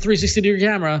phone with the 360-degree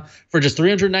camera for just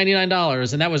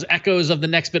 $399. And that was echoes of the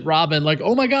Next Bit Robin, like,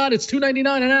 oh my God, it's $299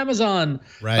 on Amazon.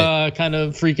 Right. Kind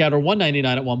of freak out, or $199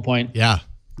 at one point. Yeah.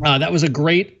 That was a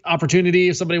great opportunity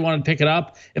if somebody wanted to pick it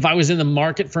up. If I was in the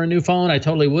market for a new phone, I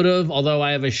totally would have. Although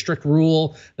I have a strict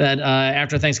rule that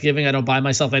after Thanksgiving, I don't buy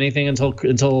myself anything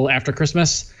until after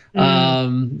Christmas.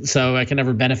 So I can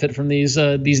never benefit from these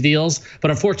deals.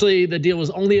 But unfortunately, the deal was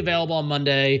only available on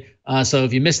Monday. So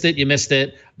if you missed it, you missed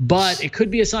it. But it could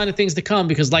be a sign of things to come,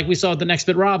 because like we saw at the Next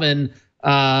Bit Robin,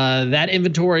 that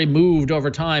inventory moved over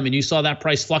time and you saw that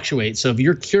price fluctuate. So if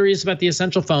you're curious about the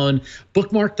Essential phone,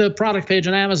 bookmark the product page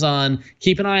on Amazon,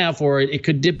 keep an eye out for it. It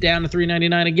could dip down to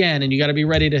 $399 again, and you got to be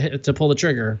ready to pull the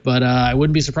trigger. But I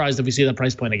wouldn't be surprised if we see that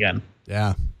price point again.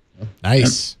 Yeah.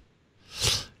 Nice.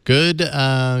 Good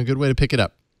way to pick it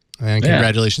up. And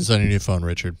congratulations on your new phone,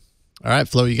 Richard. All right,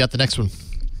 Flo, you got the next one.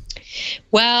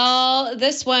 Well,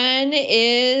 this one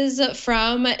is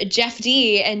from Jeff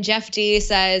D. And Jeff D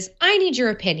says, I need your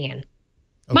opinion.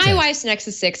 Okay. My wife's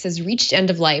Nexus 6 has reached end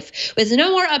of life with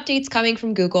no more updates coming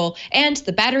from Google, and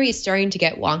the battery is starting to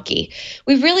get wonky.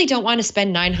 We really don't want to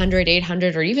spend $900,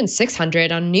 $800, or even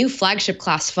 $600 on a new flagship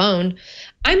class phone.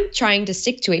 I'm trying to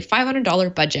stick to a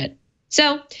 $500 budget.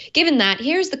 So given that,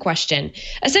 here's the question.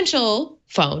 Essential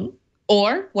phone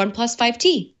or OnePlus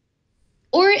 5T?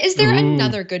 Or is there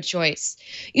another good choice?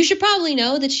 You should probably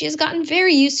know that she has gotten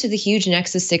very used to the huge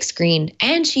Nexus 6 screen,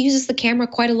 and she uses the camera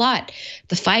quite a lot.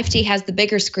 The 5T has the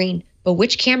bigger screen, but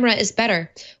which camera is better?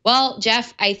 Well,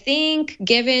 Jeff, I think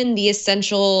given the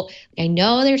Essential, I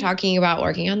know they're talking about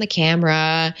working on the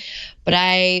camera, but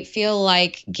I feel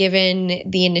like given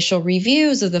the initial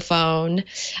reviews of the phone,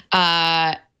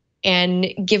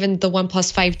 and given the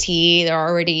OnePlus 5T, they're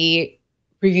already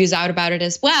reviews out about it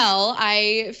as well,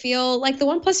 I feel like the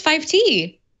OnePlus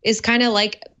 5T is kind of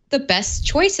like the best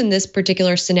choice in this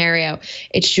particular scenario.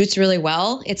 It shoots really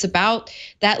well. It's about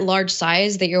that large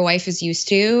size that your wife is used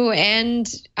to.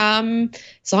 And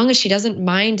as long as she doesn't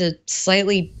mind a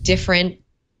slightly different,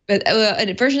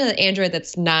 a version of Android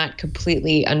that's not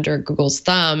completely under Google's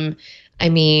thumb, I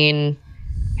mean,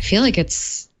 I feel like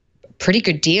it's a pretty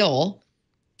good deal.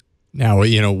 Now,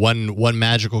 you know, one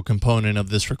magical component of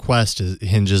this request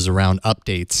hinges around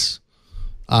updates.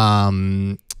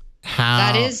 That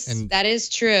is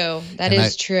true. That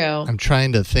is true. I'm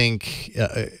trying to think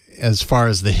as far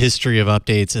as the history of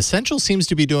updates. Essential seems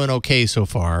to be doing okay so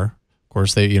far. Of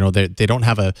course, they don't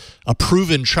have a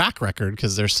proven track record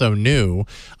because they're so new,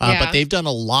 but they've done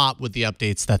a lot with the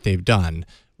updates that they've done.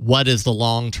 What is the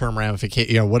long-term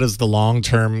ramification? You know, what is the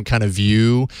long-term kind of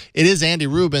view? It is Andy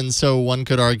Rubin, so one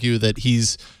could argue that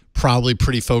he's probably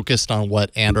pretty focused on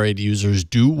what Android users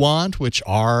do want, which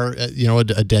are, you know,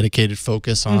 a dedicated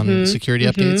focus on security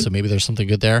updates. So maybe there's something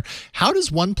good there. How does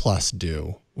OnePlus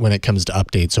do when it comes to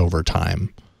updates over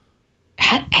time?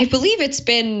 I believe it's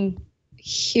been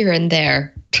here and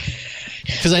there.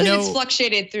 Because I know it's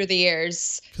fluctuated through the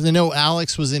years. Because I know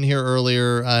Alex was in here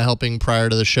earlier helping prior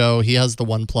to the show. He has the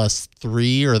OnePlus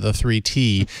 3 or the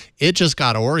 3T. It just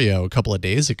got Oreo a couple of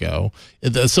days ago.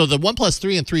 So the OnePlus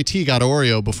 3 and 3T got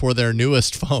Oreo before their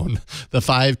newest phone, the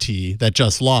 5T that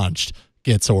just launched,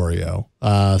 gets Oreo.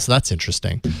 So that's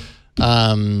interesting.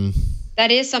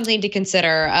 That is something to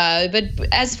consider. But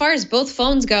as far as both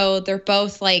phones go, they're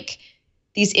both like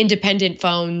these independent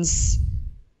phones.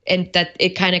 And that it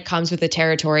kind of comes with the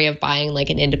territory of buying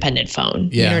like an independent phone.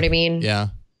 Yeah. You know what I mean? Yeah.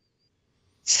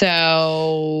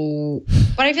 So,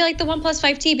 but I feel like the OnePlus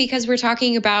 5T, because we're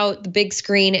talking about the big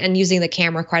screen and using the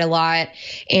camera quite a lot,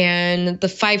 and the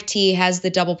 5T has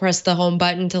the double press the home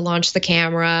button to launch the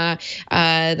camera.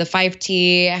 The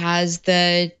 5T has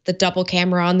the double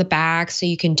camera on the back, so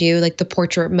you can do like the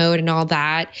portrait mode and all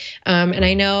that. And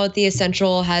I know the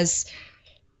Essential has.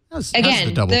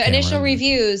 Again, the initial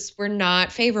reviews were not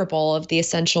favorable of the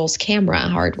Essentials camera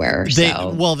hardware.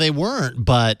 Well, they weren't,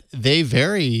 but they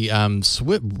very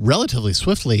relatively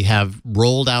swiftly have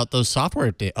rolled out those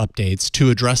software updates to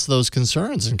address those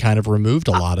concerns and kind of removed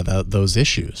a lot of those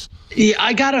issues. Yeah,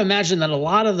 I got to imagine that a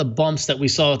lot of the bumps that we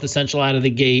saw with Essential out of the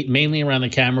gate, mainly around the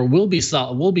camera, will be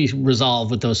resolved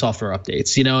with those software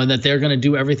updates, you know, and that they're going to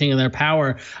do everything in their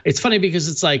power. It's funny because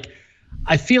it's like,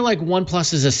 I feel like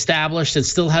OnePlus is established and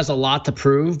still has a lot to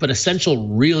prove, but Essential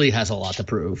really has a lot to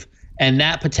prove. And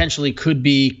that potentially could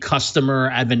be customer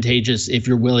advantageous if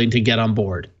you're willing to get on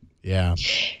board. Yeah.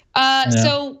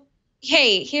 So,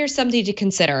 hey, here's something to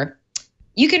consider.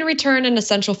 You can return an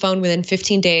Essential phone within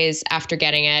 15 days after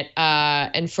getting it.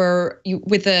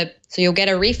 So you'll get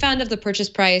a refund of the purchase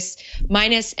price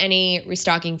minus any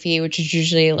restocking fee, which is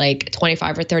usually like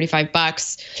 $25 or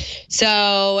 $35.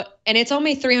 So, and it's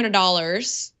only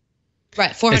 $300.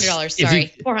 Right, $400.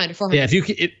 Sorry, $400. Yeah,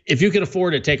 if you can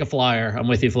afford it, take a flyer. I'm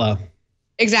with you, Flo.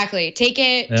 Exactly. Take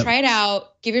it, try it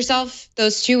out, give yourself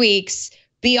those 2 weeks,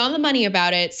 be on the money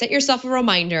about it, set yourself a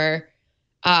reminder,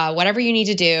 whatever you need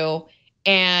to do.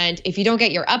 And if you don't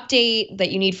get your update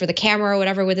that you need for the camera or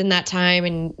whatever within that time,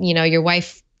 and your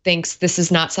wife thinks this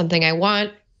is not something I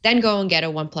want, then go and get a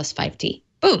OnePlus 5T.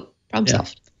 Boom, problem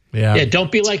solved. Yeah,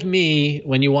 don't be like me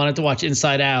when you wanted to watch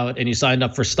Inside Out and you signed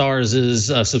up for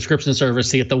Starz' subscription service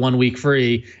to get the 1 week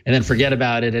free and then forget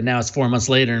about it. And now it's 4 months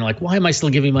later and you're like, why am I still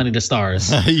giving money to Starz?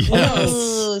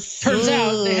 Yes. Turns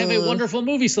out they have a wonderful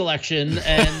movie selection.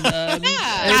 And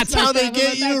that's how they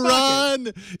get you, Ron.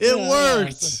 It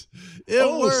worked.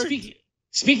 It worked.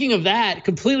 Speaking of that,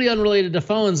 completely unrelated to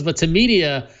phones, but to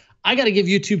media, I got to give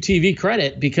YouTube TV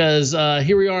credit because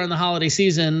here we are in the holiday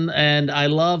season, and I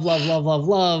love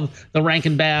the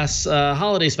Rankin Bass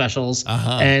holiday specials.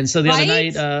 And so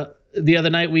the other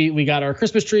night we got our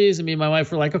Christmas trees, and me and my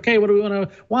wife were like, okay, what do we want to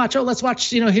watch? Oh, let's watch.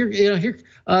 Here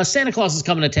Santa Claus is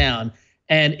coming to town,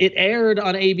 and it aired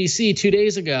on ABC 2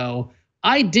 days ago.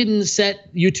 I didn't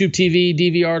set YouTube TV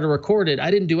DVR to record it.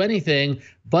 I didn't do anything.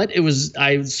 But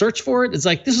I searched for it. It's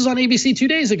like, this was on ABC 2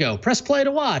 days ago. Press play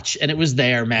to watch. And it was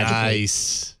there magically.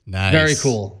 Nice. Very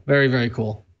cool. Very, very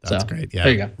cool. That's great. Yeah.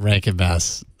 There you go. Rankin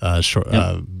Bass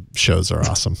shows are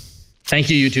awesome. Thank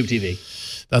you, YouTube TV.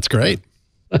 That's great.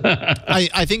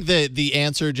 I think that the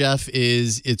answer, Jeff,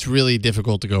 is it's really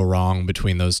difficult to go wrong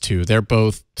between those two. They're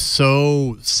both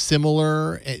so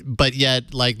similar, but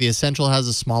yet like the Essential has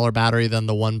a smaller battery than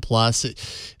the OnePlus.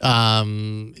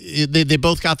 They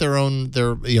both got their own.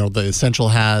 The Essential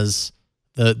has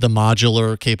the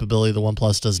modular capability. The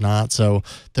OnePlus does not. So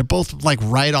they're both like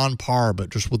right on par, but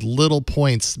just with little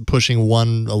points pushing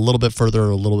one a little bit further or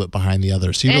a little bit behind the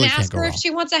other. So you really can't go wrong. And ask her if she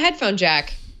wants a headphone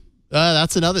jack.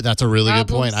 That's a really good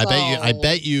point. I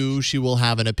bet you she will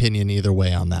have an opinion either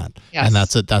way on that. Yes. And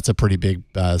that's a pretty big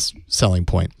selling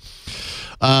point.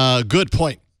 Good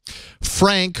point.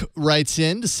 Frank writes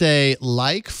in to say,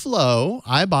 like Flo,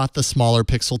 I bought the smaller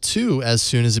Pixel 2 as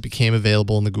soon as it became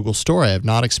available in the Google Store. I have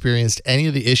not experienced any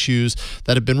of the issues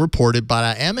that have been reported, but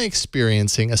I am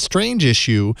experiencing a strange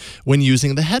issue when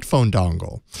using the headphone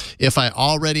dongle. If I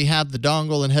already have the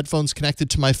dongle and headphones connected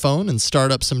to my phone and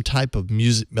start up some type of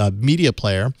media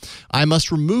player, I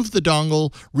must remove the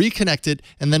dongle, reconnect it,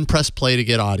 and then press play to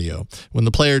get audio. When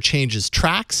the player changes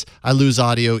tracks, I lose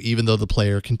audio even though the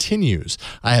player continues.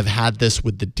 I have had this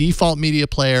with the default media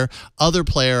player, other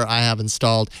player I have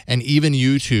installed, and even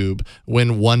YouTube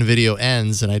when one video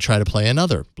ends and I try to play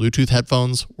another. Bluetooth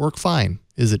headphones work fine.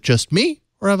 Is it just me,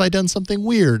 or have I done something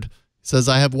weird? He says,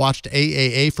 I have watched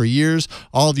AAA for years.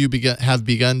 All of you have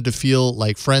begun to feel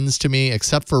like friends to me,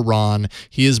 except for Ron.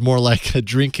 He is more like a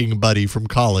drinking buddy from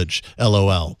college.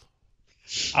 LOL.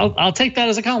 I'll take that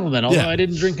as a compliment. Although I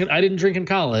didn't drink in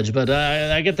college, but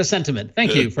I get the sentiment.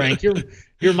 Thank you, Frank.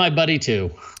 You're my buddy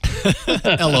too.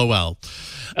 LOL.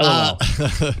 LOL.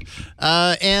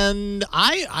 And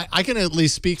I can at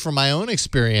least speak from my own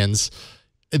experience.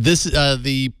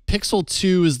 The Pixel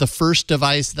 2 is the first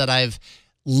device that I've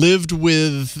lived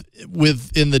with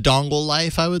in the dongle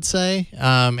life, I would say,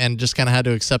 and just kind of had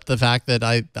to accept the fact that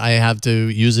I have to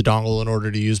use a dongle in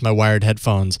order to use my wired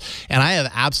headphones. And I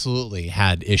have absolutely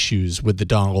had issues with the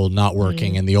dongle not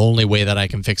working, and the only way that I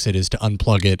can fix it is to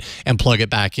unplug it and plug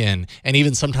it back in. And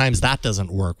even sometimes that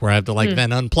doesn't work, where I have to then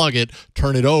unplug it,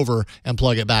 turn it over, and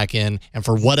plug it back in. And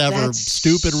for whatever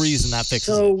stupid reason, that fixes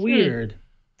it. So weird.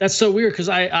 That's so weird because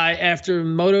I after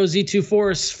Moto Z2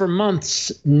 Force for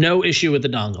months, no issue with the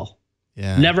dongle.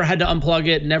 Yeah. Never had to unplug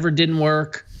it. Never didn't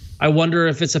work. I wonder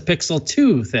if it's a Pixel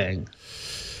 2 thing.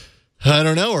 I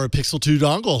don't know, or a Pixel 2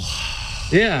 dongle.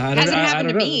 Yeah, I don't know. Hasn't happened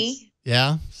to me.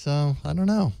 Yeah, so I don't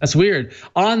know. That's weird.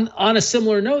 On a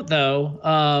similar note, though,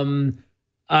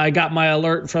 I got my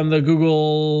alert from the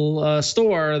Google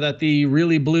store that the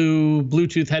really blue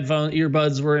Bluetooth headphone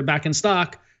earbuds were back in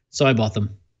stock, so I bought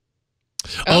them.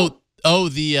 The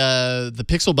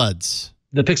Pixel Buds.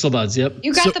 The Pixel Buds, yep.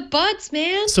 You got the buds,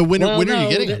 man. So when are you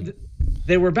getting them?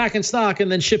 They were back in stock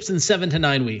and then ships in 7 to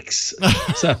 9 weeks.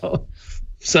 So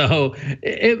So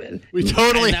we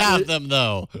totally have them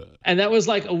though. And that was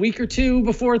like a week or two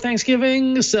before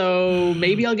Thanksgiving. So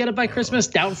maybe I'll get it by Christmas.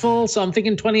 Doubtful. So I'm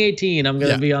thinking 2018. I'm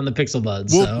going to be on the Pixel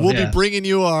Buds. We'll be bringing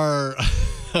you our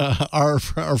our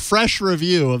fresh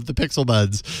review of the Pixel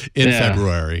Buds in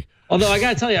February. Although I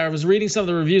got to tell you, I was reading some of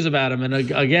the reviews about them,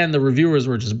 and again, the reviewers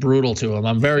were just brutal to them.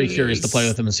 I'm very curious to play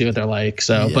with them and see what they're like.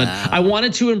 So, but I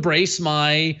wanted to embrace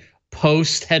my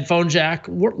post headphone jack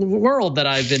world that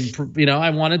I've been, I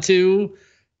wanted to,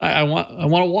 I want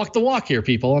to walk the walk here,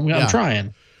 people. I'm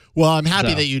trying. Well, I'm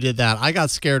happy that you did that. I got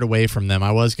scared away from them.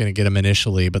 I was going to get them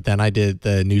initially, but then I did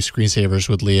the new screensavers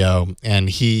with Leo, and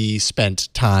he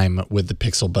spent time with the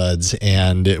Pixel Buds,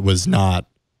 and it was not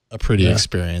a pretty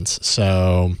experience.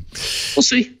 So we'll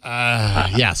see.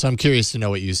 So I'm curious to know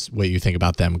what you think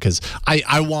about them, because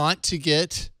I want to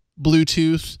get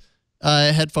Bluetooth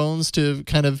headphones to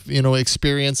kind of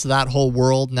experience that whole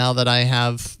world now that I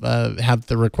have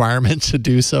the requirement to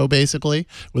do so, basically,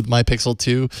 with my Pixel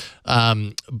 2.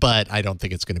 But I don't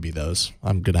think it's going to be those.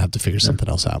 I'm going to have to figure something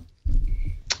else out.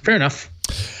 Fair enough.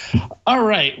 All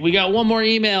right, we got one more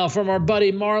email from our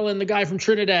buddy Marlon, the guy from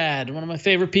Trinidad, one of my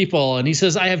favorite people, and he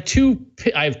says, I have two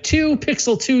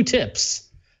Pixel 2 tips.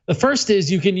 The first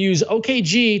is you can use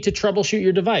OKG to troubleshoot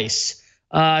your device.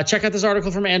 Check out this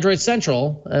article from Android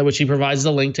Central, which he provides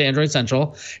the link to Android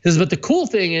Central. He says, but the cool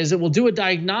thing is it will do a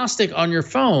diagnostic on your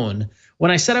phone. When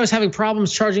I said I was having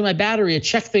problems charging my battery, it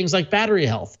checked things like battery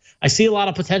health. I see a lot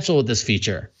of potential with this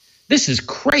feature. This is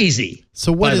crazy.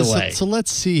 So what is it? So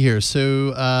let's see here.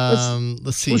 So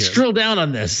let's see. Let's drill down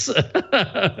on this.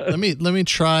 let me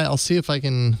try. I'll see if I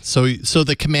can. So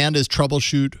the command is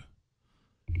troubleshoot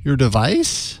your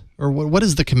device, or what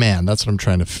is the command? That's what I'm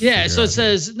trying to figure out. So it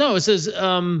says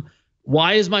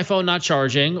why is my phone not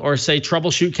charging, or say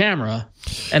troubleshoot camera,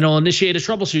 and it'll initiate a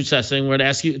troubleshoot session where it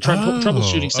asks you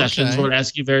troubleshooting sessions where it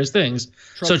asks you various things.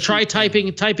 So try typing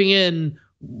in,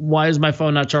 why is my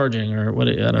phone not charging, or what?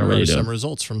 I don't know what you do. Some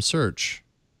results from search.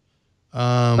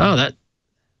 That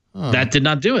did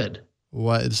not do it.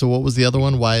 What? So what was the other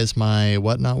one? Why is my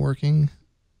what not working?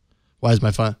 Why is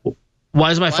my phone? Why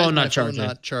is my phone not charging?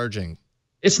 Not charging.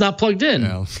 It's not plugged in.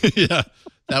 No. Yeah,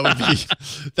 that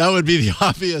would be the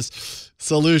obvious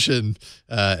solution.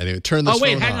 Anyway, turn this. Oh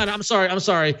wait, phone hang off. on. I'm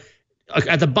sorry.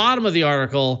 At the bottom of the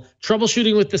article,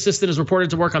 troubleshooting with the system is reported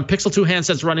to work on Pixel 2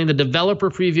 handsets running the developer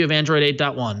preview of Android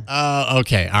 8.1.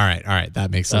 Okay. All right. That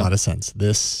makes a lot of sense.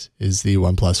 This is the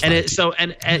OnePlus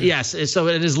 5T. Yes, so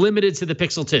it is limited to the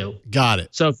Pixel 2. Got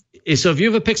it. So if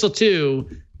you have a Pixel 2,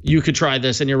 you could try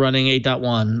this and you're running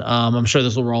 8.1. I'm sure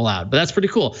this will roll out, but that's pretty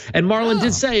cool. And Marlon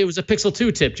did say it was a Pixel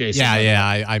 2 tip, Jason.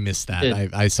 Yeah. I missed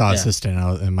that. I saw Assistant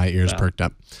and my ears perked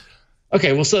up.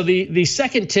 Okay, well, so the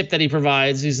second tip that he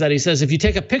provides is that he says if you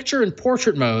take a picture in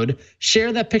portrait mode,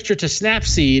 share that picture to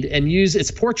Snapseed and use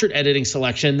its portrait editing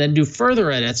selection, then do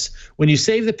further edits. When you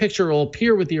save the picture, it will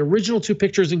appear with the original 2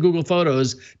 pictures in Google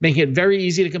Photos, making it very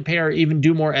easy to compare or even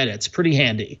do more edits. Pretty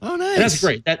handy. Oh, nice. And that's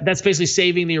great. That's basically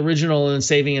saving the original and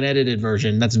saving an edited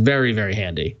version. That's very, very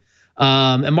handy.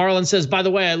 And Marlon says, by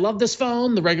the way, I love this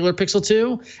phone, the regular Pixel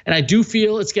 2, and I do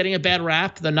feel it's getting a bad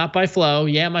rap, though not by Flo.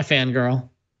 Yeah, my fangirl.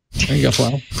 There you go,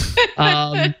 Flo.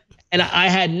 And I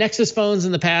had Nexus phones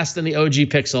in the past and the OG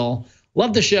Pixel.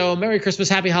 Love the show. Merry Christmas,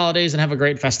 happy holidays, and have a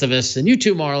great Festivus. And you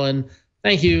too, Marlon.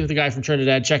 Thank you, the guy from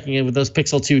Trinidad, checking in with those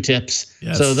Pixel 2 tips.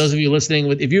 Yes. So those of you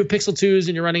listening, if you have Pixel 2s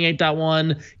and you're running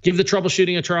 8.1, give the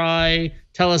troubleshooting a try.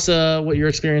 Tell us what your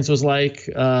experience was like.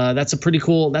 That's a pretty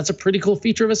cool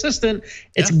feature of Assistant.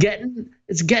 It's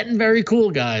getting very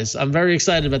cool, guys. I'm very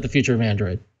excited about the future of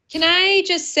Android. Can I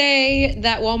just say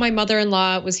that while my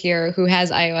mother-in-law was here, who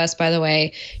has iOS, by the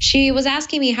way, she was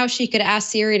asking me how she could ask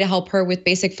Siri to help her with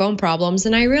basic phone problems,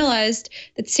 and I realized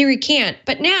that Siri can't.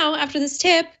 But now, after this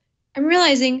tip, I'm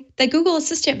realizing that Google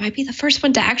Assistant might be the first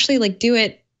one to actually do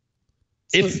it.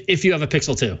 If you have a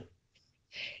Pixel 2.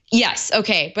 Yes,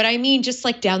 okay, but I mean just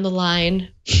down the line.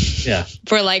 Yeah.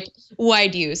 For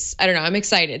wide use. I don't know. I'm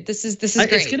excited. This is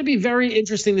great. It's going to be very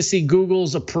interesting to see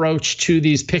Google's approach to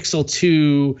these Pixel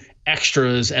 2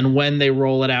 extras and when they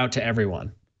roll it out to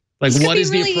everyone. What is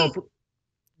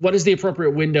the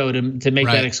appropriate window to make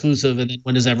that exclusive, and then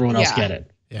when does everyone else get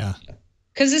it? Yeah.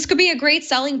 Because this could be a great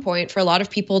selling point for a lot of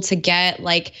people to get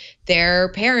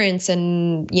their parents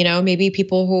and maybe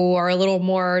people who are a little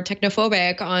more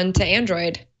technophobic onto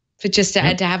Android, but just to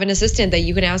have an assistant that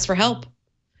you can ask for help.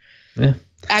 Yeah.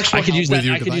 I could use that.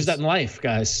 I could use that in life,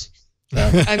 guys.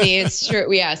 I mean, it's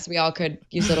true. Yes, we all could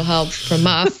use a little help from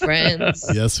my friends.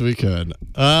 Yes, we could.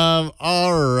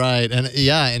 All right.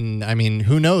 And I mean,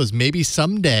 who knows? Maybe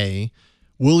someday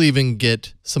we'll even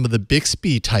get some of the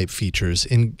Bixby type features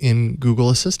in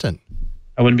Google Assistant.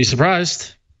 I wouldn't be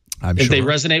surprised. If they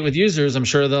resonate with users, I'm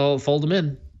sure they'll fold them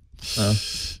in.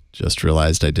 Just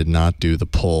realized I did not do the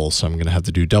poll, so I'm going to have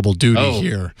to do double duty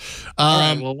here. All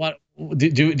right. Well, what do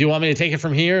you want me to take it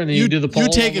from here and then you do the poll?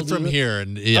 You take it from here,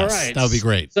 and yes, all right. that would be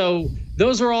great. So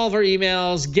those are all of our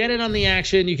emails. Get in on the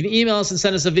action. You can email us and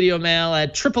send us a video mail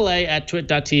at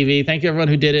AAA@twit.tv. Thank you, everyone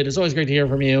who did it. It's always great to hear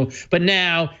from you. But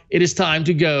now it is time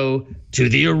to go to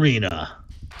the arena.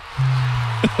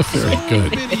 Very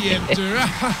good. But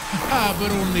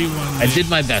only one. I did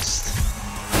my best.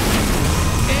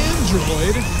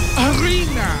 Android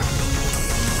Arena.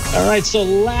 All right, so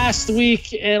last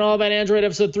week in All About Android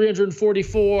episode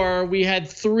 344, we had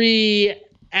 3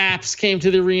 apps came to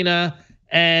the arena,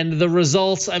 and the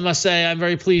results, I must say, I'm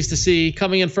very pleased to see.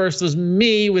 Coming in first was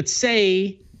me with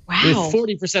Say, with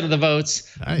 40% of the votes.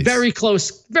 Nice. Very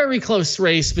close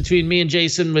race between me and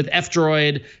Jason with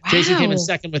F-Droid. Jason came in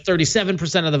second with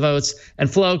 37% of the votes,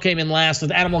 and Flo came in last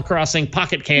with Animal Crossing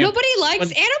Pocket Camp. Nobody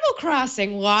likes Animal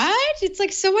Crossing. What? It's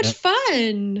like so much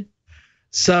fun.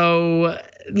 So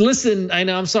listen, I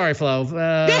know, I'm sorry, Flo.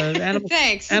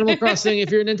 Thanks. Animal Crossing, if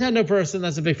you're a Nintendo person,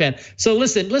 that's a big fan. So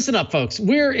listen up, folks.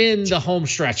 We're in the home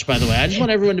stretch, by the way. I just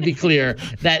want everyone to be clear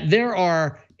that there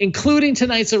are, including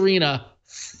tonight's arena,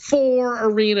 4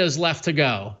 arenas left to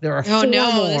go. There are 4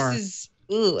 more. This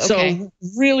is okay. So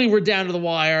really, we're down to the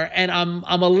wire, and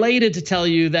I'm elated to tell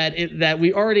you that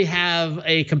we already have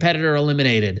a competitor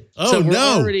eliminated. Oh, so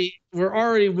no. We're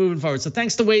already moving forward. So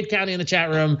thanks to Wade County in the chat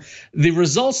room. The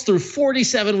results through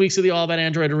 47 weeks of the All About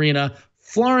Android arena.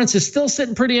 Florence is still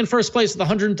sitting pretty in first place with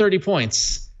 130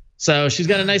 points. So she's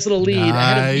got a nice little lead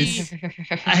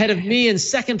ahead of me in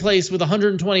second place with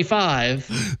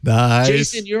 125. Nice.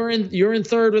 Jason, you're in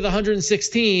third with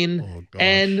 116,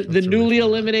 and the newly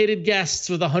eliminated guests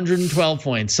with 112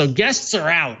 points. So guests are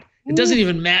out. It doesn't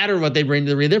even matter what they bring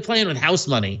to the arena. They're playing with house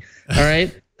money. All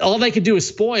right. All they could do is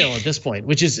spoil at this point,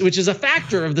 which is a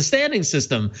factor of the standing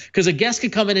system, because a guest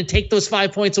could come in and take those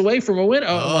 5 points away from a win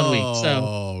 1 week.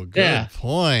 So good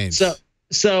point. So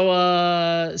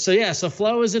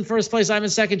Flo is in first place. I'm in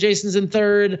second. Jason's in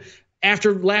third.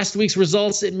 After last week's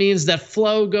results, it means that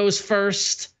Flo goes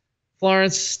first.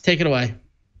 Florence, take it away.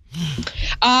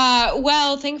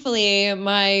 Well, thankfully,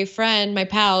 my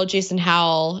pal, Jason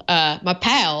Howell,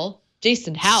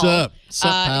 Jason Howell. Sup,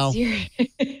 pal?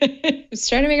 I was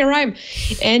trying to make a rhyme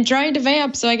and trying to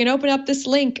vamp so I can open up this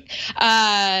link.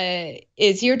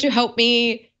 Is here to help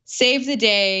me save the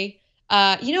day.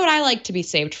 You know what I like to be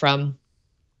saved from?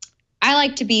 I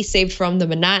like to be saved from the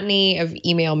monotony of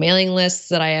email mailing lists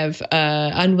that I have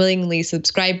unwillingly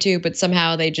subscribed to, but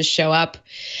somehow they just show up.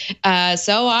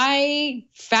 So I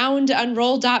found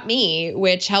unroll.me,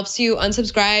 which helps you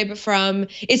unsubscribe from,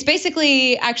 it's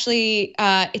basically actually,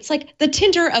 it's like the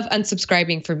Tinder of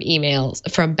unsubscribing from emails,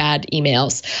 from bad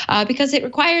emails, because it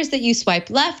requires that you swipe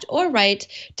left or right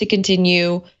to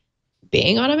continue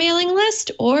being on a mailing list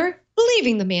or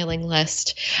leaving the mailing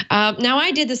list. Now,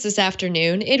 I did this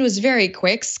afternoon. It was very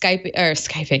quick, Skyping.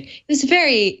 It was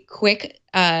very quick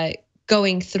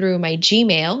going through my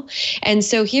Gmail. And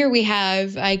so here we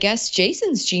have, I guess,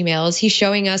 Jason's Gmails. He's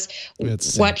showing us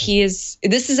what he is.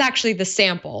 This is actually the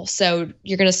sample. So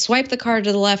you're going to swipe the card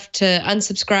to the left to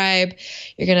unsubscribe.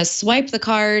 You're going to swipe the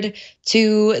card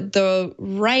to the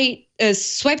right.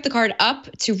 Swipe the card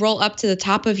up to roll up to the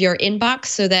top of your inbox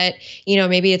so that,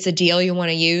 maybe it's a deal you want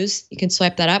to use. You can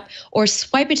swipe that up, or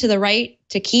swipe it to the right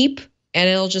to keep, and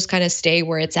it'll just kind of stay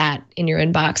where it's at in your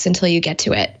inbox until you get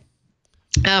to it.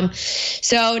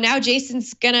 So now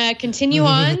Jason's gonna continue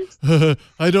on.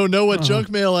 I don't know what junk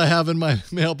mail I have in my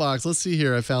mailbox. Let's see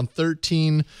here. I found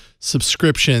 13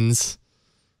 subscriptions.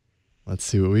 Let's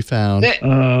see what we found.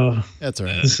 That's all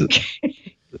right.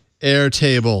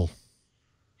 Airtable.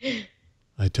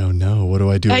 I don't know. What do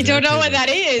I do? I don't know what that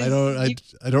is. I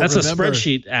don't That's remember. A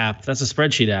spreadsheet app. That's a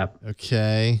spreadsheet app.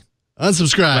 Okay.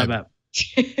 Unsubscribe.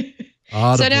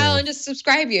 Audible. So now I'll just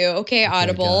subscribe you. Okay,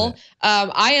 Audible.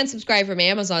 I unsubscribe from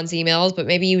Amazon's emails, but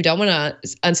maybe you don't want to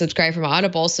unsubscribe from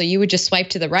Audible, so you would just swipe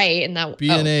to the right and that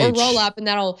or roll up and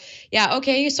that'll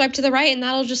you swipe to the right and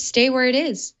that'll just stay where it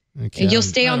is. Okay, and you'll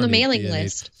stay on the mailing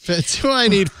list. Do I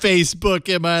need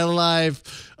Facebook in my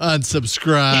life?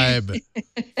 Unsubscribe.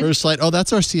 First slide. Oh,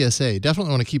 that's our CSA.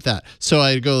 Definitely want to keep that. So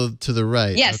I go to the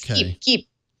right. Yes, okay. keep.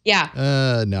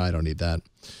 Yeah. No, I don't need that.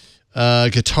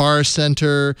 Guitar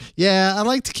Center. Yeah, I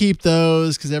like to keep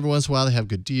those because every once in a while they have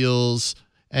good deals.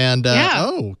 And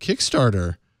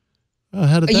Kickstarter. Oh,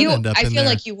 how did that end up in there? I feel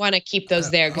like you want to keep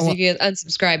those there because if you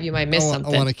unsubscribe, you might miss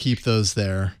something. I want to keep those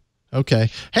there. Okay.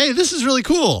 Hey, this is really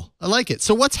cool. I like it.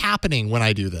 So what's happening when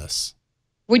I do this?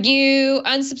 When you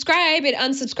unsubscribe, it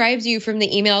unsubscribes you from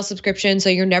the email subscription. So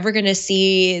you're never going to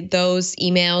see those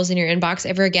emails in your inbox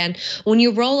ever again. When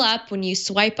you roll up, when you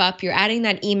swipe up, you're adding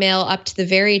that email up to the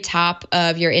very top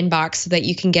of your inbox so that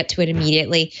you can get to it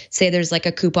immediately. Say there's like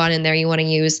a coupon in there you want to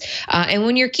use. And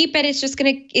when you keep it, it's just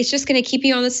going to keep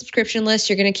you on the subscription list.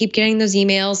 You're going to keep getting those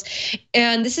emails.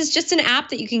 And this is just an app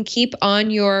that you can keep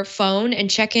on your phone and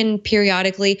check in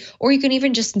periodically, or you can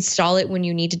even just install it when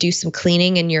you need to do some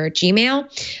cleaning in your Gmail.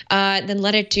 Then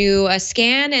let it do a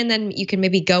scan, and then you can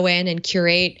maybe go in and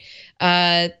curate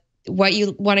what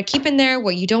you want to keep in there,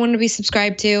 what you don't want to be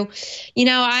subscribed to. You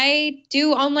know, I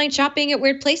do online shopping at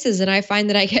weird places, and I find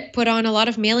that I get put on a lot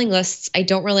of mailing lists I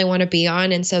don't really want to be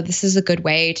on. And so this is a good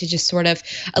way to just sort of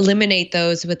eliminate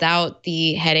those without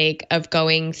the headache of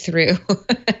going through.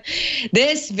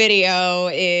 This video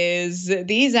is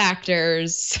these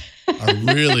actors Are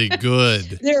really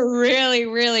good. They're really,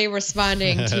 really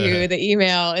responding to the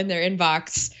email in their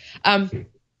inbox.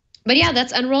 But yeah,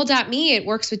 that's unroll.me. It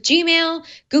works with Gmail,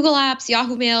 Google Apps,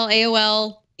 Yahoo Mail,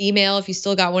 AOL, email, if you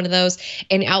still got one of those,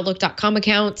 and Outlook.com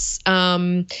accounts.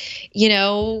 You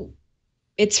know,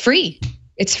 it's free.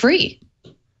 It's free.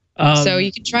 So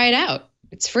you can try it out.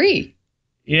 It's free.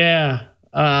 Yeah.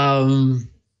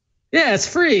 Yeah, it's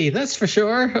free. That's for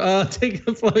sure. You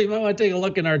might want to take a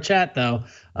look in our chat though.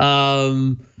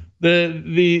 The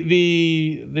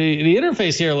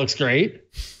interface here looks great,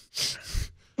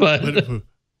 but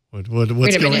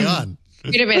what's going on?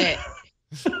 Wait a minute.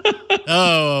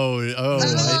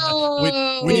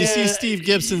 When you see Steve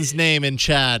Gibson's name in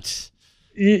chat,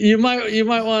 you might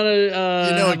want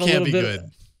to. It can't be good.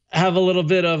 Have a little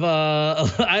bit of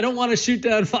I don't want to shoot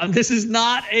down. This is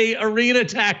not a arena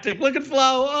tactic. Look at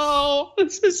Flo. Oh,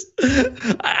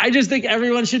 I just think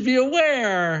everyone should be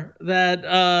aware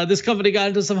that this company got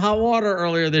into some hot water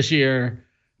earlier this year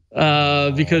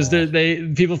because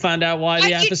people found out why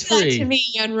the app is free. To me,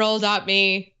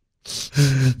 unroll.me. So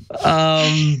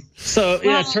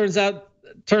yeah, it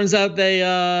turns out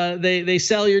they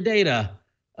sell your data.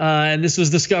 And this was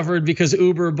discovered because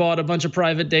Uber bought a bunch of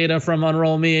private data from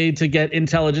Unroll.me to get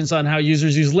intelligence on how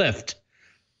users use Lyft.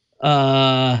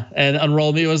 And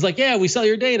Unroll.me was like, "Yeah, we sell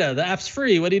your data. The app's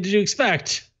free. What did you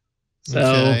expect?"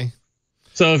 So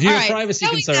if you have privacy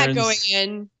concerns, that going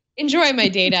in, enjoy my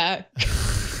data.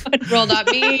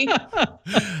 Unroll.me.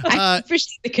 I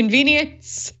appreciate the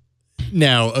convenience.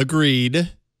 Now, agreed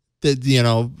that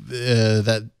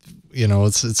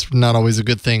it's not always a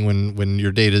good thing when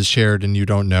your data is shared and you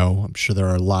don't know. I'm sure there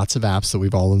are lots of apps that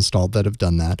we've all installed that have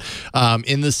done that.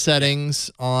 In the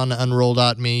settings on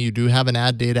Unroll.me, you do have an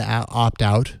add data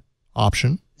opt-out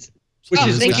option. Which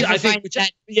is thank you for finding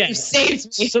that. You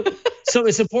saved me. So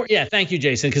it's important. Yeah, thank you,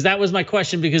 Jason, because that was my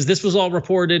question, because this was all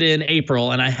reported in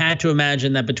April, and I had to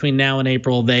imagine that between now and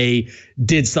April they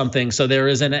did something. So there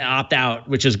is an opt-out,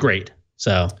 which is great.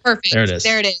 So perfect. There it is.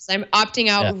 There it is. I'm opting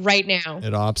out right now.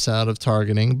 It opts out of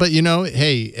targeting. But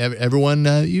hey, everyone,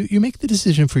 you make the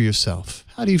decision for yourself.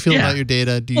 How do you feel about your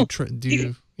data? Do you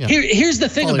Here's the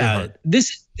thing about it.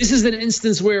 This is an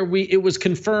instance where it was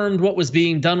confirmed what was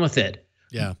being done with it.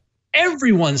 Yeah.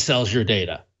 Everyone sells your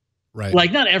data. Right.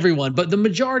 Like not everyone, but the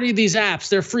majority of these apps,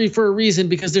 they're free for a reason,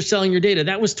 because they're selling your data.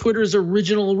 That was Twitter's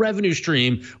original revenue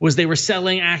stream, was they were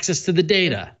selling access to the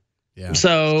data. Yeah.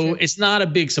 So it's not a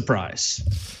big surprise.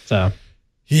 So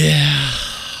yeah.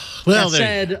 Well,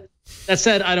 that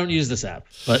said, I don't use this app,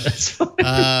 but that's fine.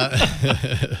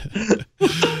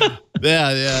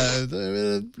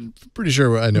 Yeah. Pretty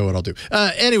sure I know what I'll do.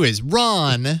 Anyways,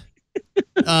 Ron,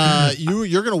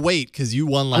 you're gonna wait because you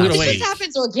won last week. This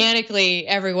happens organically,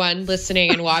 everyone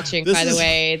listening and watching. By the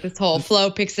way, this whole Flo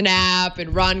picks an app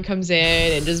and Ron comes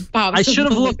in and just pops. I should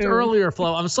have looked earlier,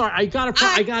 Flo. I'm sorry. I gotta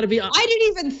be. I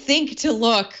didn't even think to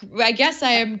look. I guess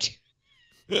I am.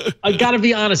 I gotta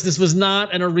be honest. This was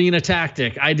not an arena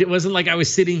tactic. It wasn't like I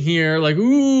was sitting here like,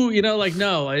 ooh,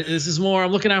 no. This is more.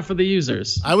 I'm looking out for the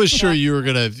users. I was sure you were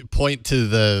gonna point to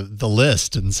the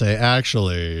list and say,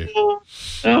 actually,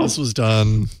 this was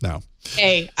done. No.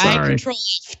 Hey, I control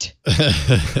Lyft.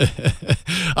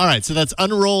 All right, so that's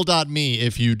unroll.me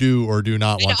if you do or do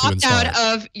not want to install it. Opt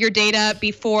out of your data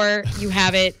before you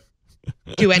have it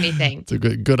do anything. It's a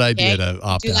good idea to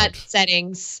opt do out. that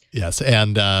settings. Yes,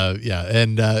 and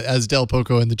as Del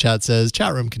Poco in the chat says,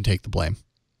 chat room can take the blame.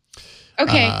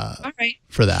 Okay, all right.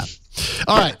 For that.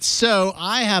 All right, so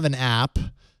I have an app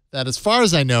that, as far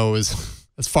as I know, is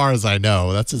as far as I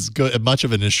know, that's as good, much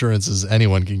of an assurance as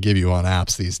anyone can give you on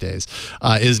apps these days,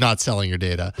 is not selling your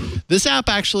data. This app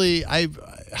actually, I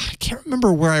can't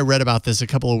remember where I read about this a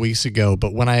couple of weeks ago,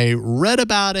 but when I read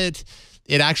about it,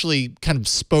 it actually kind of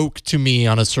spoke to me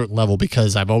on a certain level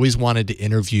because I've always wanted to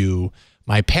interview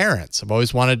my parents. I've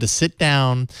always wanted to sit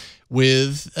down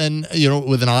with an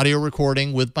audio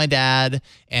recording with my dad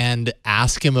and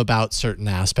ask him about certain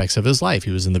aspects of his life.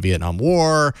 He was in the Vietnam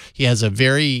War. He has a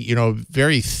very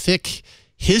thick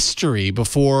history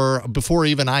before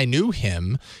even I knew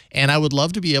him, and I would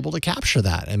love to be able to capture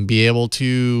that and be able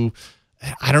to,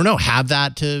 I don't know, have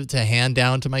that to hand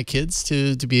down to my kids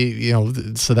to be,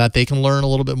 so that they can learn a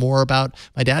little bit more about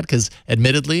my dad, because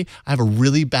admittedly, I have a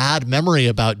really bad memory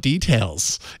about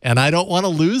details, and I don't want to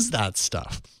lose that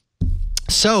stuff.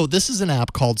 So this is an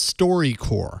app called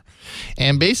StoryCorps.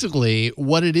 And basically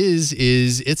what it is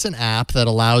it's an app that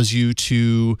allows you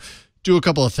to do a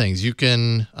couple of things. You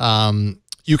can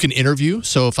interview.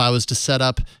 So if I was to set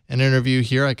up an interview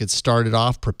here, I could start it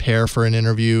off, prepare for an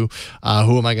interview.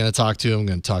 Who am I going to talk to? I'm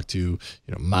going to talk to,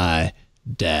 my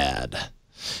dad.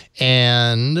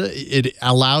 And it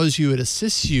allows you, it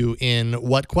assists you in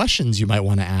what questions you might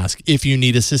want to ask if you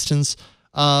need assistance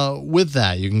with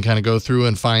that. You can kind of go through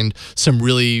and find some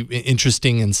really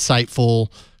interesting, insightful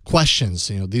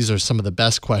questions. These are some of the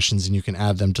best questions, and you can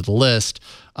add them to the list.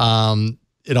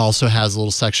 It also has a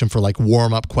little section for like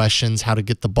warm-up questions, how to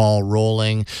get the ball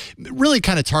rolling, really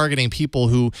kind of targeting people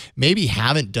who maybe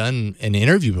haven't done an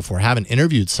interview before, haven't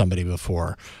interviewed somebody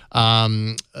before.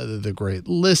 The great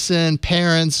listen,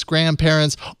 parents,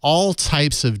 grandparents, all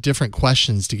types of different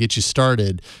questions to get you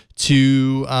started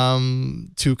to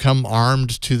come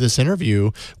armed to this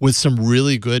interview with some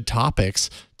really good topics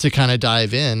to kind of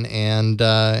dive in and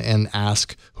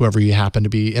ask whoever you happen to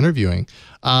be interviewing.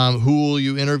 Who will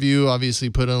you interview? Obviously,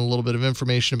 put in a little bit of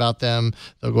information about them.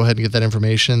 They'll go ahead and get that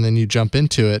information. Then you jump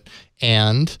into it.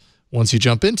 And once you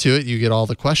jump into it, you get all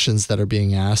the questions that are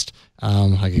being asked.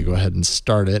 I could go ahead and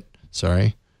start it.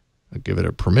 Sorry. I'll give it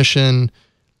a permission.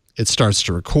 It starts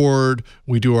to record.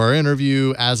 We do our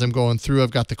interview. As I'm going through,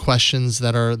 I've got the questions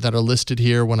that are listed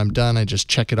here. When I'm done, I just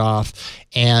check it off,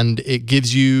 and it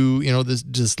gives you,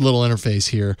 this little interface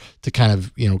here to kind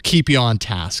of, keep you on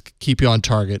task, keep you on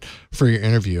target for your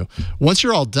interview. Once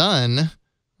you're all done,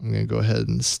 I'm going to go ahead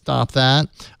and stop that.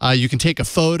 You can take a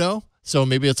photo. So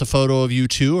maybe it's a photo of you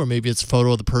two, or maybe it's a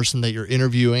photo of the person that you're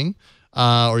interviewing.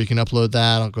 Or you can upload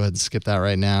that. I'll go ahead and skip that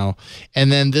right now.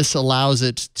 And then this allows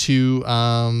it to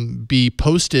be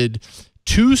posted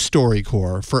to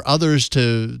StoryCorps for others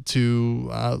to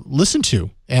listen to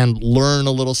and learn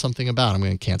a little something about. I'm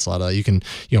going to cancel out of that. You can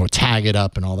tag it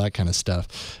up and all that kind of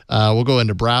stuff. We'll go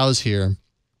into browse here,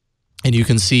 and you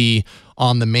can see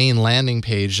on the main landing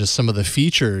page just some of the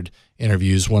featured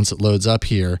interviews once it loads up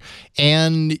here.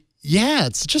 And yeah,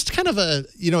 it's just kind of a,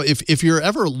 if you're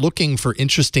ever looking for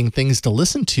interesting things to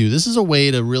listen to, this is a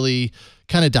way to really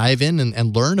kind of dive in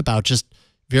and learn about just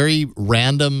very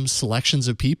random selections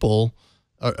of people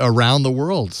around the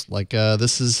world. Like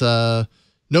this is,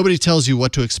 nobody tells you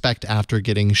what to expect after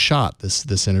getting shot,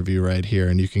 this interview right here.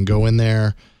 And you can go in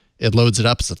there, it loads it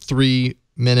up. It's a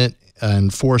 3-minute and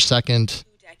 4-second. 2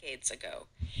 decades ago.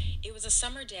 It was a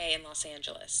summer day in Los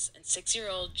Angeles, and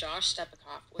 6-year-old Josh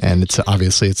Stepikoff was... And it's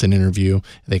obviously it's an interview.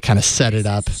 They kind of set it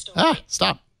up.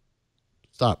 Stop.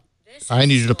 I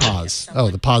need you to pause. Oh,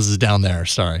 the pause is down there.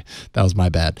 Sorry. That was my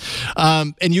bad.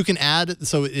 And you can add,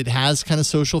 so it has kind of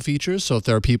social features. So if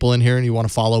there are people in here and you want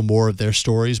to follow more of their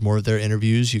stories, more of their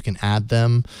interviews, you can add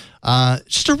them.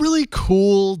 Just a really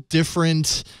cool,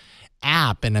 different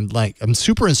app. And I'm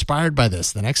super inspired by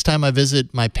this. The next time I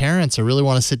visit my parents, I really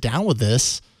want to sit down with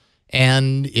this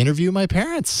and interview my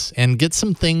parents and get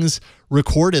some things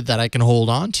recorded that I can hold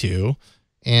on to.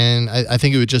 And I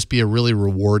think it would just be a really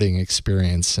rewarding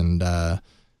experience. And I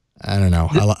don't know.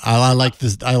 I like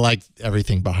this. I like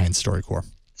everything behind StoryCorps.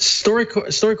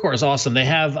 StoryCorps is awesome.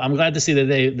 I'm glad to see that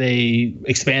they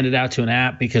expanded out to an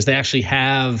app, because they actually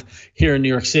have here in New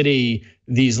York City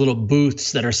these little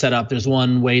booths that are set up. There's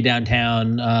one way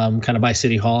downtown, kind of by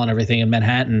City Hall and everything in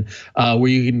Manhattan, where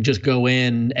you can just go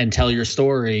in and tell your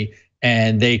story,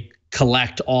 and they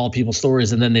collect all people's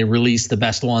stories, and then they release the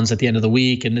best ones at the end of the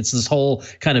week. And it's this whole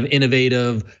kind of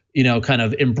innovative, kind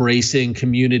of embracing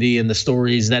community and the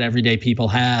stories that everyday people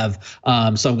have.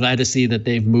 So I'm glad to see that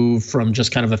they've moved from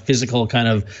just kind of a physical kind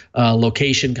of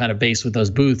location kind of base with those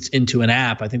booths into an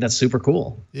app. I think that's super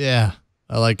cool. Yeah.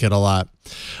 I like it a lot.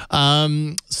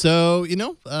 So,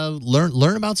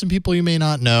 learn about some people you may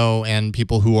not know, and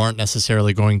people who aren't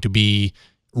necessarily going to be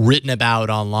written about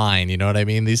online. You know what I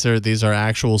mean? These are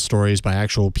actual stories by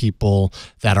actual people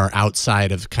that are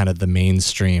outside of kind of the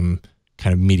mainstream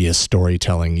kind of media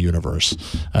storytelling universe.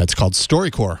 It's called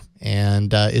StoryCorps,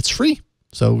 and it's free.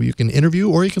 So you can interview,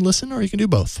 or you can listen, or you can do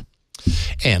both.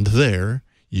 And there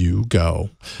you go.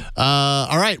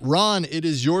 All right, Ron, it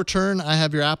is your turn. I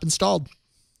have your app installed.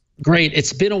 Great.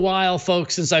 It's been a while,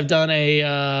 folks, since I've done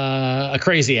a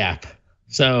crazy app.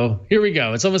 So here we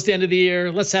go. It's almost the end of the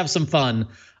year. Let's have some fun.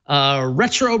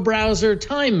 Retro Browser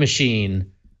Time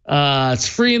Machine. It's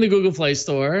free in the Google Play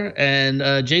Store.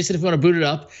 And Jason, if you want to boot it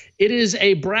up, it is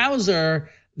a browser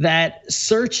that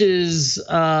searches,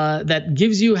 that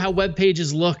gives you how web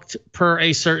pages looked per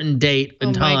a certain date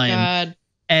and time. Oh my God.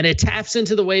 And it taps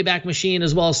into the Wayback Machine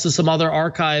as well as to some other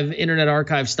Internet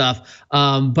Archive stuff,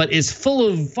 but it's full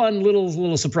of fun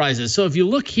little surprises. So if you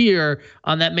look here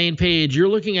on that main page, you're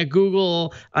looking at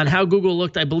Google, on how Google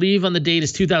looked, I believe on the date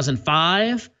is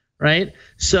 2005, right?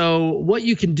 So what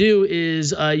you can do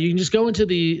is you can just go into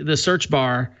the search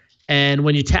bar, and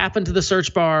when you tap into the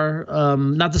search bar,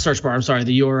 not the search bar, I'm sorry,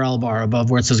 the URL bar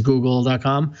above where it says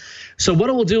google.com. So what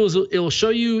it will do is it will show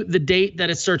you the date that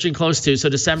it's searching close to, so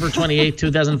December 28th,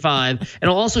 2005. And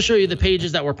it'll also show you the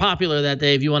pages that were popular that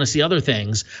day if you want to see other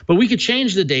things. But we could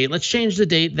change the date. Let's change the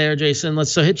date there, Jason.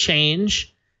 So hit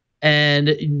change,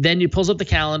 and then you pulls up the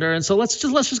calendar. And so let's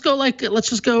just go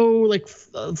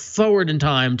forward in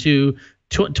time to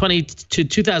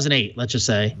 2008. Let's just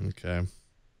say. Okay.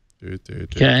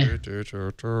 Okay.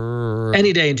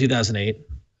 Any day in 2008.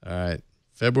 All right.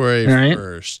 February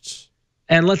 1st.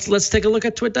 And let's take a look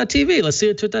at twit.tv. Let's see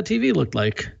what twit.tv looked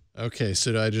like. Okay,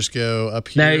 so do I just go up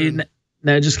here?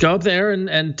 Now just go up there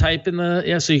and type in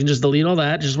so you can just delete all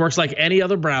that. It just works like any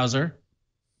other browser.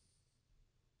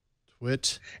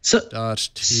 Twit.tv.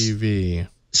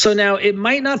 So now it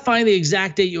might not find the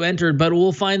exact date you entered, but it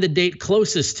will find the date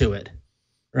closest to it.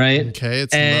 Right? Okay,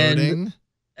 it's loading.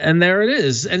 And there it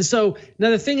is. And so now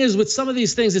the thing is, with some of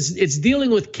these things, it's dealing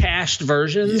with cached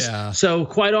versions. Yeah. So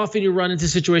quite often you run into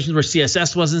situations where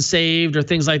CSS wasn't saved or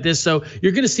things like this. So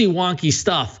you're going to see wonky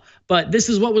stuff. But this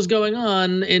is what was going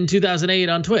on in 2008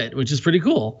 on Twit, which is pretty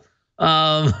cool.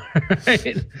 Right?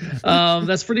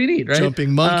 That's pretty neat, right?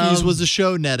 Jumping Monkeys was a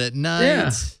show net at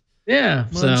night. Yeah.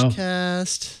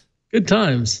 Munchcast. Good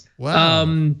times. Wow.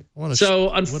 What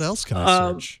else can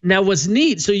I search? Now, what's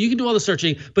neat, so you can do all the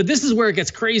searching, but this is where it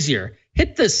gets crazier.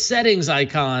 Hit the settings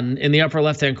icon in the upper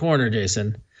left-hand corner,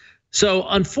 Jason. So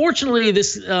unfortunately,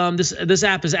 this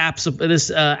app is ad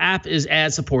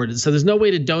supported. So there's no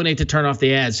way to donate to turn off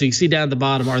the ads. So you can see down at the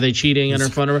bottom, are they cheating under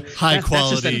fun? High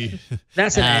quality.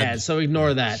 That's an ad. So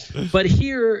ignore that. But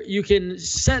here you can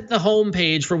set the home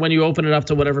page for when you open it up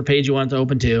to whatever page you want it to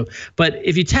open to. But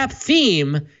if you tap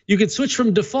theme, you can switch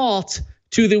from default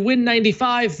to the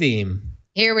Win95 theme.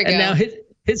 Here we go. And now hit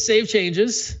save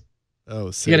changes.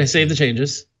 Oh, you gotta save the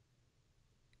changes.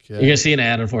 Okay. You're gonna see an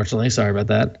ad, unfortunately. Sorry about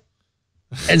that.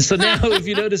 And so now, if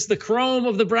you notice, the Chrome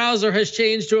of the browser has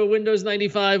changed to a Windows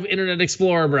 95 Internet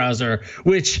Explorer browser,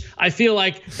 which I feel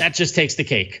like that just takes the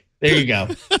cake. There you go.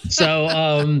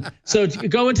 So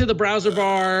go into the browser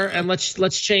bar and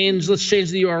let's change the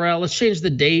URL. Let's change the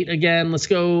date again. Let's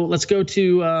go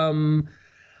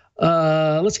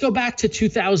back to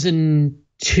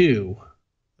 2002.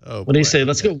 Oh, what do you say?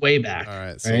 Let's go way back. All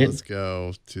right, so let's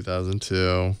go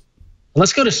 2002.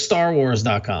 Let's go to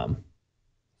StarWars.com.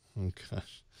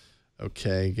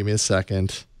 Okay, give me a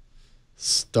second.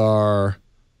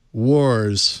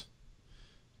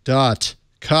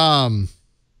 StarWars.com.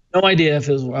 No idea if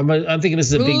it was. I'm thinking this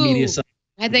is a big media site.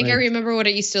 I think I remember what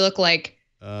it used to look like.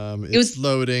 It's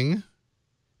loading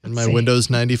in my Windows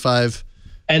 95.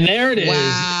 And there it is.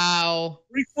 Wow.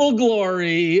 Prequel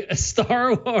glory,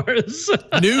 Star Wars.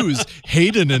 News,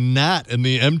 Hayden and Nat in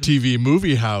the MTV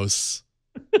movie house.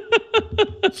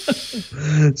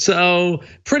 So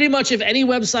pretty much if any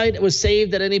website was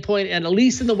saved at any point, and at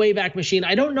least in the Wayback Machine,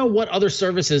 I don't know what other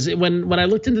services. When I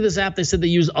looked into this app, they said they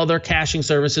use other caching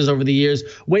services over the years.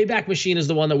 Wayback Machine is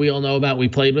the one that we all know about, we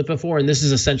played with before, and this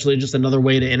is essentially just another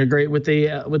way to integrate with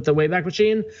the Wayback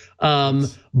Machine.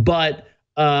 But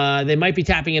they might be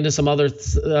tapping into some other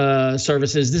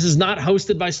services. This is not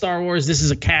hosted by Star Wars. This is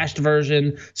a cached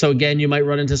version. So again, you might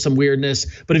run into some weirdness.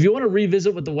 But if you want to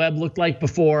revisit what the web looked like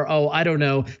before, I don't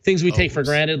know, things we take for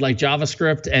granted like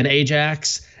JavaScript and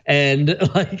Ajax and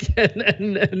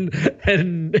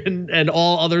and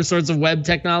all other sorts of web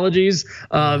technologies,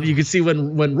 you can see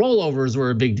when rollovers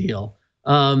were a big deal.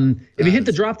 If you hit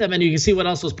the drop down menu, you can see what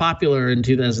else was popular in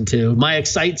 2002. My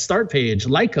Excite start page,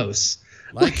 Lycos.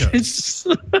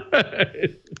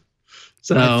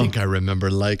 So I think I remember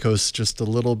Lycos just a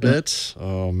little bit.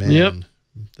 Oh man. Yep.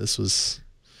 This was,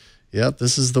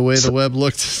 this is the way the web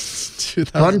looked.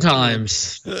 Fun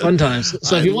times.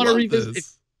 So if you want to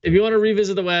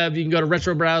revisit the web, you can go to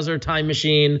Retro Browser Time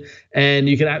Machine, and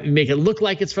you can make it look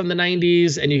like it's from the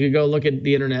 90s, and you can go look at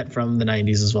the internet from the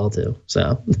 90s as well too.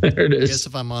 So there it is. I guess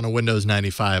if I'm on a Windows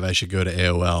 95, I should go to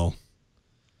AOL.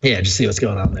 Yeah, just see what's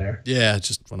going on there. Yeah,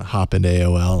 just want to hop into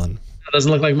AOL and. It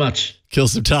doesn't look like much. Kill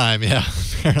some time. Yeah,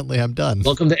 apparently I'm done.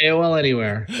 Welcome to AOL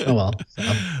Anywhere. Oh well.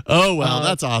 So. Oh well,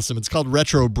 that's awesome. It's called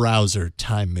Retro Browser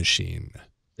Time Machine.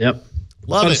 Yep.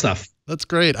 Love Fun it. stuff. That's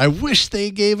great. I wish they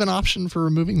gave an option for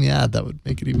removing the ad. That would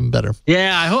make it even better.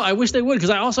 Yeah, I wish they would, because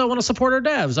I also want to support our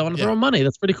devs. I want to throw them money.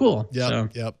 That's pretty cool.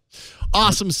 Yep.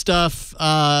 Awesome stuff.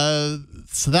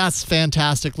 So that's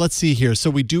fantastic. Let's see here. So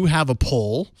we do have a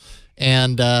poll.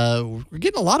 And we're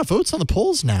getting a lot of votes on the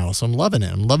polls now, so I'm loving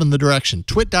it. I'm loving the direction.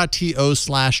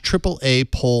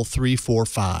 twit.to/AAA poll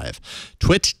 345.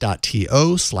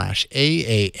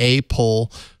 twit.to/AAA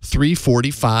poll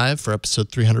 345 for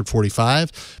episode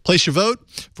 345. Place your vote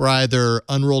for either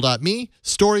Unroll.me,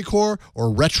 StoryCorps,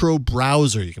 or Retro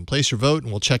Browser. You can place your vote,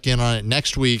 and we'll check in on it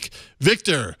next week.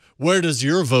 Victor, where does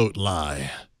your vote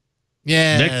lie?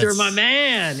 Yeah, Victor, my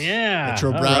man. Yeah.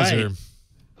 Retro Browser. Right.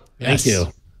 Thank you.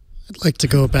 I'd like to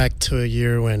go back to a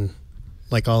year when,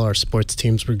 like, all our sports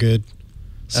teams were good.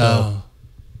 So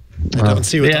I don't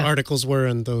see what the articles were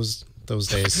in those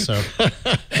days. So I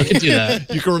can do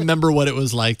that. You can remember what it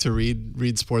was like to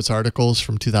read sports articles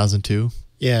from 2002.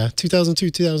 Yeah, 2002,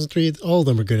 2003, all of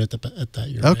them were good at that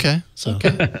year. Okay, right? So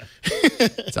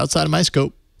it's outside of my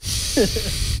scope.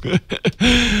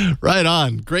 Right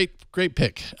on. Great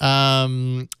pick.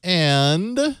 And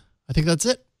I think that's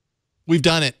it. We've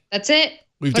done it. That's it.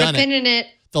 We've Put done a pin in it.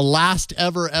 The last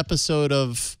ever episode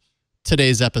of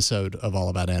today's episode of All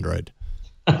About Android.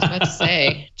 I was about to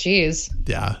say, geez.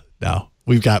 Yeah, no.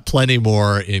 We've got plenty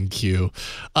more in queue.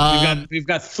 We've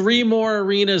got 3 more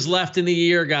arenas left in the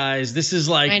year, guys. This is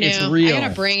like, it's real. I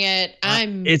gotta bring it.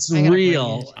 It's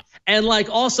real. And like,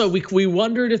 also, we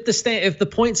wondered if the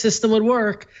point system would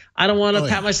work. I don't want to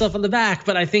pat myself on the back,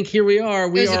 but I think here we are.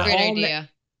 It was a great idea.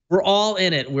 We're all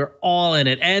in it. We're all in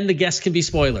it. And the guests can be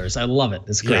spoilers. I love it.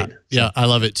 It's great. Yeah, I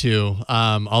love it too.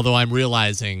 Although I'm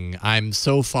realizing I'm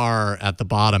so far at the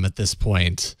bottom at this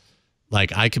point,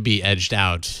 like I could be edged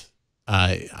out.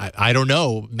 I don't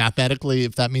know mathematically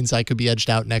if that means I could be edged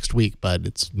out next week, but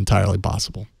it's entirely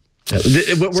possible. We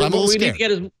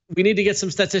need to get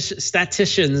some statistics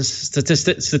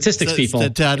people to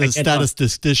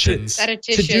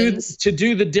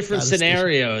do the different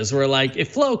scenarios where, like,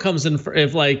 if flow comes in,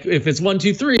 if it's 1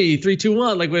 2 3 3 2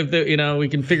 1, like with the, we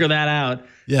can figure that out.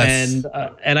 Yes.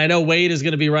 And I know Wade is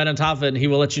going to be right on top of it, and he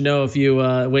will let you know if you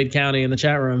Wade County in the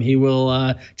chat room. He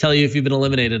will tell you if you've been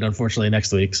eliminated, unfortunately,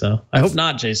 next week. So I hope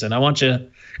not, Jason. I want you,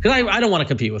 because I don't want to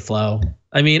compete with Flo.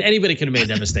 I mean, anybody could have made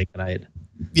that mistake tonight.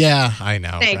 Yeah, I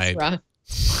know. Thanks, right?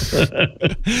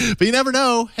 But you never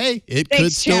know. Hey, it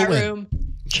could still win.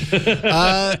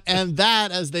 And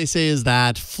that, as they say, is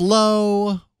that.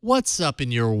 Flo, what's up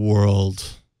in your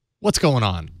world? What's going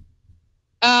on?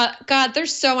 God,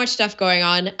 there's so much stuff going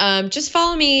on. Just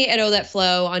follow me at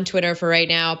OThatFlow on Twitter for right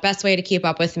now. Best way to keep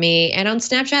up with me, and on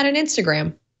Snapchat and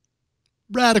Instagram.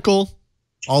 Radical.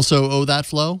 Also,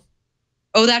 OThatFlow.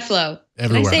 OThatFlow.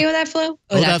 Everywhere. Can I say OThatFlow?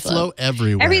 OThatFlow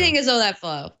everywhere. Everything is OThatFlow.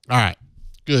 All right.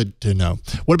 Good to know.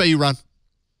 What about you, Ron?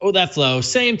 OThatFlow.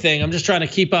 Same thing. I'm just trying to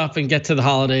keep up and get to the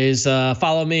holidays.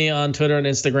 Follow me on Twitter and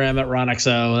Instagram at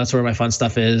RonXO. That's where my fun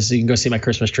stuff is. You can go see my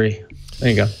Christmas tree. There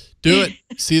you go. Do it.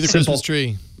 See the Christmas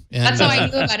tree. And, that's how I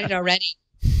knew about it already.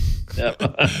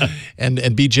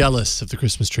 and be jealous of the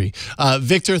Christmas tree.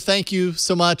 Victor, thank you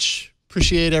so much.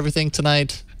 Appreciate everything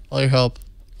tonight. All your help.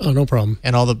 Oh, no problem.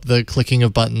 And all the clicking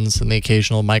of buttons and the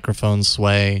occasional microphone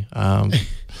sway so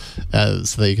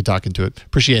that you can talk into it.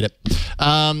 Appreciate it.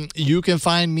 You can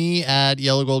find me at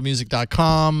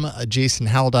yellowgoldmusic.com,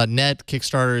 jasonhowell.net.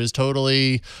 Kickstarter is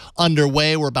totally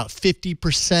underway. We're about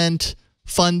 50%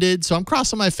 funded, so I'm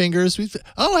crossing my fingers. We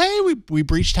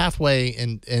breached halfway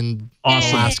in the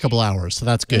last couple hours, so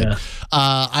that's good. Yeah.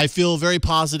 I feel very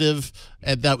positive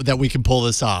that we can pull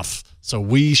this off. So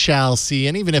we shall see.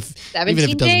 And even if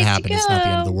it doesn't happen, it's not the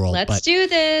end of the world. Let's do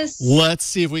this. Let's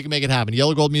see if we can make it happen.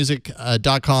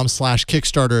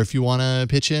 yellowgoldmusic.com/Kickstarter. If you want to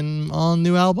pitch in on a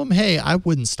new album, hey, I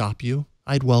wouldn't stop you.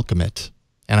 I'd welcome it.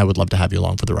 And I would love to have you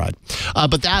along for the ride.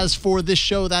 But as for this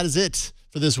show, that is it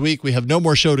for this week. We have no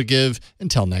more show to give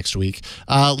until next week.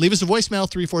 Leave us a voicemail,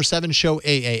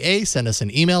 347-SHOW-AAA. Send us an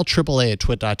email,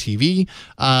 AAA@twit.tv.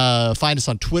 Find us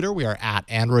on Twitter. We are at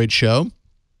Android Show.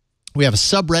 We have a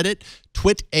subreddit,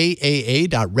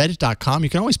 twitaaa.reddit.com. You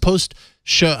can always post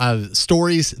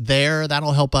stories there.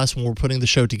 That'll help us when we're putting the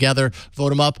show together. Vote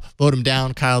them up, vote them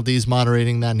down. Kyle D's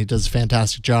moderating that, and he does a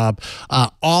fantastic job.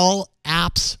 All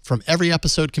apps from every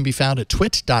episode can be found at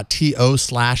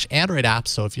twit.to/Android apps.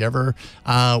 So if you're ever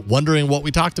wondering what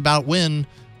we talked about when,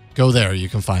 go there. You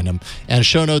can find them. And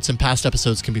show notes and past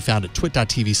episodes can be found at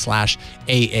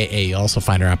twit.tv/AAA. You also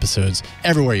find our episodes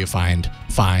everywhere you find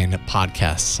fine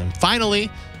podcasts. And finally,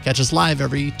 catch us live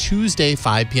every Tuesday,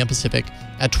 5 p.m. Pacific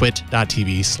at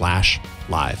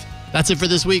twit.tv/live. That's it for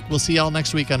this week. We'll see y'all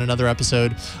next week on another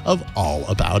episode of All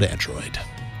About Android.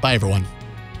 Bye, everyone.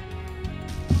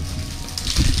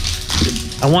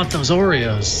 I want those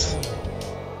Oreos.